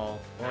at all?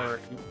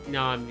 Or,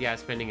 no, I'm, yeah,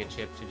 spending a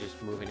chip to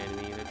just move an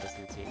enemy. That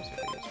doesn't seem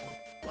super useful.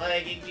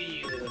 Like, you could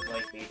use it with,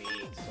 like, maybe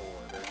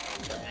sword or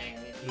something.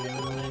 If you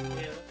wanted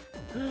to.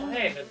 Oh,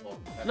 hey, invisible.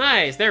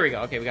 Nice, there we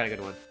go. Okay, we got a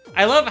good one.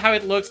 I love how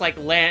it looks like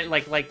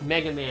like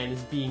Mega Man is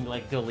being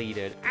like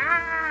deleted.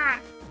 Ah!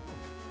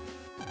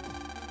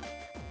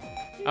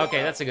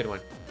 Okay, that's a good one.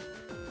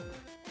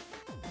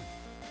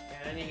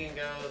 And then you can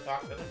go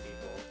talk to other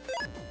people.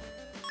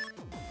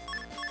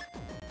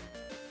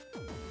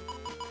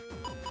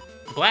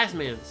 Blast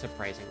Man,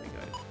 surprisingly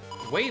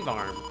good. Wave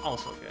Arm,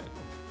 also good.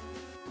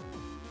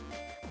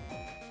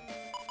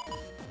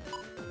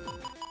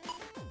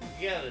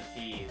 You got the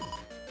cheese.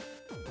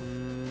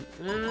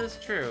 That's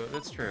true.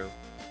 That's true.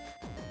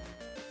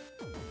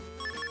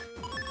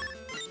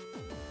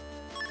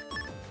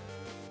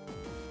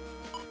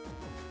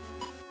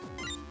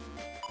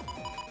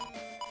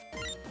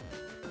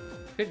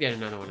 Could get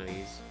another one of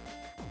these.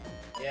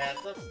 Yeah,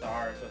 it's not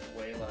stars, so it's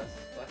way less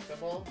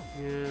flexible.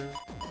 Yeah.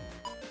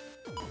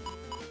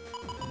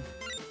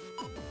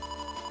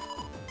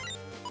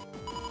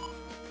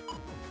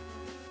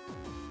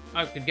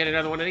 I could get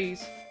another one of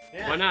these.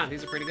 Yeah. Why not?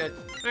 These are pretty good.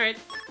 All right.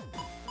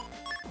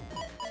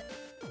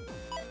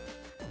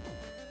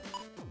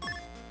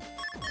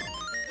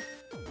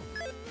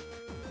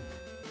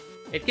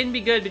 It can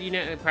be good, but you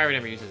know, probably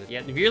never uses it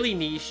yet. Really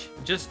niche,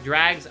 just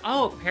drags.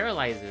 Oh,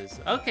 paralyzes.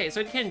 Okay,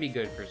 so it can be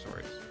good for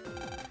swords.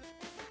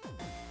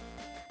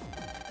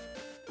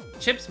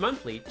 Chips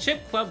Monthly,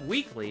 Chip Club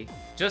Weekly,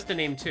 just to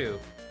name 2.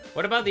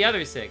 What about the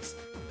other 6?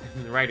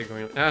 The writer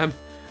going,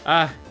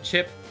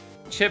 Chip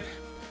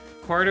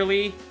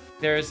Quarterly.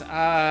 There's,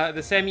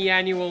 the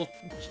semi-annual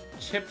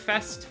Chip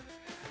Fest.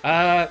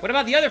 What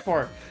about the other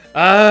 4?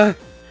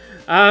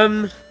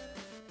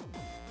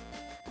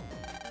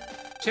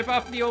 Chip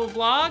off the old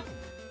blog?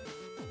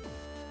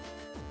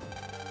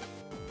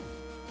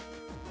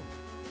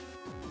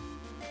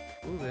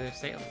 Ooh, they're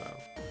sale though.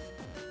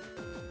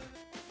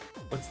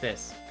 What's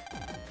this?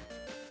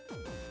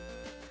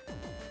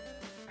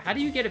 How do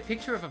you get a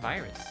picture of a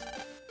virus?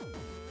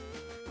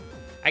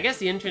 I guess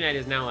the internet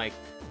is now like,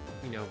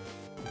 you know,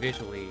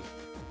 visually.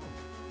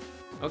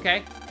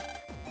 Okay.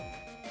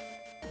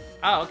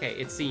 Oh, okay,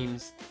 it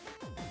seems.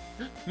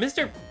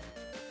 Mr.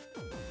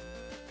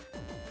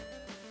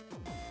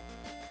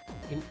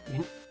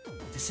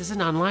 This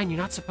isn't online. You're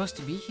not supposed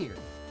to be here.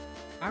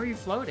 How are you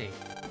floating?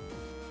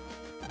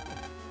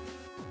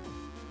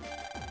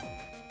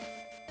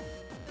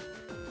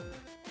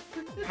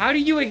 How do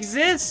you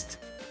exist?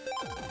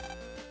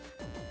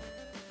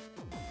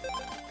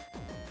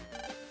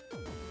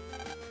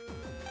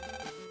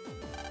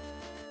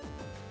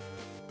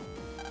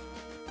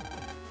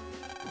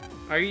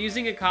 Are you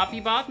using a copy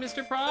bot,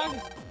 Mr. Prague?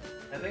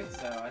 I think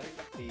so. I think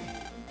that's the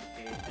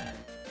implication.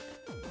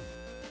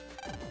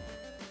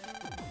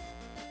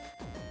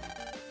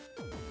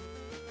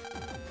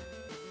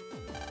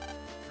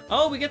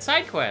 Oh, we get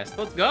side quests.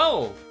 Let's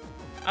go.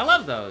 I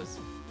love those.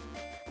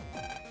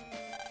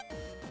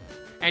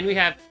 And we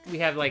have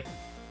like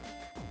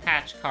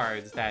patch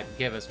cards that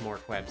give us more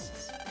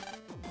quests.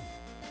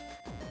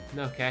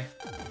 Okay.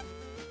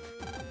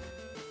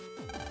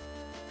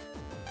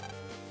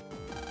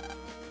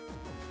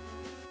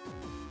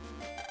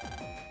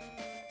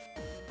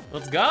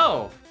 Let's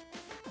go.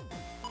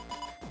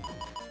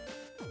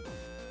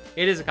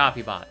 It is a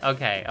copy bot.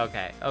 Okay,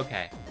 okay,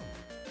 okay.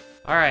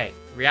 All right,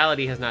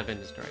 reality has not been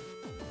destroyed.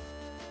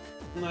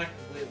 Not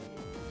completely.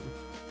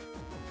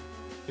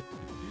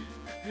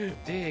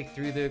 Dig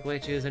through the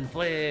glitches and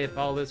flip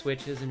all the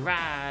switches and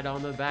ride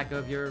on the back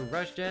of your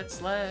Rush Jet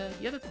sled.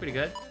 Yeah, that's pretty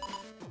good.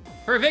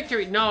 For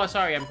victory. No,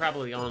 sorry, I'm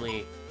probably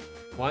only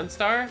 1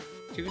 star?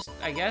 2,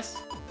 I guess?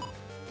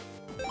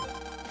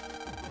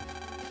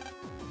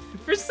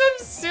 For some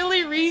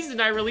silly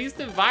reason, I released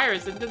a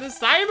virus into the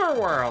cyber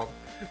world,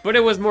 but it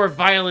was more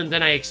violent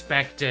than I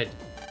expected.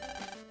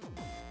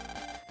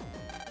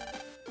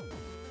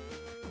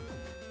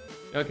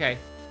 Okay.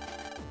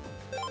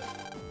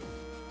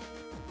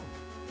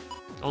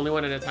 Only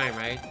one at a time,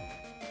 right?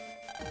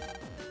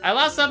 I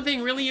lost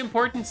something really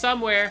important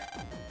somewhere.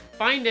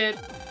 Find it.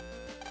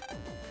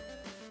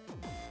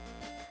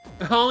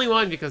 Only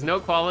one, because no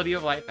quality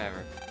of life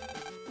ever.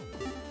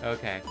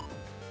 Okay.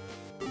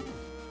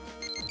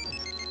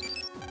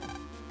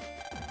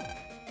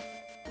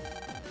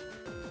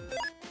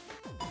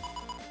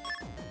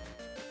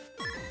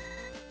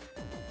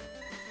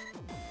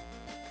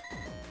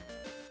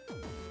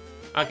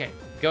 Okay,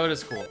 go to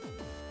school.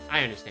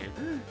 I understand.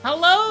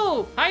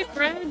 Hello! Hi,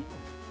 friend!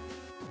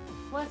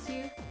 Bless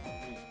you.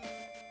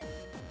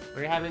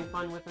 Were you having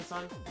fun with the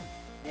sun?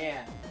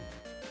 Yeah.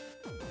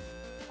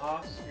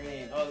 Off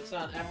screen. Oh, the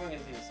sun. Everyone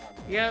can see the sun.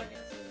 Yep. They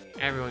can't see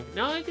me. Everyone.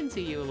 No, I can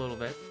see you a little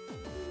bit.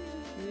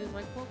 You're just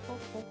like, whoop,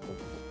 whoop, whoop, whoop,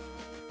 whoop.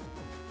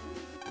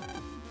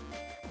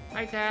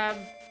 Hi, Tab.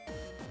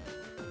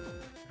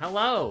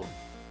 Hello.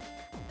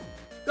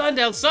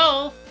 Gundel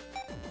Soul.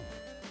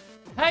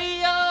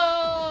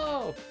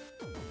 Hiyo!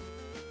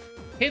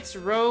 Hits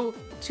row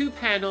 2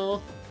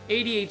 panel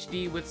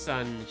ADHD with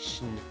sun.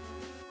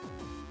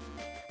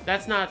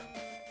 That's not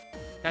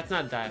the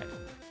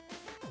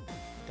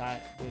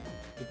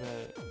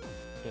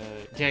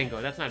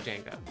Django. That's not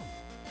Django.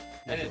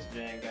 That is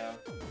Django.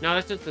 No,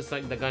 that's just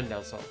the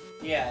Gundel Soul.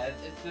 Yeah,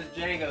 it's the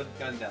Django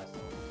Gundel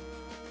Soul.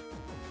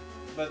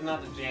 But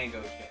not the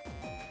Django shit.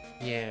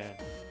 Yeah.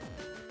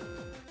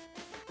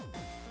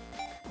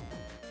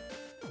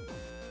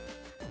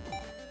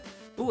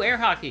 Ooh, air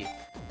hockey.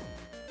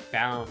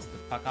 Bounce the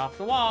puck off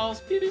the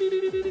walls.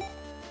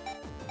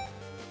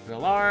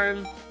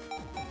 Alarm.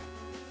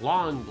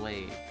 Long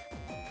blade.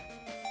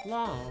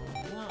 Long.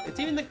 It's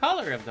even the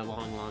color of the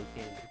long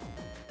candy.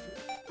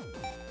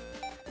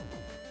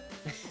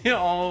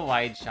 Oh,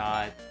 wide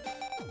shot.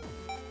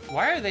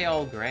 Why are they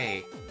all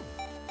gray?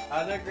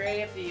 They're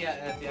gray if the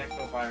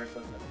actual virus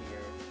doesn't appear.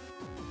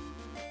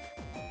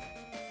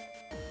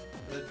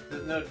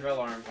 There's no drill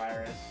arm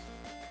virus.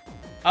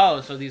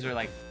 Oh, so these are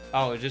like,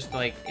 oh, just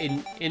like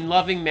in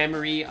loving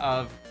memory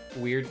of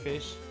Weird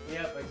Fish.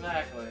 Yep,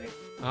 exactly.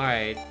 All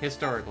right,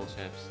 historical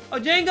chips. Oh,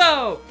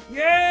 Django!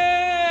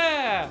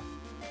 Yeah!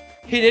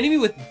 Hit enemy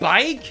with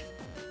bike?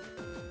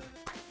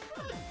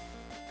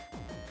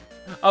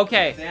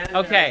 Okay, Xander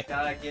okay,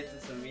 gotta get to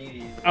some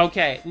meaties.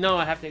 okay. No,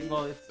 I have to.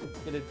 Well, it's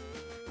gonna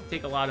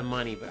take a lot of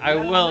money, but I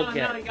will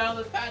get. No, you got all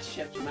those fast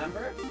chips,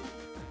 remember?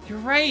 You're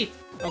right.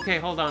 Okay,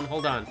 hold on.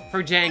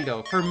 For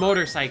Django, for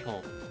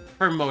motorcycle.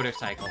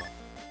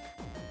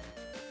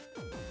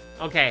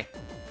 Okay,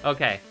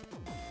 okay.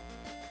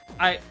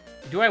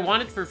 Do I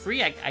want it for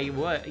free? I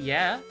would.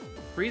 Yeah,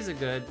 free's a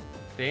good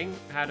thing.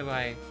 How do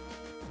I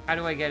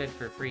get it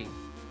for free?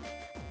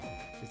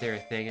 Is there a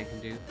thing I can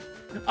do?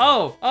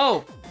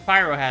 Oh,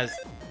 Pyro has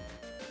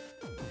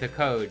the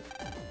code.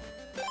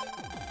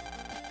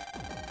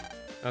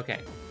 Okay.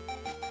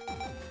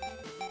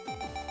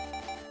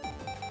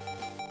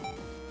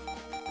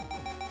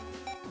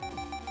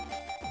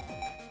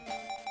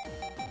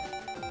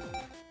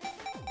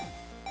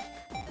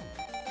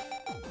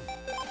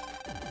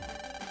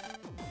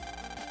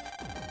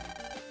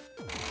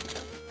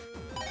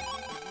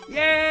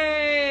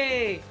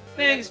 Yay!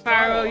 Thanks,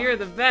 Pyro. You're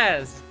the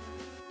best.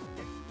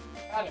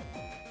 Got it.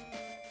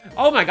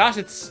 Oh my gosh,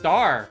 it's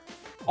Star.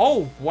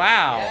 Oh,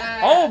 wow.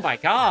 Yeah. Oh my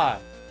god.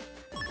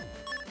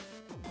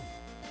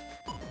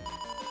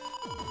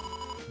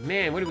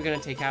 Man, what are we gonna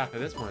take out for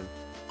this one?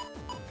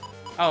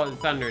 Oh, the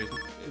Thunder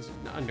is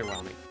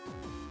underwhelming.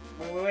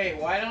 Wait,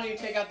 why don't you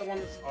take out the one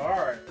that's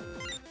R?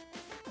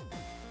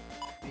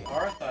 The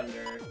R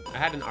Thunder. I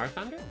had an R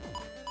Thunder?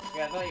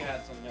 Yeah, I thought you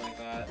had something like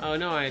that. Oh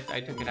no, I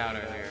took it out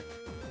earlier.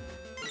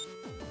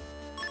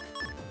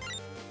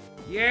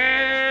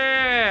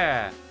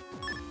 Yeah!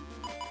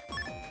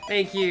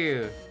 Thank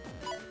you.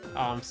 Oh,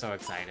 I'm so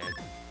excited.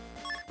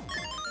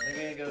 They're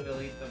gonna go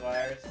delete the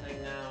virus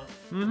thing now.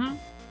 Mm-hmm.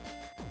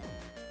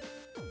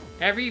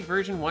 Every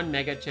version 1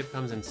 Mega Chip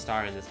comes in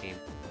Star in this game.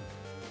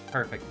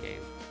 Perfect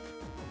game.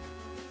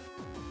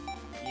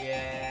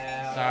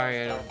 Yeah.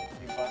 Sorry, I don't...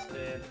 You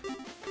busted.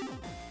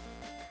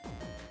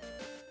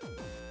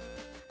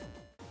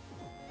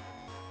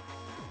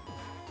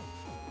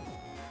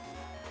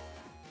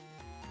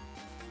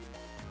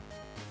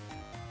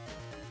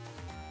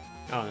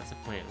 Oh, that's a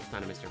plant. It's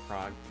not a Mr.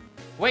 Frog.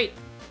 Wait!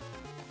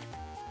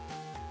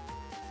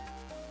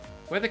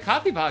 Where'd the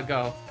copybot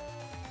go?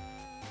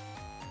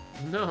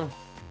 No.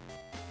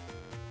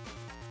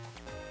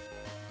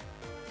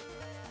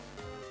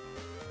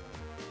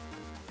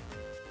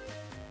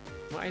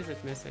 Why is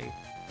it missing?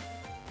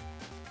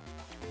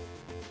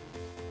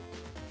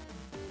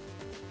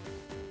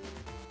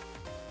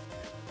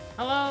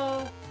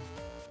 Hello?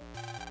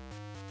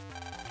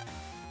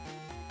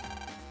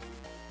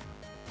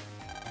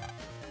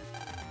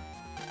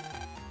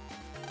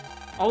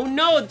 Oh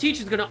no, the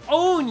teacher's gonna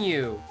own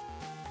you!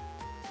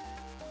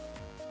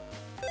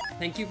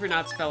 Thank you for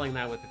not spelling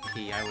that with a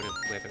P. I would have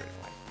withered it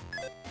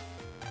away.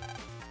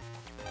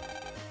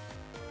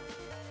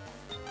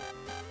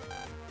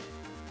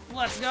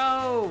 Let's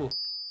go!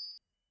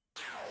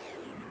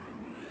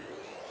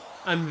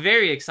 I'm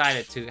very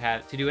excited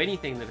to do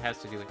anything that has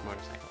to do with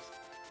motorcycles.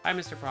 Hi,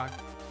 Mr. Frog.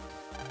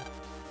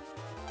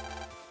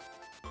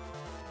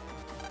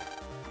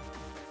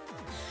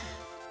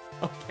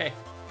 Okay.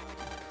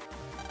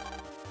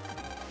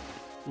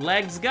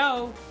 Legs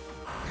go!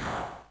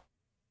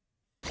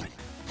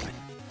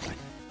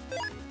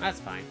 That's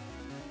fine.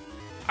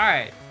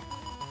 Alright.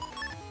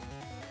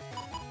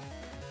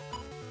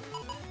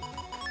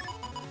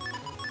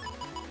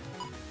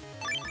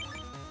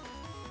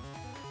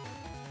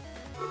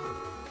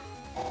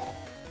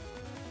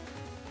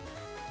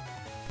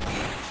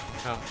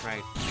 Oh,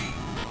 right.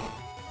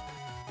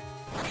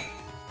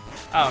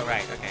 Oh,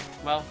 right, okay.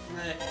 Well,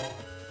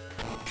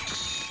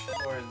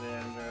 Poor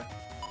Xander.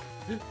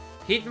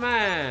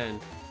 Hitman!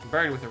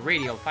 Burn with a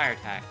radial fire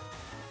attack.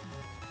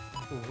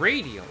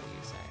 Radial,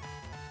 you say?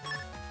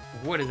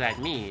 What does that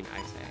mean,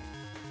 I say?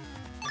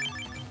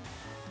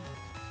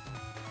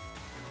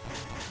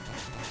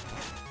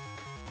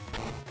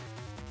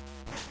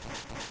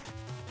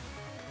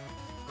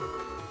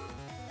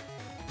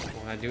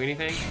 Will that do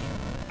anything?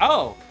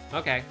 Oh,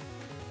 okay.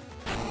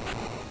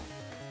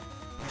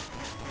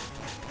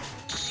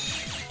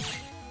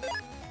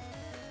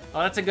 Oh,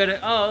 that's a good...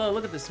 Oh,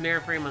 look at the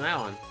snare frame on that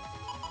one.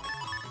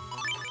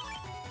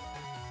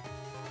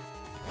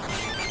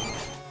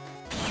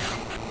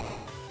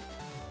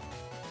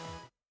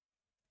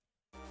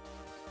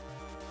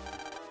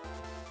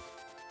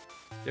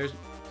 There's...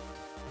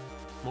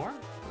 more?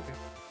 Okay.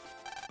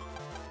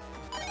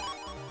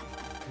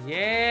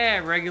 Yeah,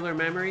 regular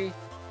memory.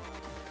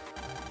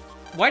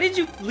 Why did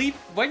you leave...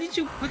 Why did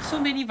you put so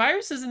many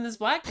viruses in this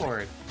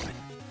blackboard?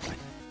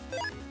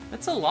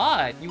 That's a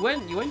lot. You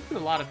went through a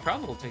lot of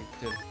trouble to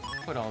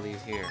put all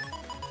these here.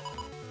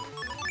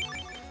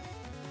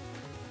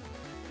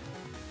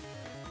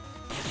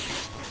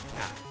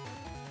 Ah.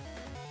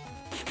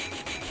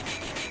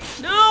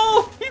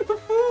 No! You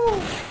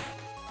fool!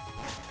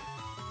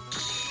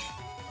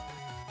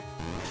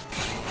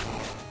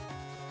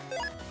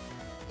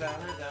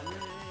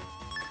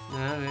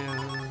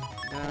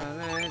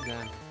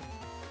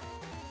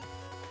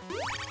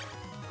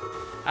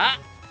 Ah!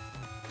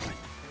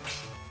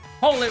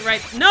 Hold it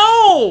right.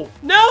 No!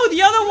 No,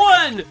 the other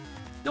one!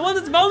 The one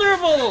that's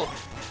vulnerable!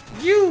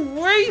 You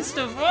waste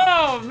of...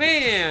 Oh,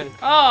 man!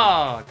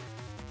 Oh!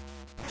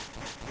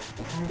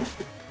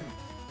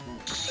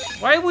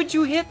 Why would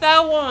you hit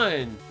that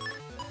one?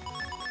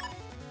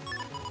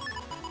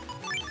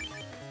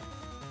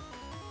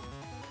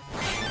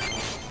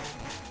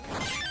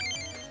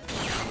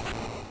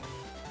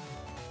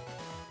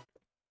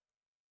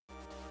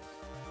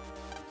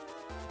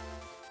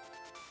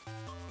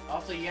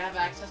 Also, you have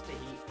access to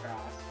Heat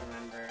Cross,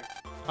 remember?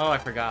 Oh, I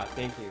forgot.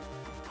 Thank you.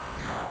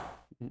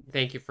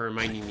 Thank you for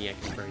reminding me I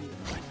can burn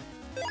them.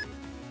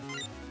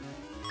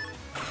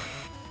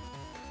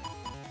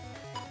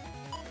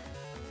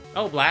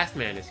 Oh, Blast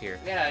Man is here.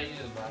 Yeah, you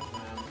just blast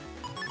him out.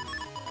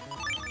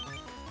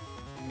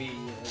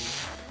 Immediately.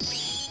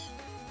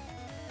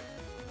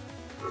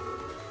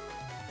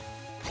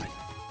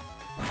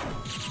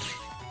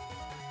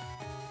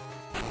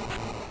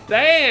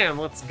 Damn,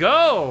 let's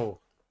go!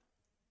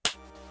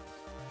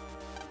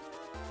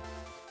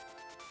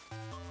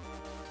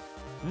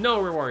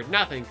 No reward,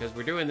 nothing, because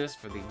we're doing this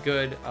for the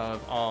good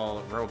of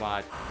all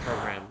robot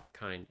program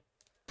kind.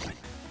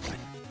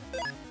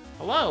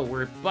 Hello,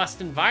 we're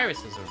busting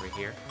viruses over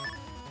here.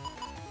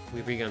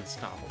 We've begun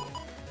unstoppable.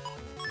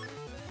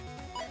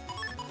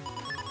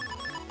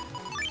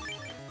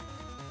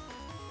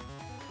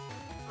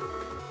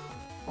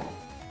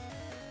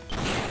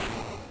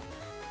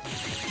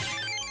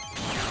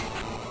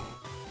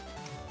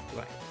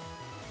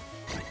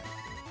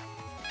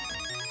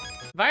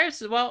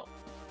 Viruses, well,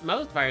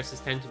 most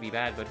viruses tend to be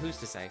bad, but who's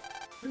to say?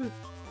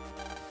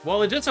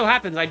 Well, it just so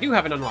happens I do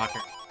have an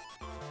unlocker.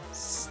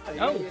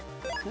 Oh,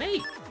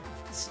 Snake!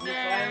 You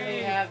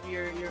finally have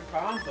your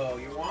combo,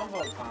 your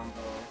wombo combo.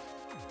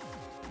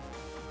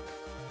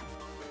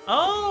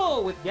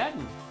 Oh, with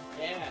Geddon.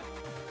 Yeah.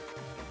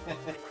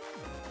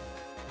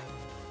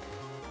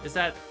 Is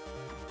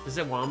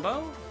it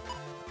Wombo?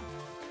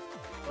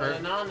 Well,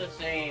 they're not on the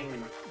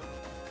same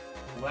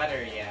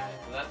letter yet,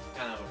 so that's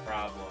kind of a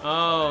problem.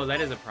 Oh,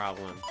 that is a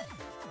problem.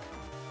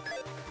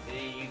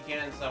 You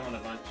can summon a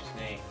bunch of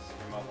snakes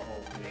from all the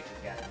holes to make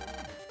it get.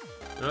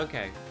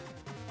 Okay.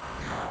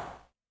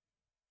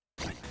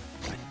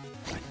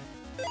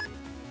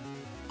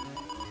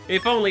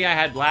 If only I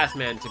had Blast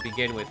Man to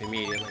begin with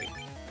immediately.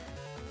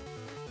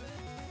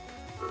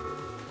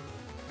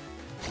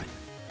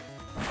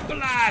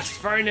 Blast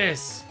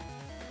Furnace!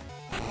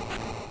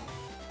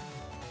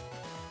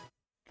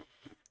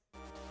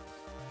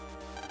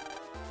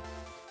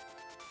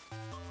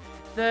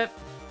 The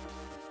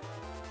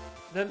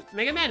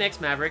Mega Man X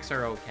Mavericks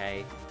are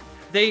okay.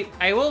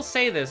 I will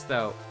say this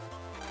though,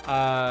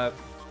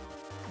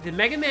 the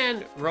Mega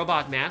Man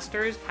Robot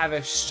Masters have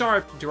a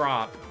sharp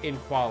drop in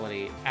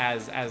quality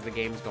as the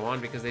games go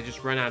on because they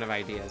just run out of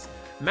ideas.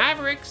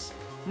 Mavericks,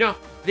 no,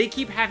 they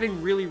keep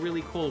having really,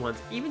 really cool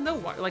ones. Even though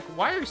like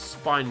Wire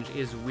Sponge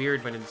is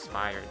weird but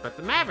inspired, but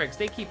the Mavericks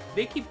they keep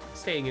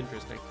staying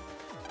interesting.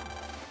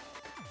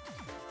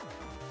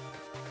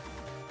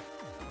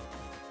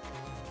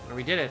 Oh,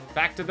 we did it.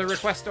 Back to the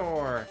request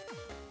orb.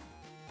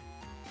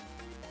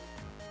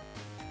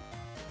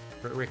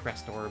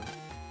 Request orb.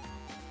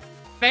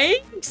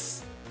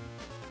 Thanks!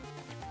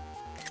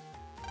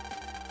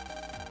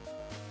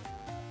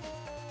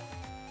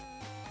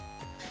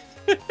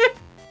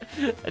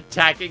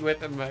 Attacking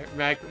with a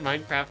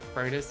Minecraft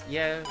furnace?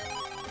 Yeah.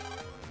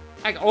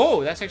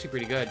 Oh, that's actually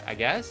pretty good, I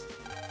guess.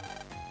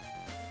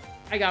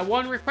 I got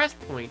 1 request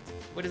point.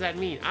 What does that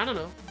mean? I don't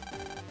know.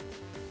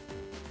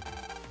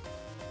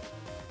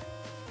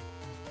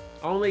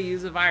 Only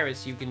use a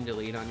virus you can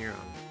delete on your own.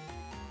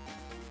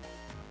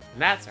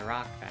 And that's a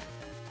rock fact.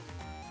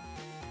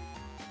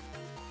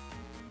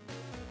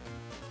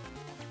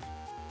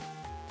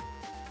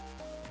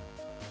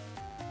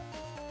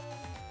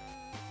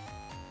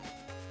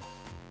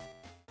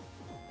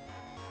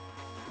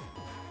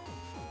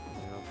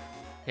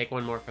 Take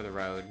one more for the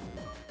road.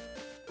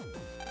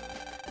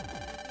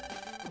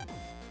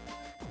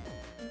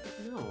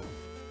 No.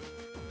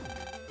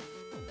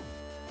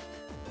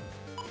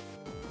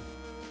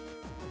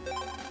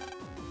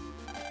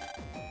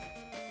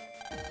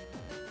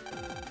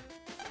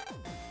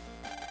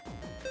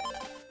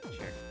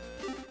 Sure.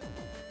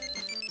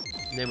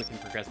 And then we can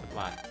progress the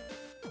plot.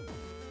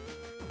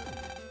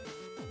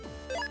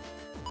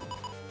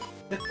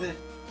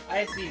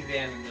 I see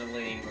Xander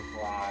delaying the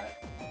plot.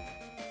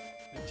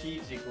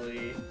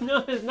 Strategically.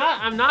 No, it's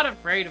not. I'm not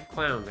afraid of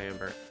clowns,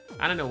 Amber.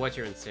 I don't know what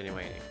you're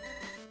insinuating.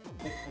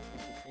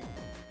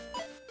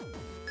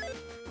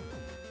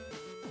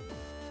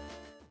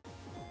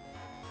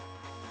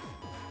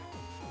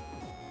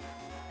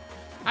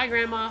 Hi,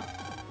 Grandma.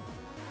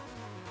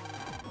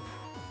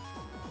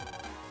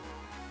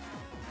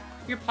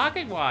 Your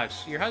pocket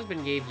watch your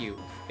husband gave you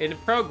in a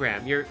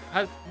program. Your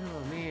husband.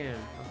 Oh, man.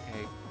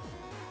 Okay.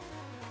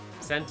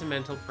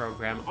 Sentimental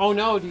program. Oh,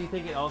 no. Do you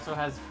think it also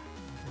has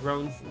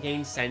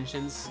gained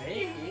sentience?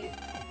 Maybe.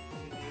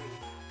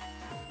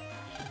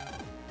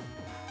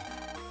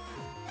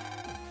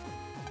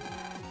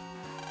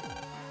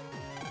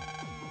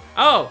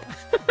 Oh!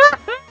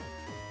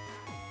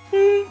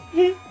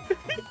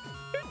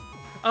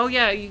 Oh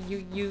yeah,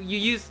 you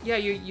use, yeah,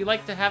 you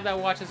like to have that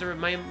watch as a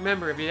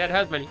reminder of your dead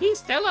husband. He's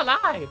still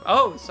alive!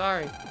 Oh,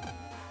 sorry.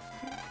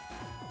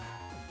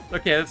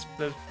 Okay, that's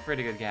a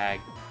pretty good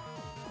gag.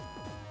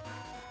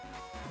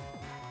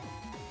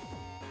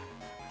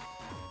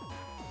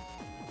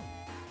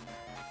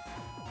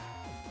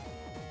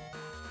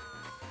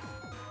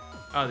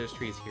 Oh, there's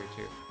trees here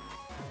too.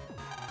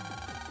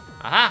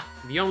 Aha!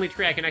 The only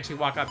tree I can actually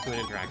walk up to and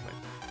interact with.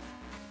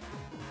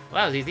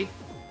 Well, that was easy.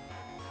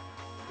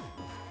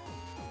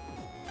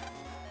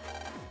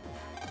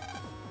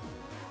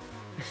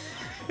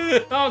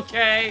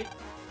 Okay.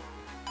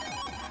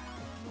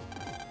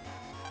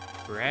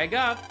 Drag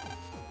up.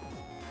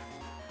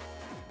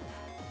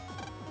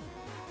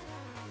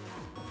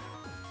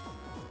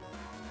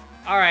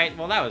 Alright,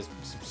 well that was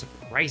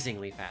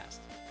surprisingly fast.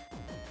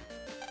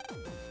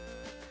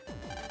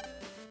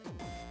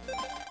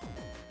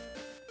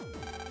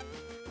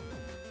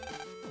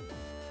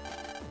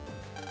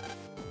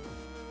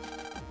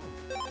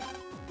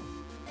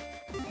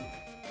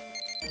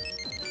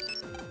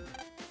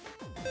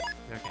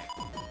 Okay.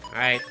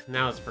 Alright,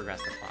 now let's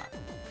progress the plot.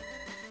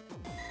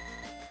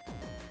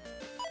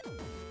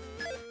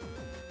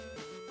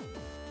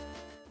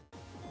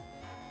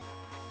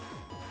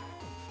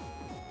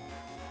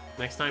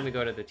 Next time we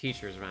go to the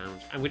teacher's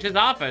lounge, which is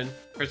often,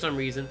 for some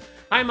reason.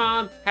 Hi,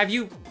 Mom! Have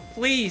you...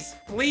 Please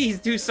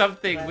do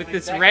something with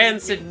this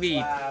rancid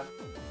meat.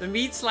 The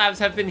meat slabs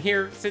have been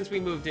here since we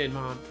moved in,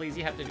 Mom. Please,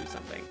 you have to do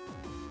something.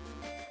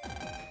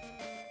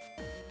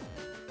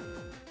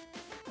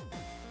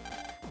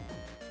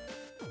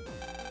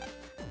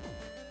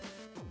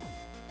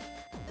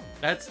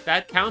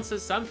 That counts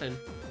as something.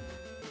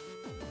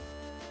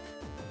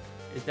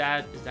 Is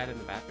that in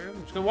the bathroom?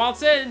 I'm just gonna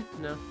waltz in.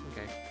 No,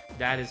 okay.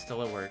 Dad is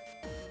still at work.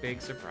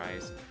 Big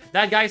surprise.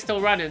 That guy's still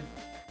running.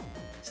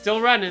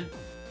 Still running.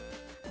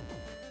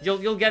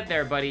 You'll get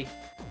there, buddy.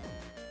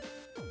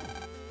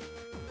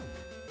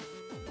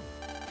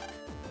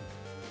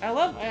 I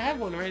have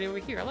one right over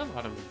here. I love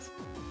ottomans.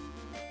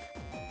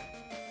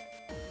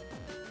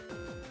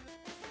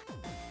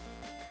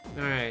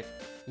 Alright.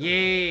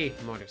 Yay!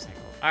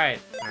 Motorcycle. Alright,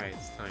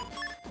 it's time.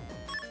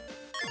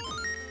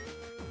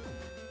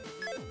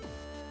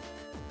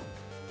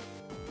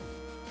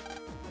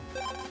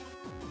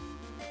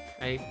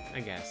 I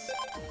guess.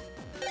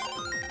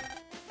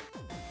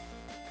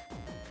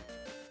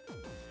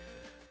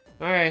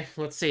 Alright,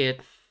 let's see it.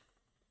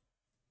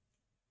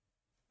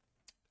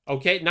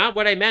 Okay, not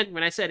what I meant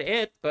when I said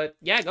it, but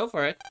yeah, go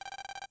for it.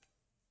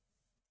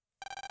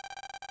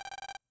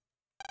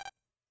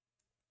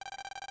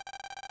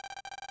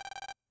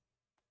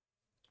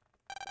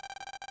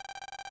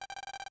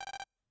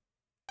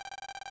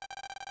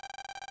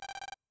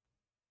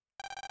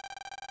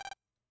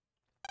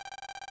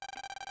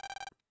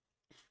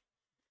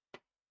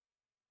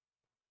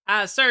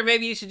 Sir,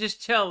 maybe you should just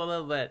chill a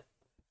little bit.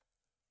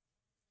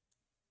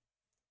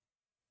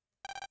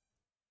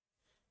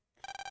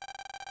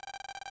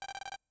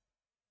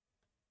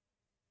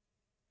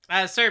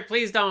 Sir,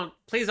 please don't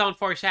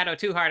foreshadow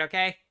too hard,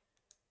 okay?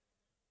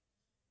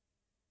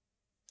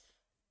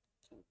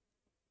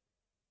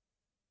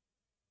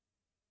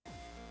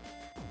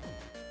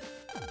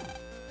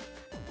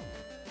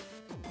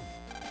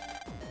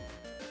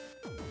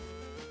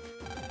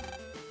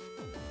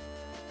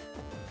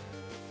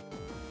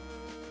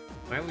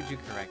 Why would you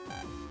correct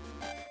that?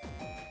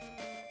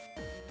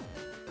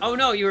 Oh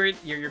no, your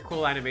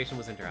cool animation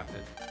was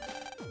interrupted.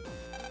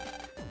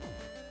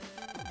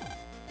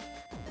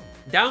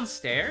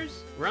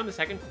 Downstairs? We're on the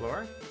second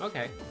floor?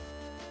 Okay.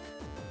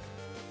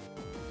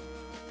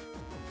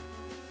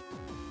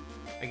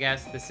 I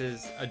guess this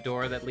is a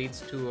door that leads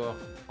to a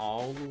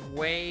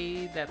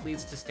hallway that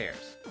leads to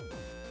stairs.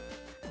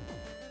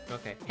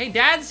 Okay. Hey,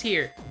 Dad's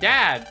here!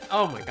 Dad!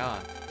 Oh my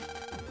god.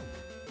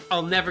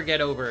 I'll never get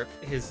over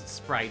his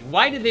sprite.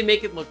 Why did they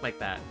make it look like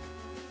that?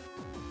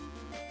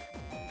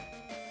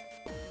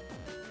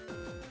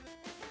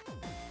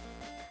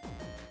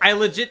 I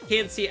legit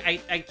can't see.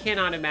 I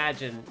cannot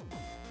imagine.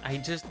 I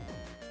just...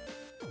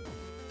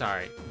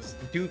 Sorry. It's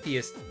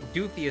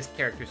doofiest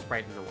character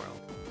sprite in the world.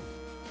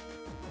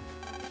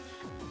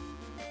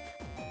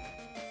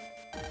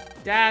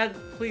 Dad,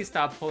 please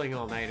stop pulling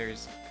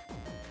all-nighters.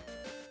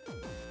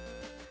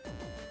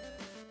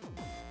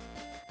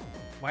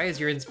 Why is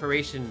your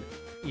inspiration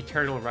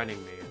eternal running,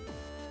 man?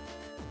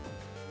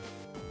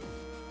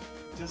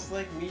 Just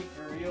like me,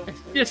 for real.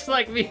 Just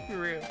like me, for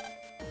real.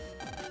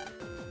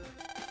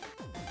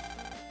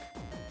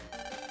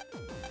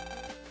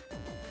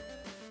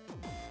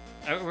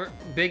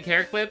 Big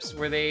hair clips,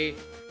 were they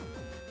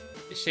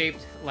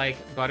shaped like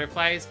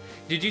butterflies?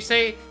 Did you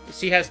say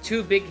she has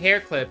 2 big hair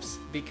clips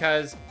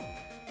because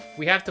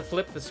we have to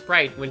flip the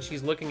sprite when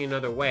she's looking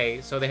another way,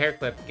 so the hair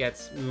clip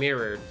gets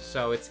mirrored,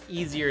 so it's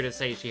easier to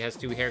say she has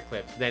 2 hair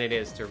clips than it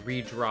is to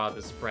redraw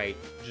the sprite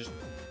just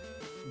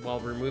while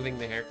removing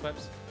the hair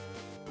clips?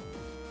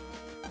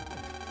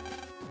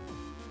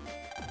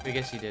 I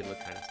guess she did look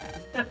kind of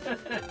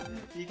sad.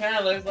 He kind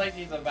of looks like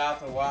he's about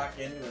to walk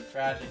into a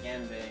tragic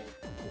ending.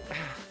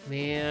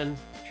 Man,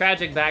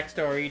 tragic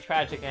backstory,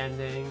 tragic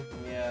ending.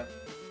 Yeah.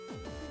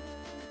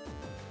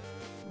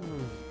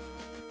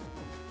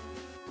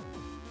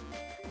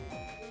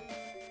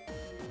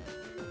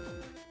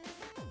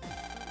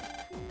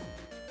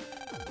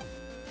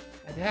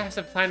 I have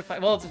some plan to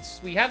fight. Well,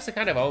 we have some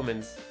kind of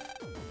omens,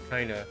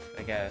 kinda,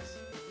 I guess.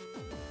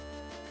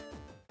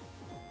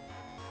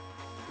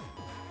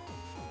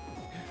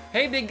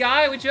 Hey, big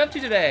guy, what you up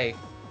to today?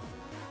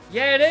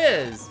 Yeah, it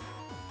is.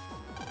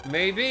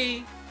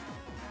 Maybe.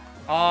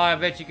 Oh, I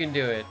bet you can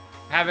do it.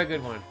 Have a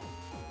good one.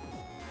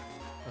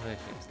 Oh, there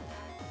she is.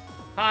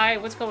 Hi,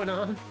 what's going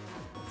on?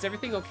 Is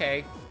everything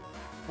okay?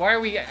 Why are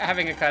we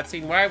having a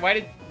cutscene? Why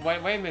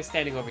am I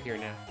standing over here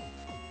now?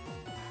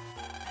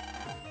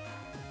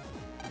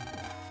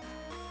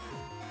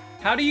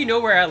 How do you know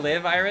where I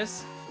live,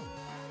 Iris?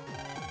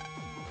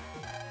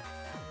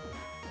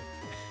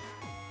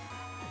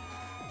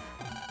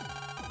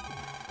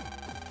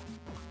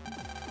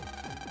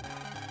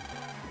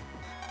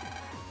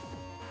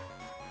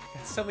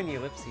 Got so many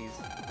ellipses.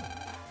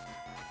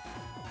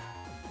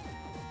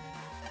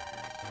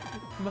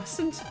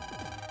 Mustn't.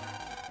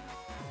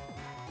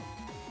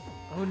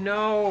 Oh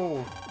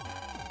no!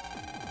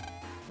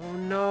 Oh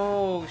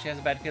no! She has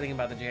a bad feeling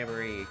about the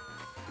jamboree.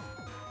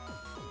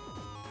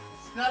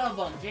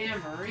 Scuttlebug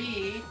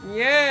Jamboree.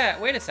 Yeah,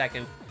 wait a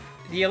second.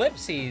 The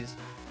ellipses.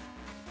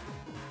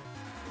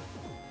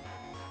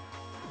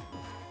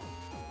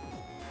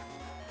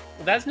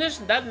 That's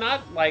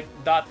not like ...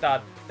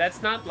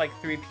 That's not like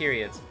 3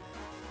 periods.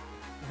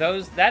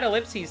 That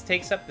ellipses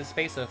takes up the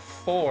space of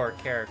 4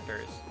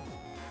 characters.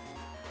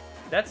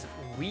 That's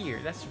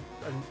weird. That's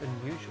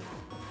unusual.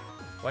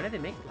 Why did they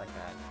make it like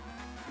that?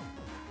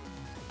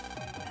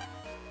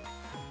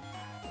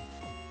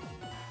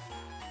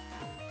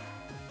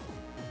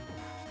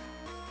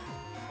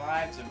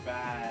 Vibes are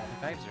bad.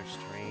 The vibes are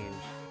strange.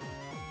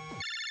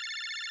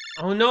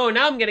 Oh no,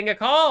 now I'm getting a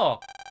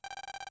call!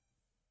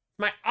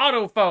 My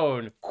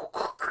autophone!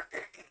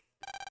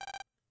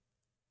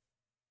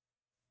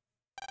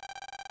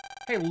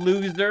 Hey,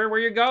 loser, where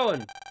you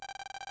going?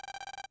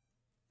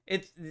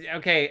 It's...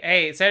 Okay,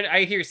 hey,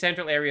 I hear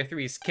Central Area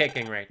 3 is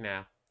kicking right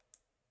now.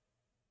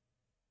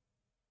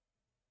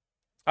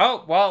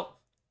 Oh, well...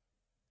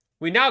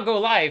 We now go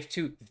live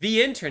to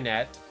the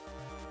internet.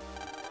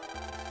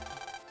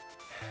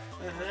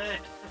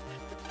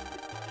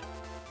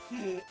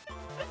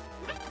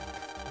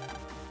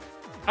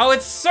 Oh,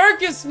 it's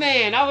Circus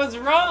Man! I was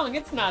wrong!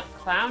 It's not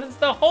Clown, it's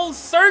the whole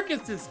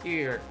circus is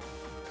here!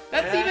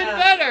 That's even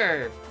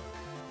better!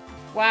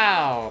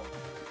 Wow.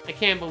 I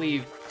can't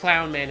believe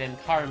Clown Man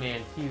and Car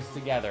Man fused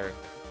together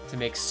to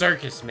make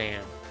Circus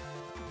Man.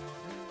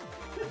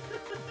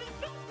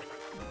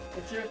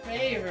 It's your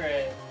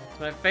favorite. It's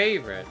my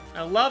favorite.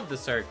 I love the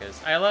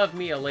circus. I love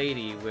me a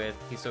lady with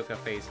Hisoka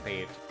face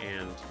paint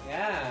and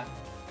Yeah.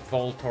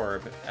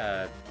 Voltorb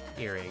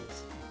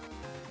earrings.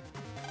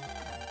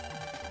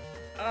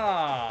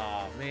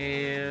 Oh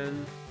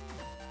man.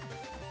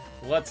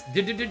 Let's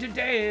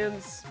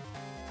dance.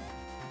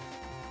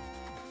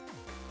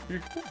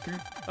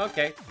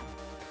 Okay.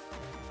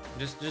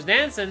 Just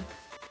dancing.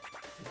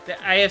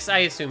 I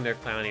assume they're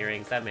clown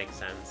earrings. That makes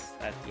sense.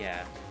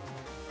 Yeah.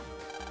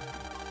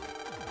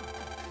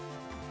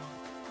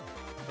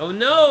 Oh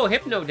no,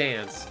 Hypno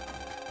Dance.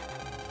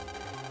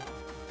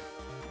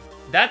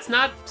 That's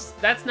not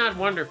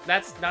wonderful.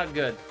 That's not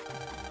good.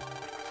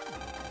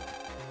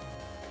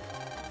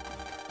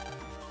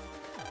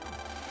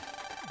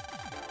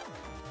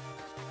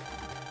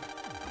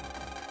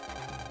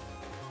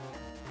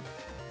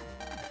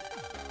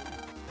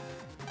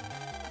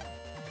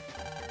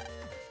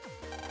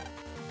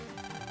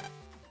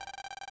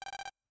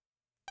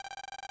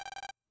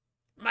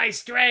 My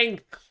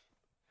strength!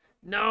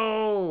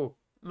 No!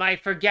 My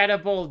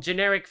forgettable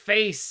generic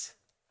face!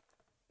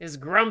 is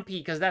grumpy,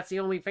 because that's the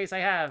only face I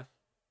have.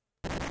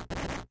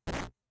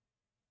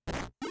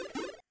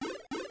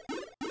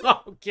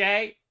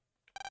 Okay.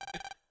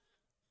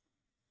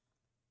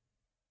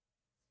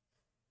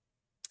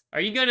 Are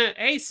you gonna...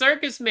 Hey,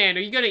 Circus Man, are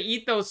you gonna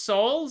eat those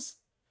souls?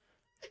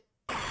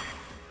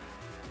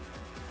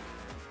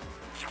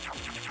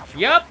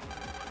 Yup.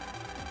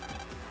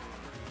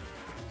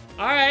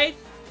 Alright.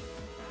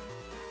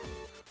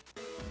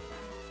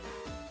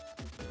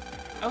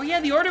 Oh yeah,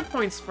 the order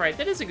point sprite.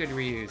 That is a good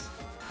reuse.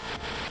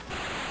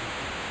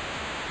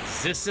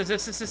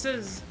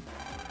 Zzz.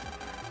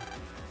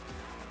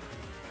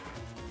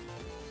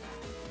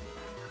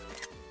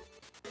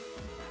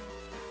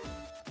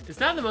 It's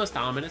not the most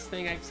ominous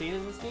thing I've seen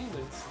in this game, but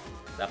it's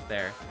up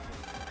there.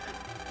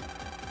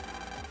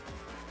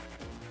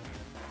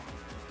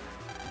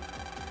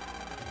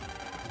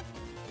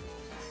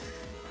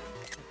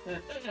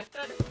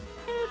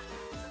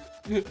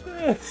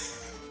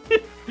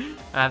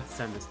 I have to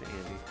send this to Andy.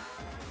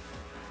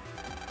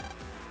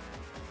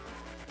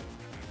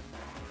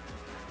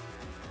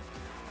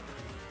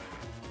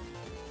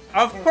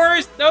 Of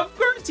course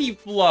he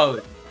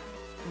floats.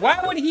 Why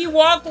would he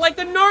walk like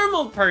a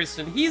normal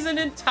person? He's an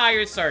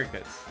entire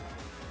circus.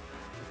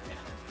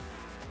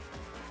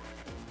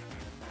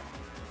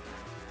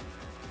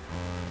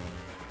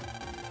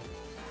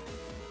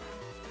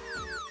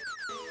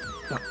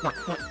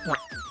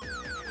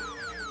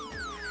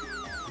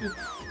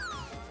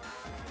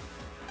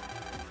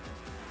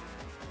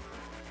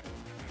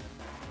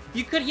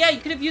 You could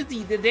have used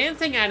the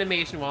dancing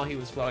animation while he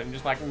was floating,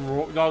 just like,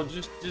 no,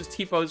 just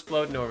T-pose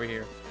floating over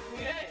here.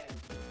 Yeah.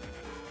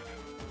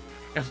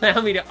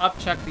 Allow me to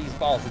upchuck these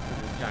balls into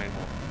this giant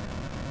hole.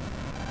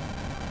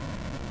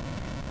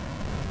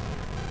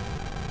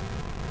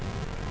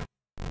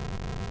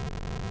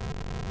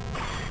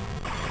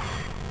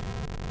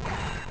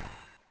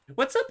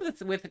 What's up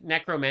with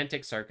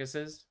necromantic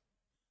circuses?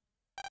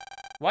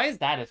 Why is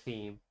that a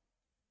theme?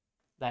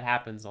 That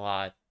happens a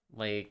lot.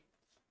 Like...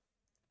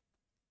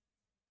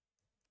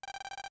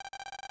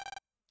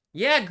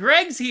 Yeah,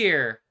 Greg's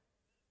here!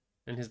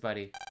 And his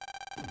buddy.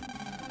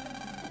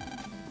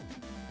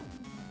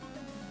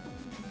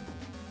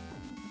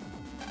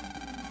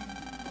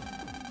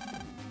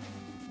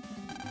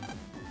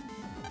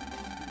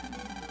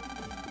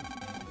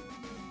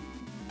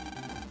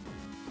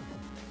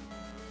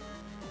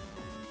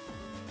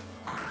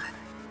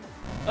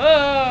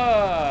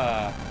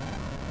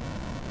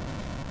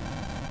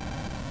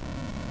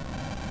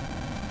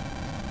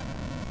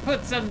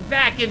 Put some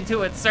back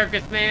into it,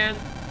 Circus Man!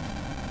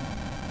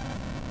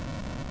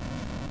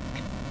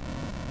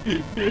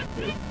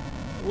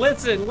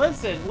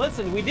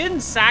 Listen, we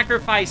didn't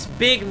sacrifice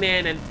Big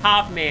Man and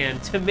Top Man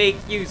to make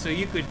you so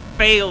you could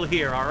fail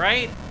here,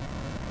 alright?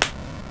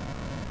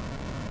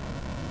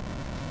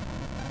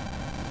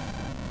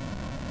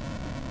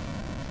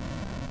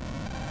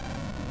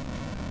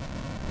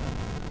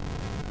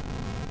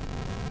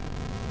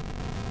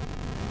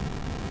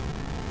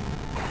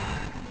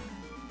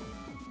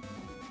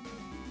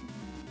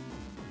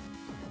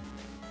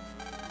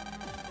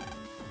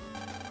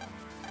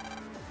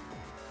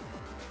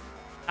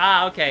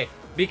 Ah, okay.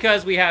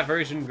 Because we have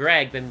version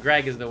Greg, then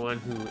Greg is the one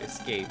who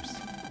escapes.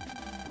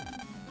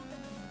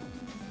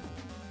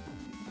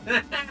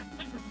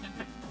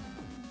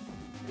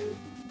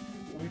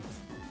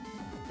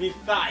 We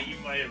thought you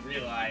might have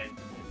realized.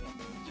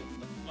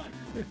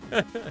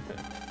 I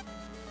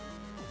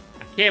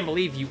can't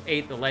believe you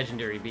ate the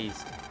legendary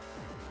beast.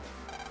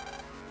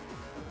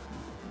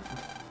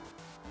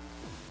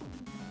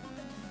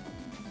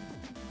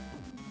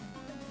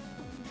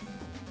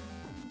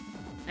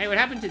 Hey, what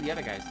happened to the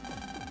other guys?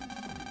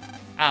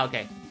 Ah,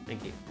 okay.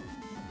 Thank you.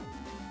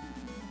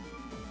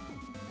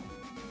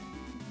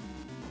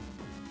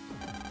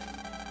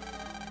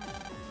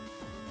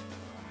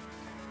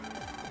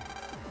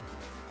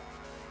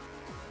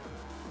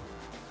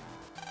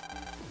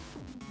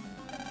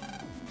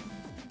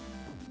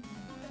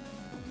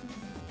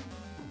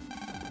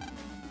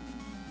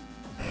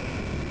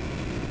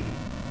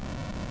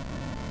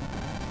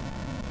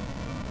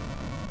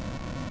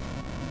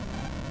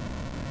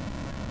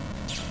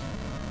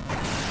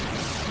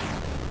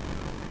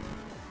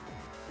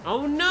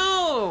 Oh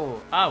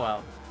no! Oh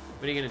well.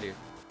 What are you gonna do?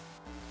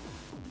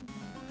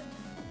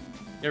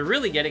 They're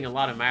really getting a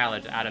lot of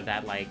mileage out of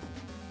that, like,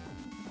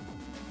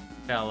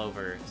 fell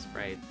over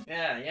sprite.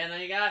 Yeah, no,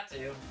 you got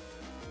to.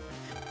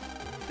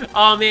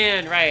 Oh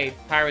man, right.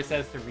 Pyro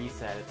says to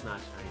reset, it's not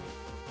shiny.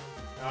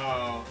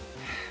 Oh.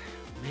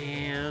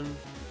 Man.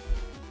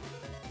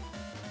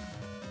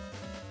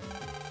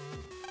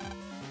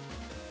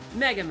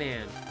 Mega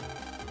Man.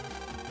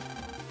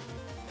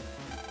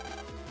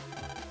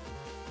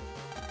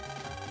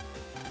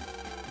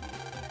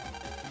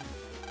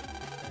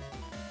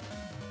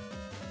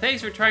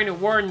 Thanks for trying to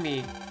warn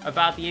me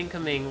about the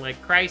incoming,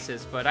 like,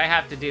 crisis, but I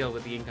have to deal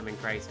with the incoming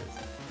crisis.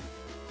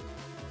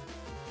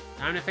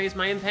 Time to face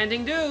my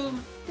impending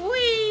doom!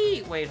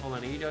 Whee! Wait, hold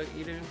on, are you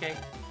doing okay?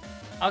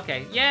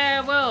 Okay,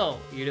 yeah,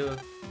 well, you do.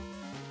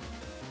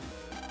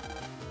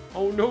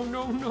 Oh no,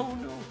 no, no,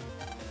 no.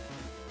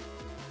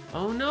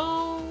 Oh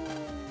no.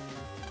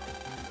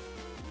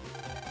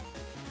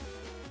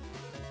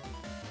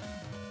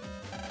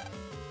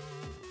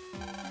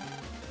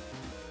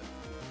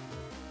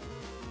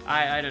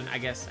 I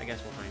guess we'll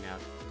find out.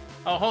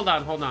 Oh, hold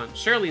on.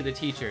 Surely the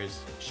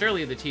teachers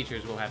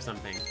will have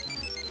something.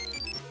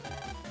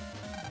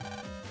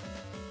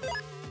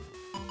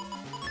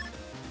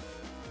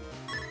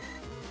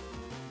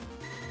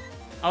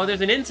 Oh,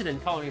 there's an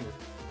incident calling me.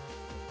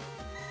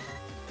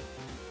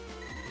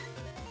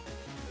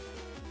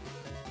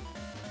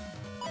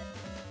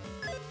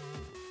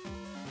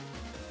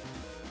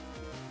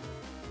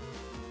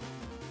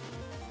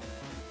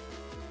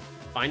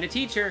 Find a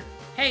teacher.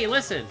 Hey,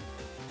 listen.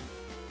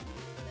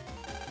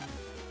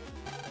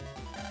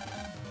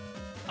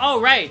 Oh,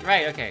 right,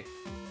 okay.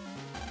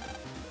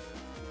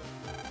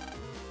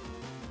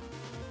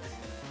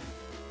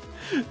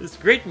 There's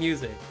great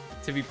music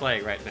to be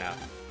playing right now.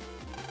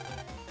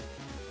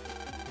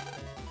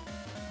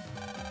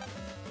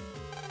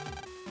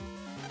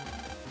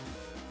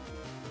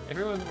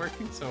 Everyone's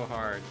working so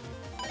hard.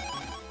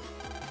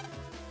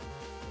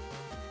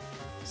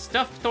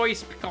 Stuffed toy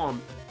Spicom.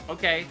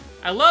 Okay.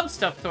 I love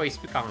stuffed toy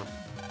Spicom.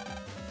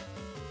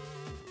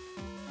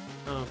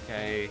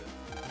 Okay.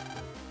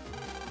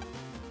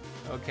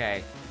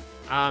 Okay.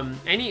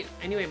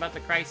 Anyway, about the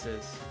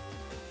crisis.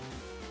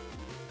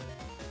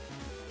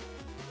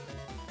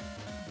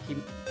 He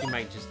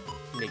might just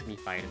make me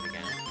fight him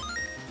again.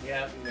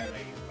 Yeah, he's gonna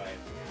make you fight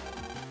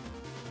again.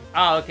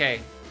 Oh,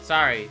 okay.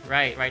 Sorry.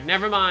 Right.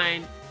 Never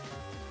mind.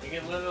 You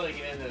can literally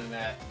get into the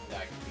net with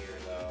that computer,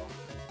 though.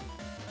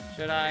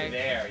 Should I? You're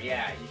there,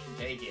 yeah, you should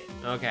take it.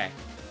 Okay.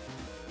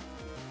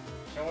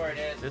 Sure it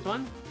is. This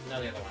one?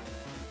 No, the other one.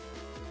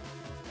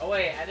 Oh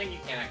wait, I think you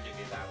can actually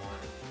do that one.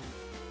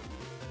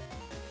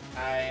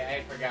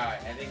 I forgot.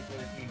 I think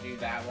if you do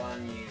that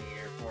one,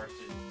 you're forced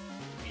to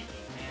be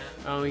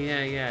Heatman. Oh,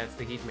 yeah, it's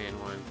the Heatman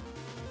one.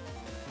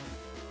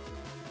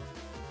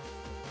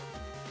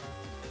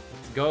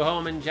 Let's go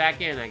home and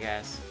jack in, I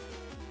guess.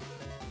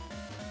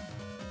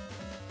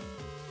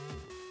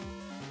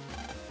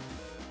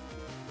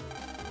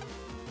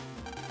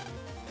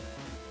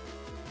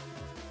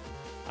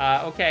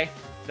 Okay.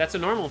 That's a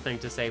normal thing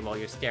to say while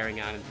you're staring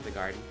out into the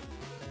garden.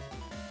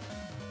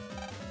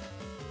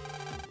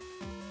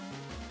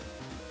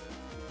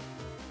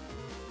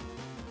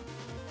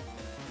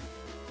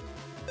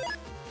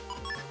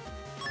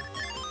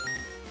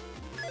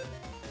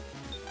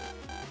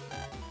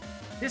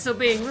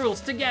 Disobeying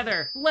rules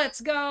together! Let's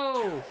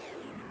go!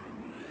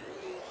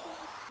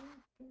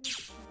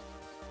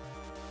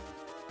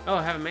 Oh,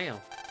 I have a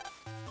mail.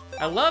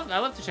 I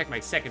love to check my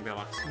second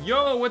mailbox.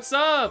 Yo, what's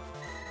up?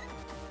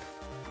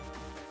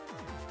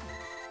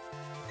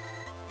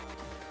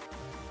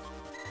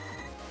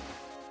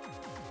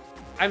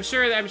 I'm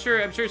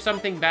sure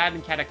something bad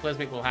and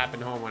cataclysmic will happen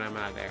home when I'm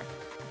out there.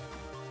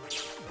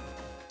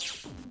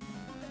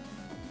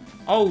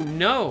 Oh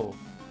no!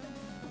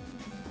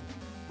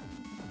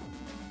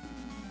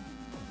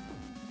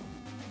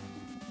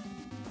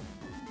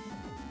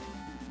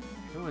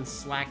 Everyone's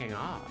slacking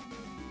off.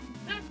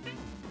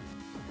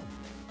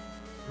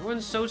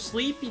 Everyone's so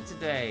sleepy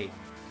today.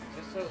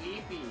 Just so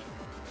eepy.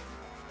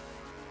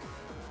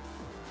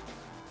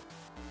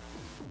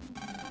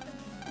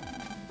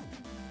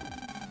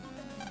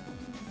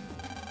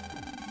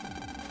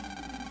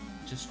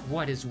 Just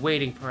what is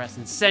waiting for us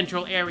in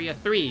Central Area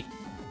 3?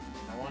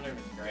 I wonder if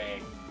it's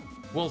Greg.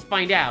 We'll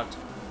find out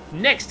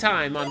next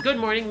time on Good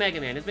Morning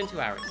Mega Man. It's been 2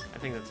 hours. I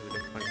think that's a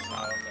good point to Oh,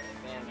 stop. okay.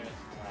 Xander's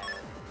tired.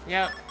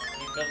 Yep.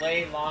 He's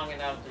delayed long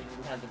enough so he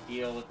doesn't have to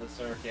deal with the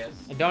circus.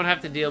 I don't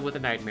have to deal with the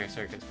Nightmare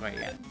Circus quite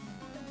yet.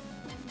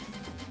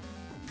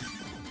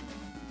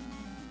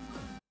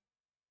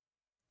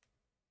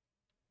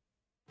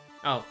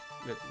 Oh,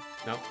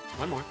 no,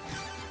 one more.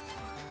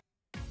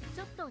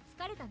 ちょっと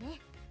疲れたね。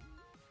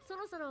そ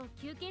ろそろ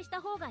休憩し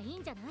た方がいい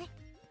んじゃない？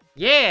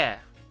 Yeah!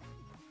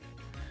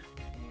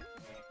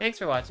 Thanks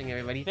for watching,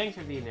 everybody. Thanks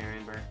for being there,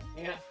 Amber.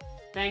 Yeah.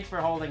 Thanks for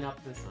holding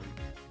up the sun.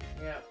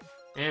 Yeah.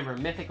 Amber,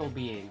 mythical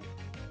being.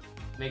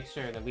 Make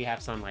sure that we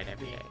have sunlight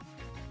every day.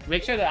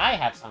 Make sure that I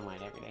have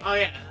sunlight every day. Oh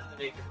yeah,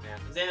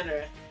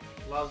 Xander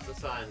loves the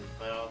sun,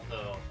 but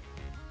also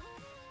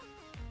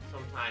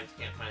sometimes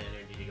can't find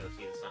energy to go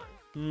see the sun.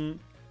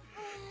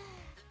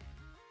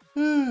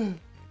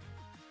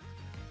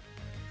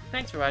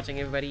 Thanks for watching,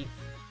 everybody.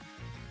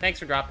 Thanks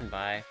for dropping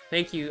by.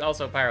 Thank you,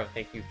 also Pyro,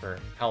 thank you for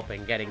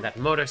helping getting that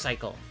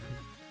motorcycle.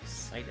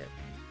 Excited.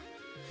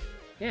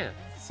 Yeah,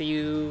 see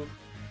you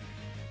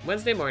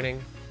Wednesday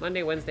morning.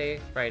 Monday, Wednesday,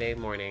 Friday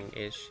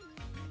morning-ish.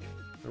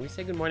 When we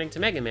say good morning to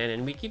Mega Man,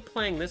 and we keep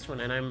playing this one,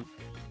 and I'm...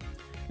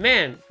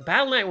 Man,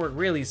 Battle Network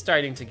really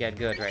starting to get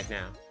good right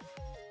now.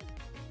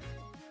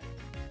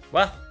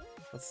 Well,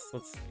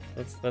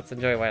 let's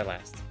enjoy it while it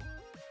lasts.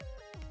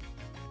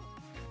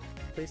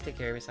 Please take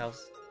care of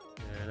yourselves,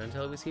 and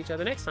until we see each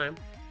other next time,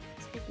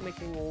 let's keep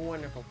making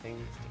wonderful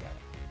things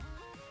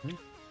together.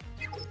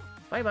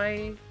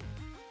 Bye-bye!